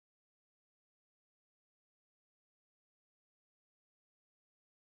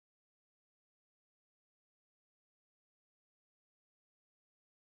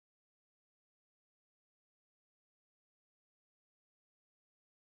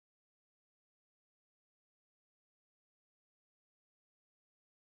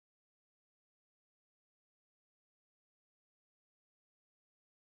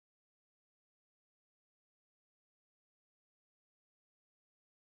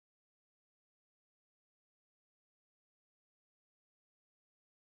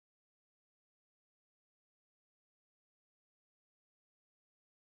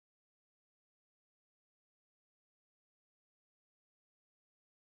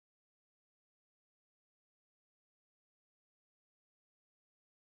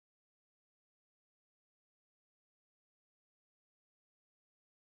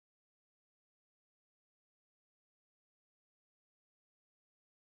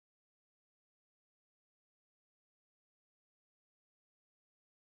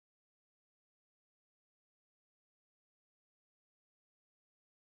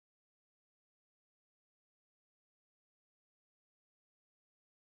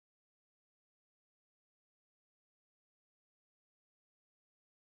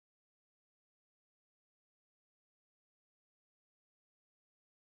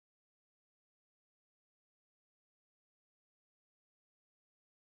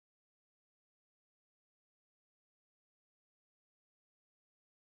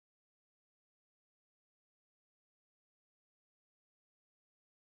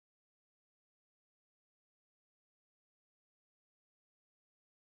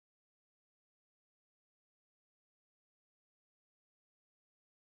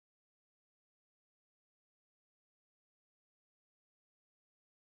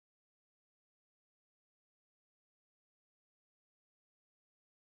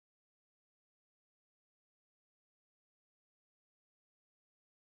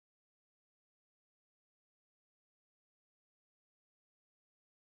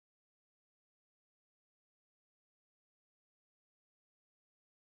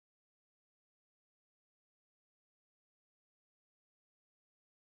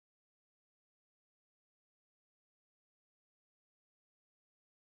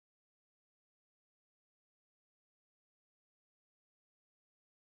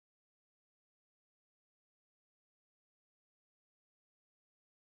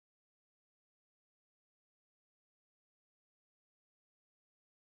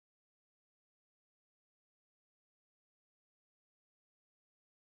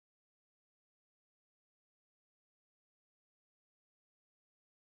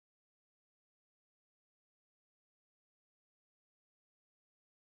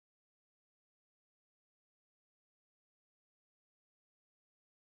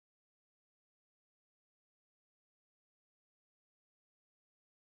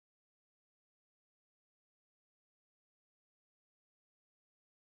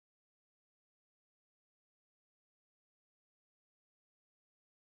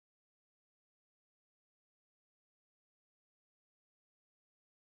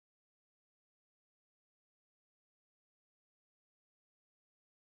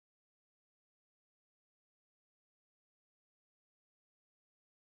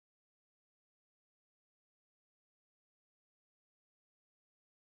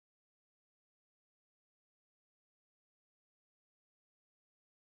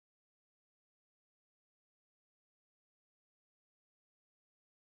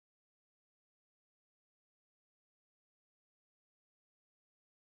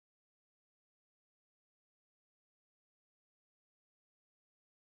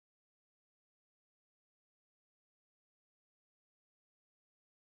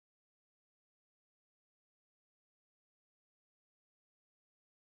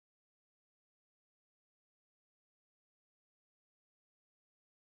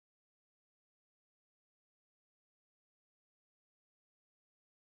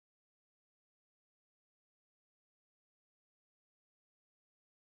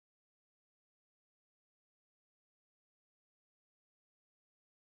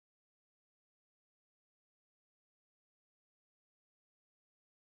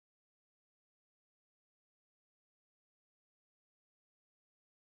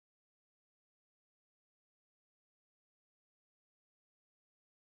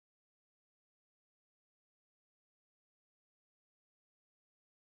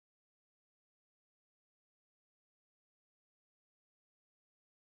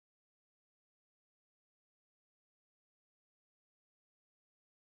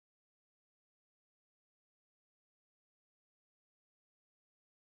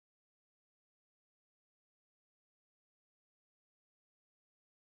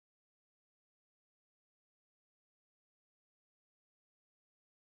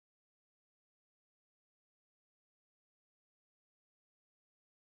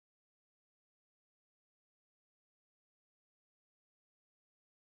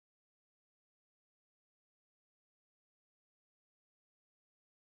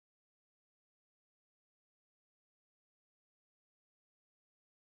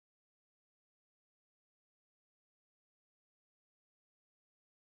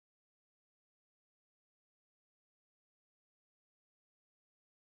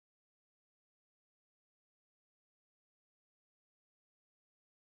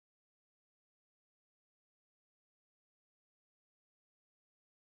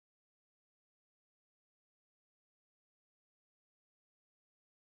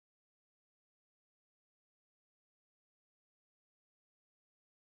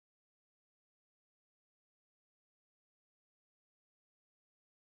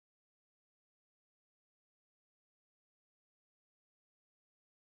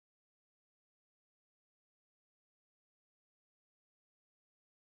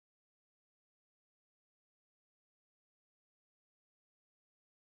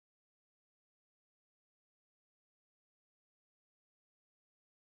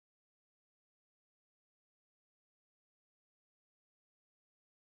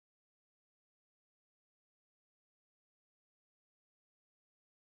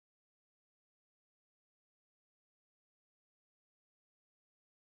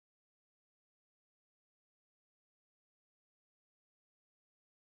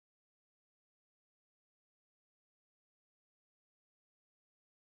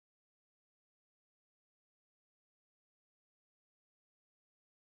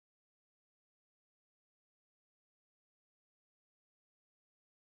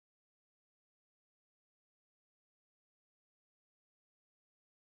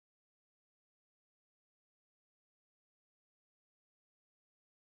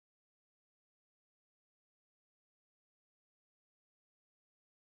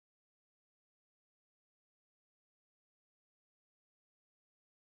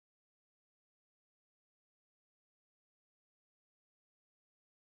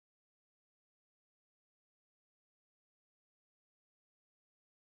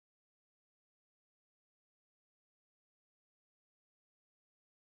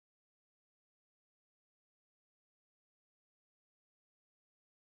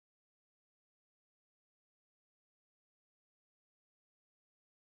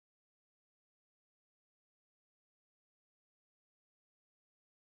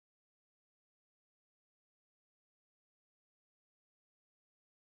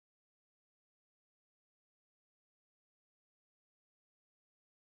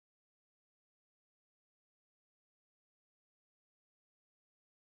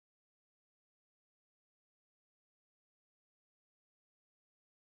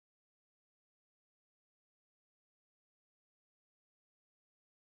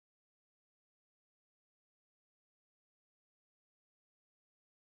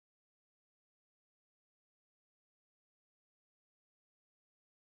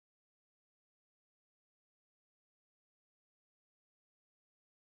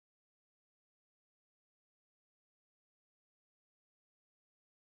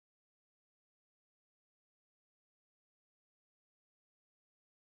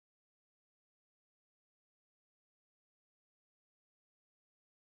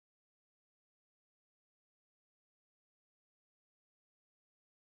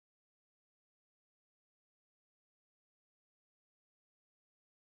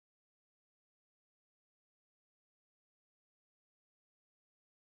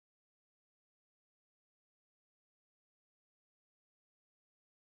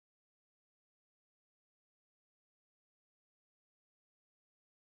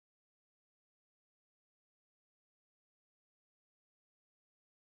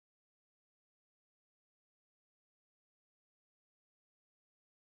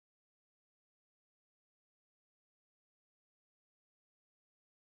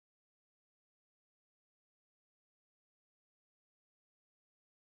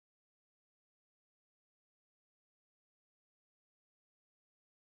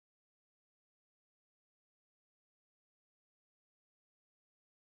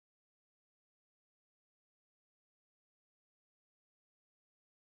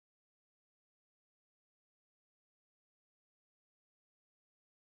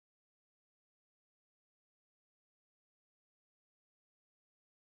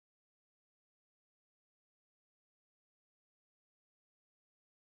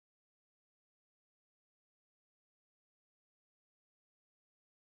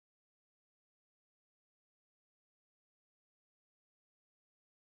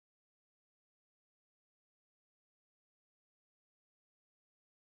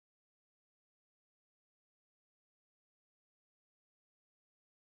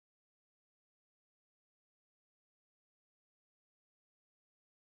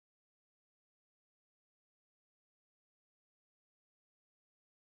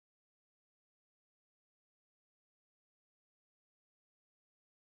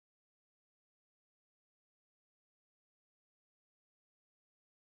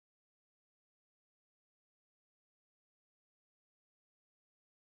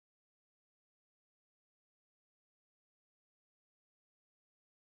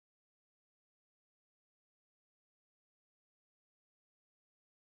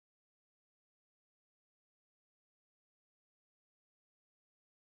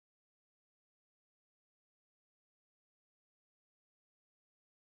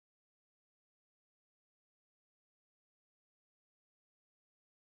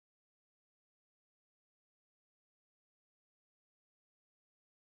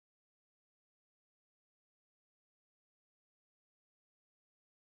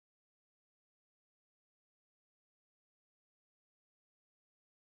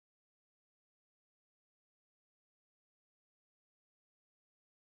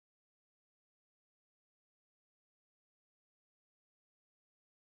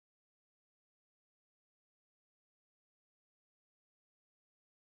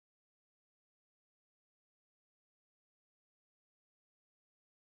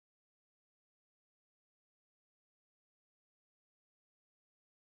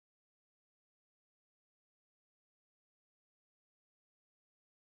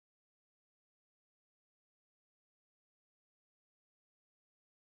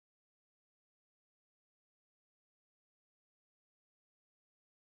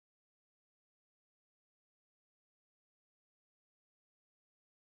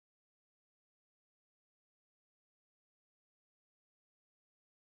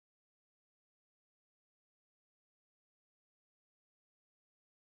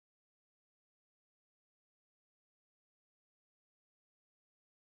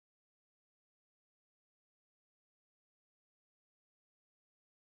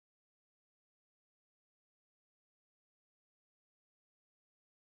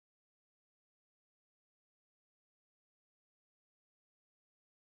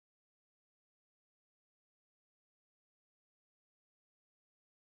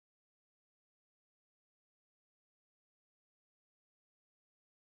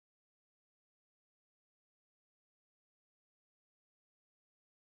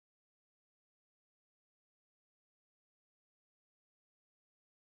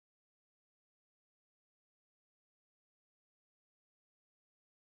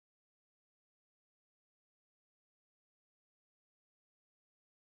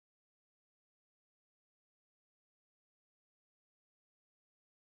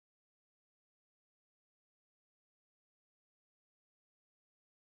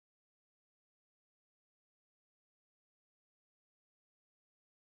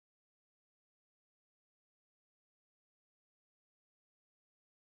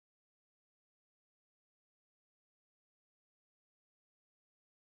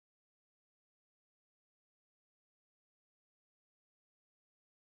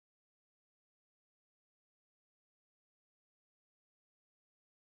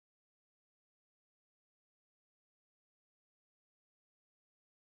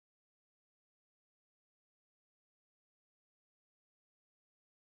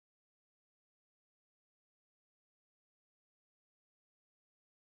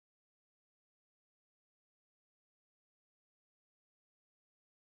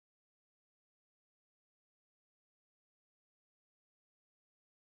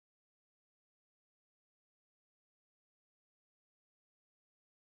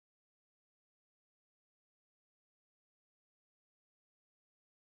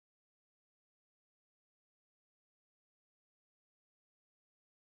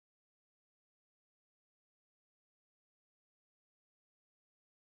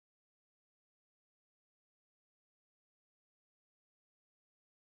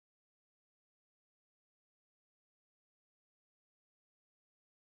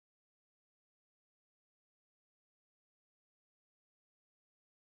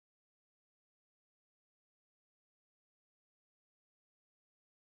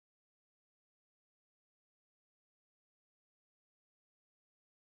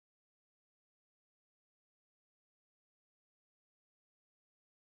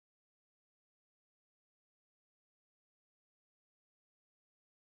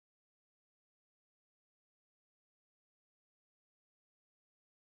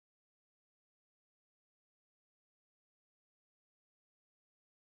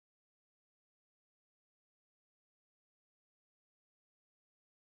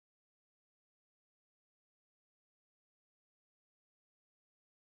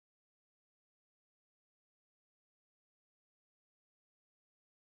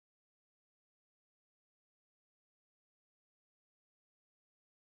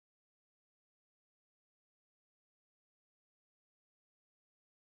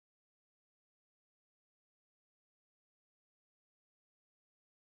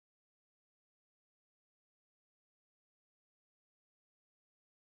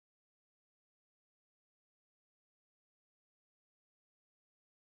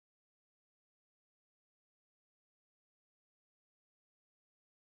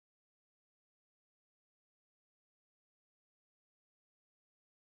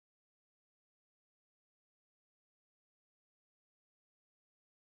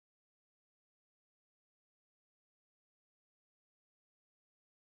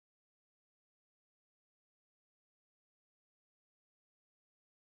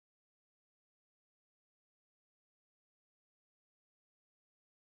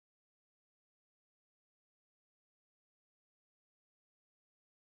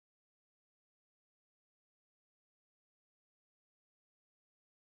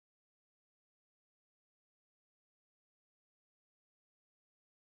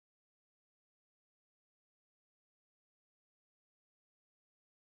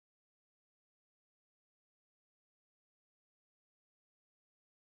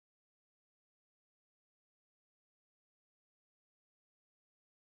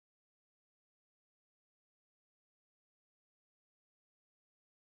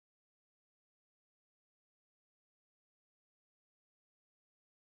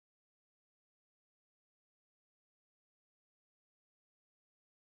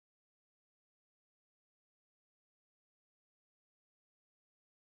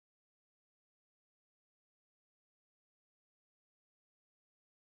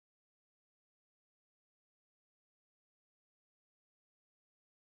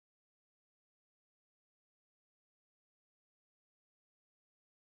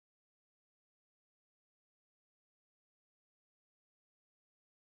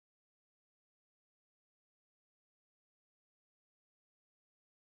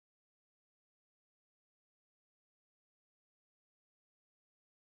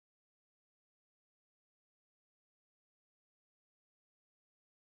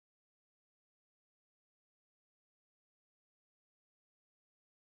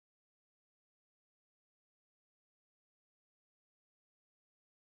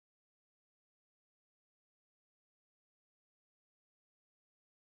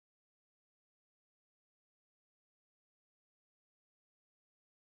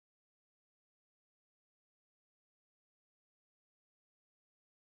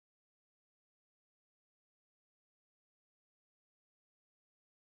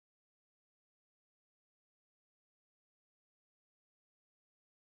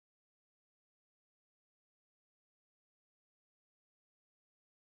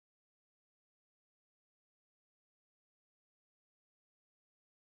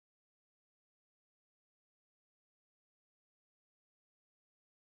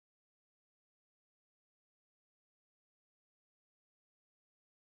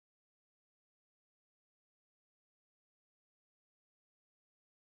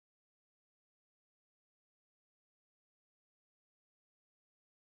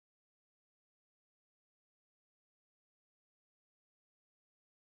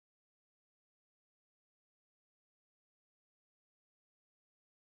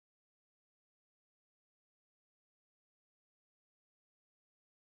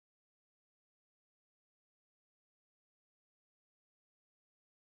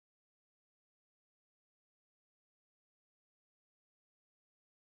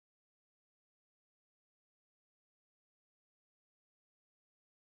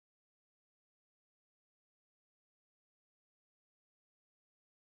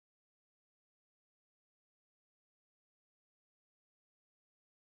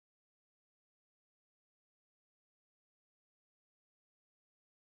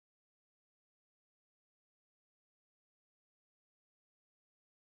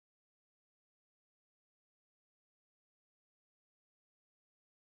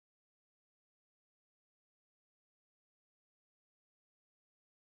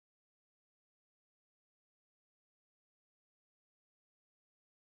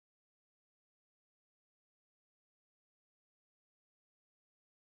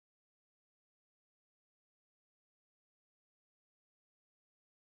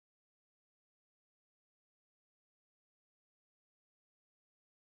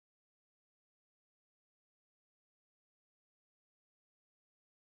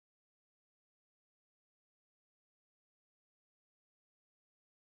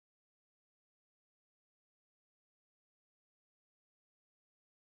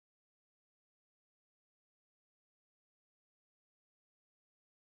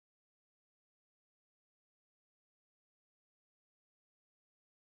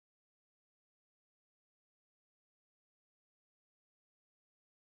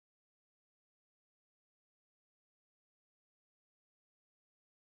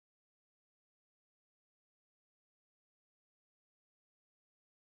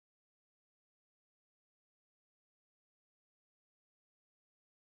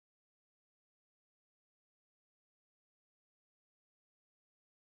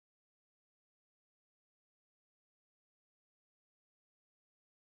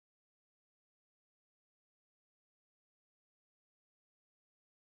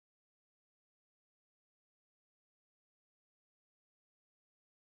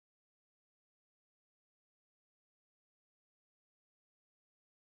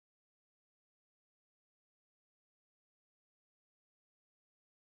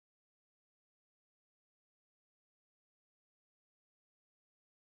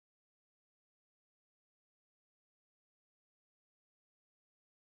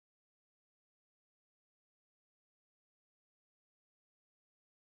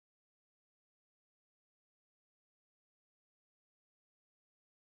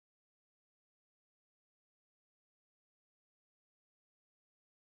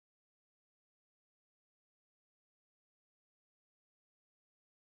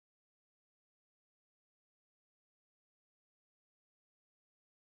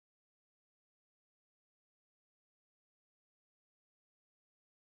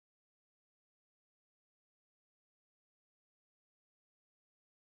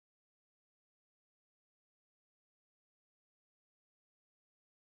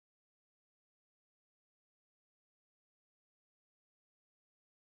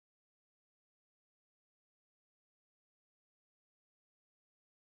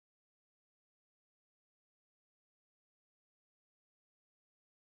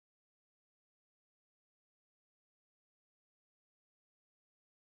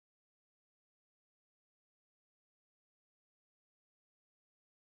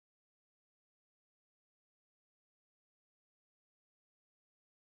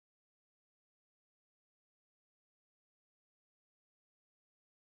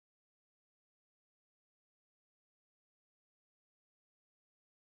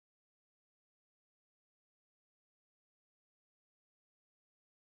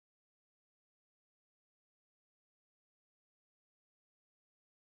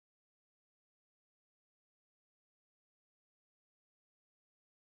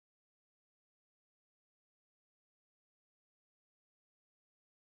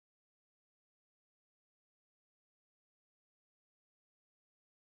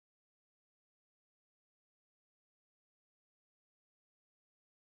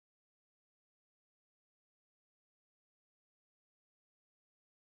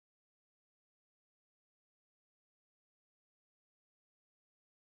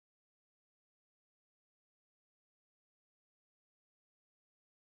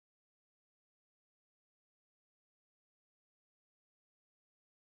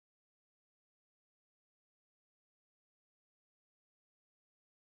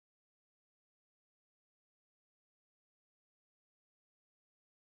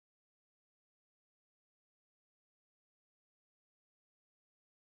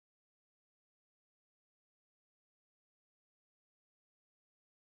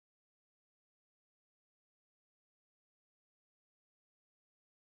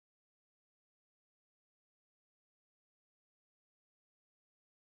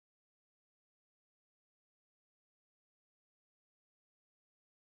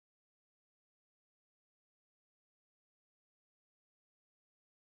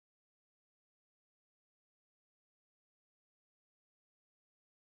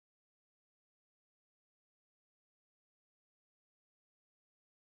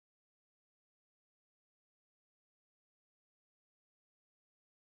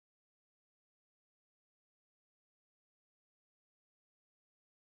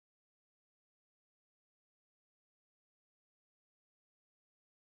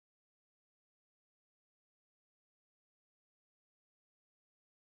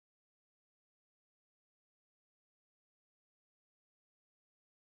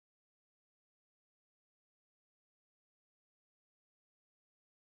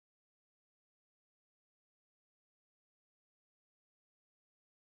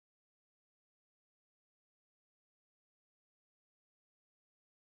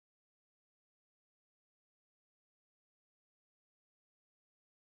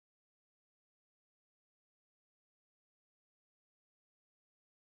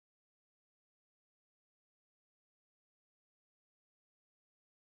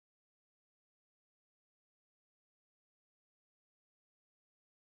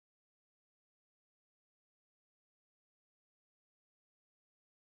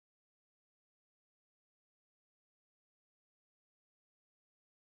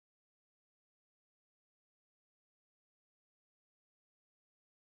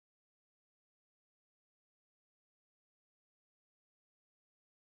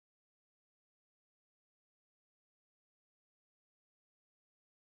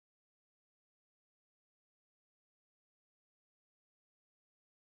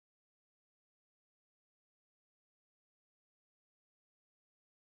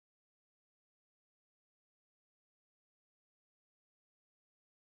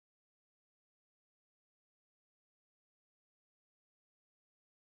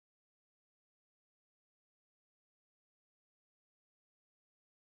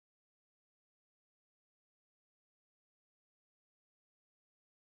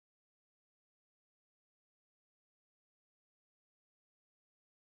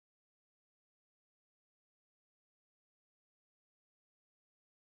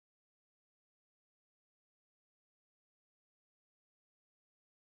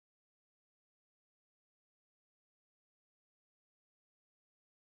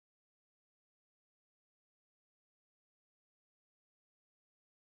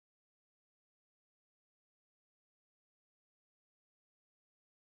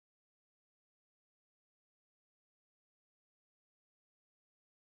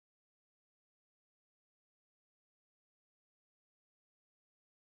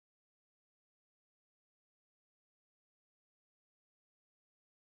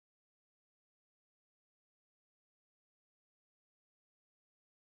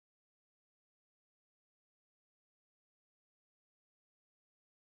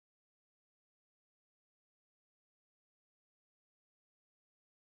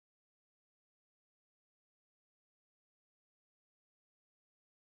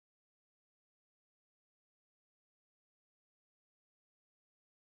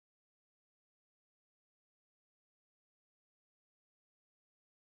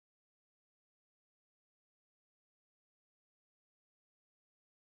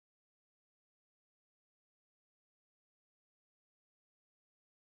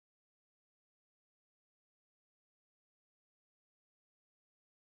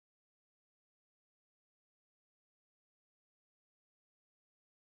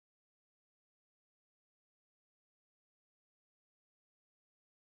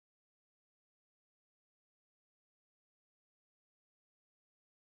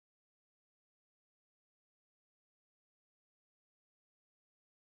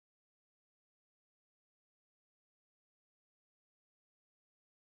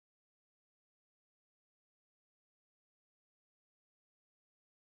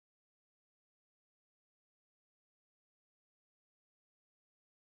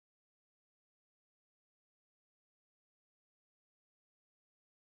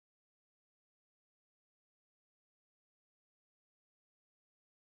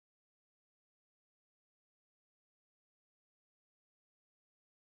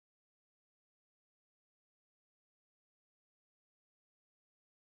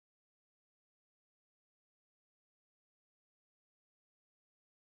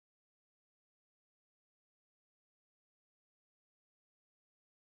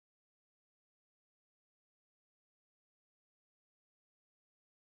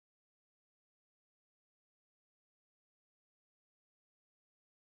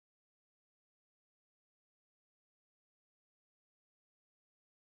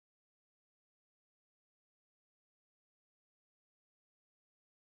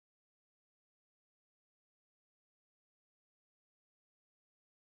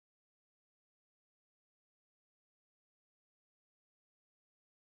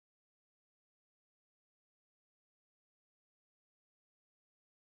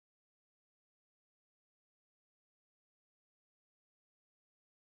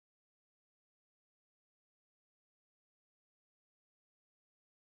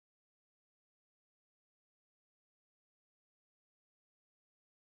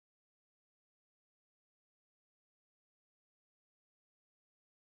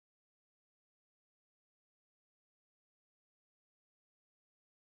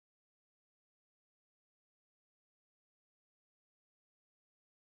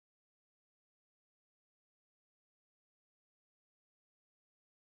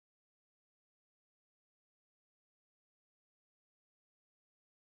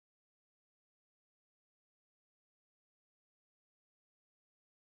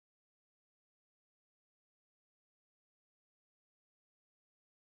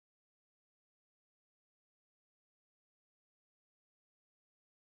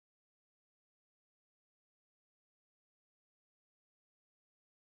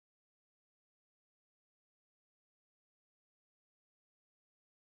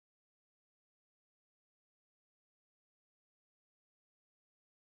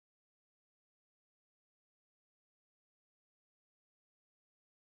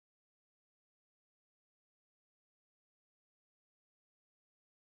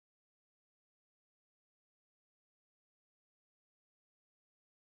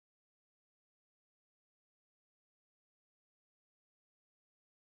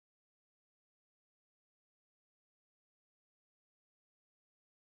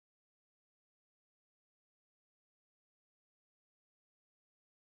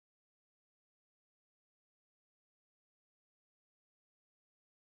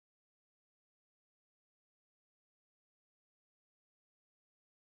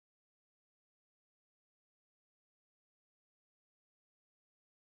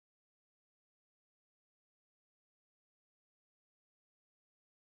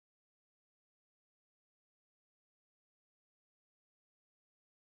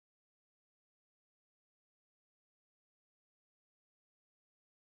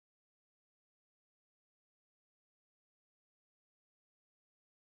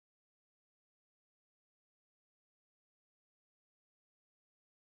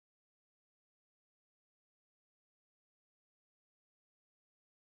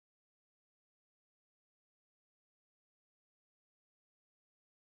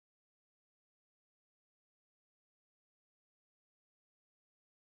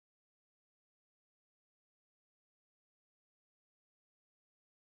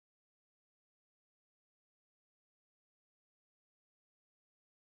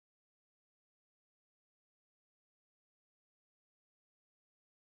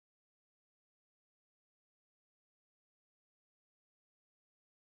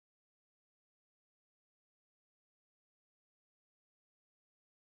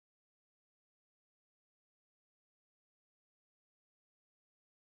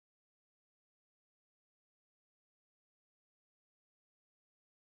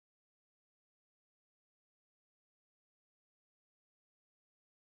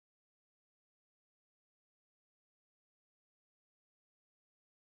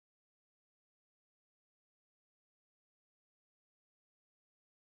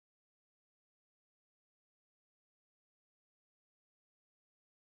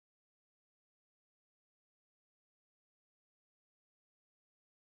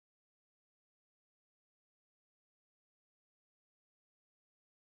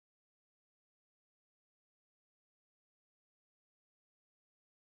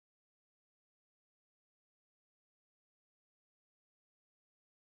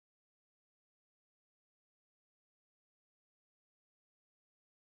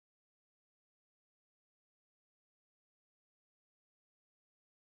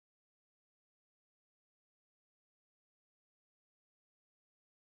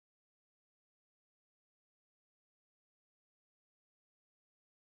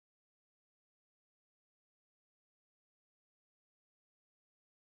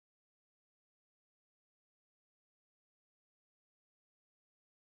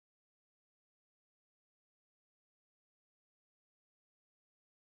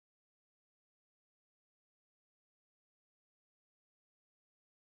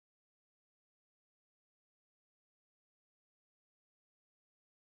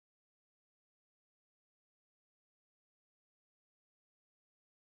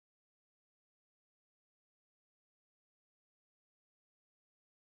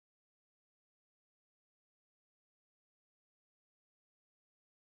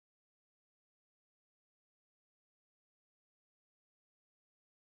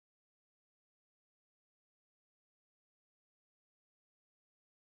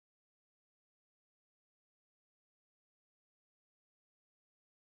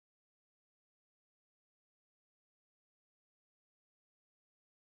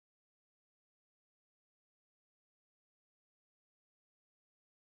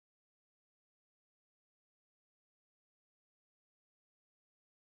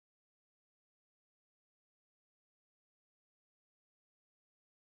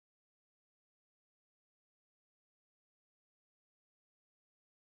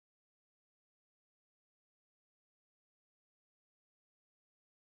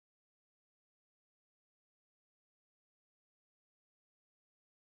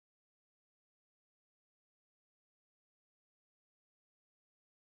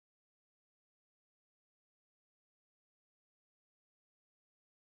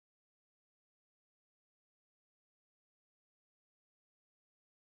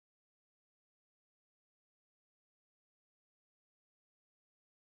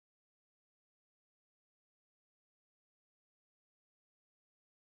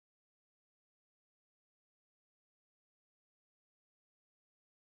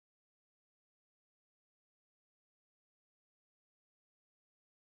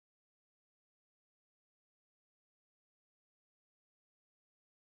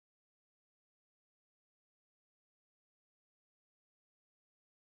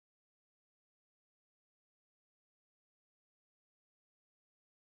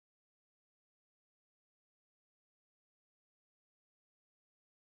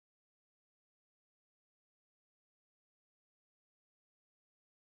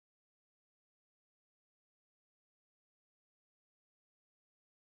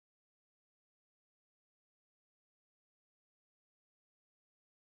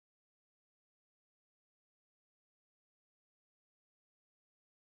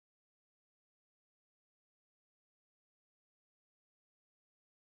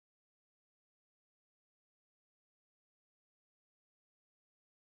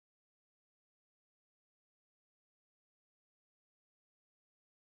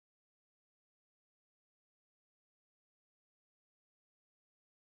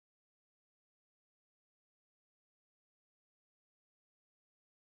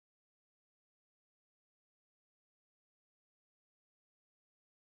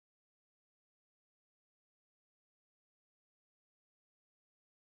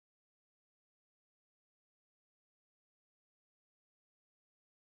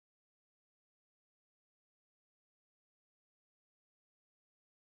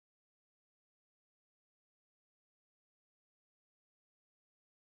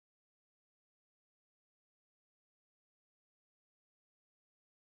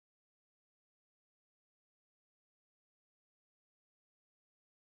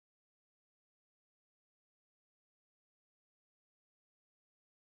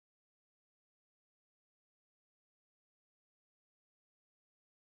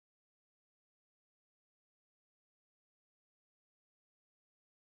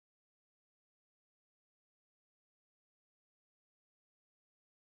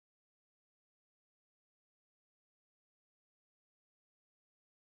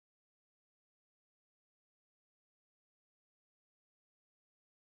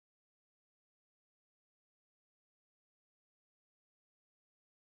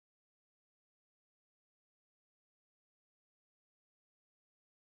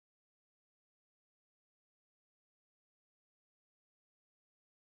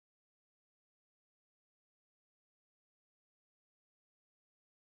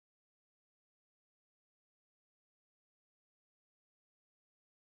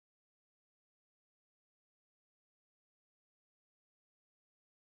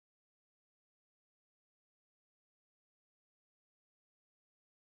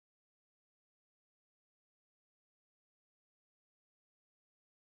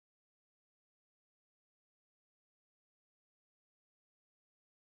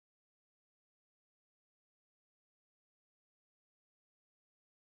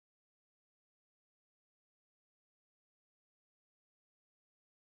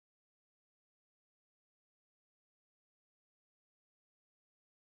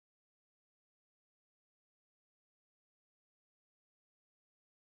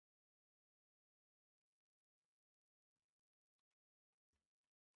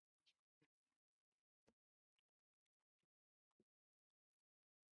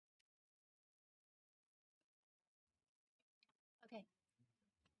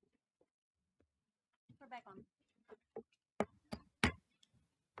 back on.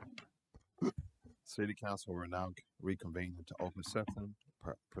 City Council will now reconvene into open session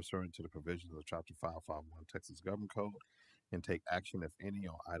pursuant to the provisions of Chapter 551 Texas Government Code and take action, if any,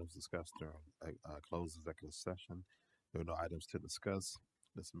 on items discussed during a closed executive session. There are no items to discuss.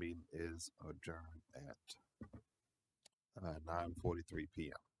 This meeting is adjourned at 9:43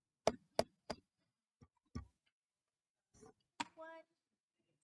 p.m.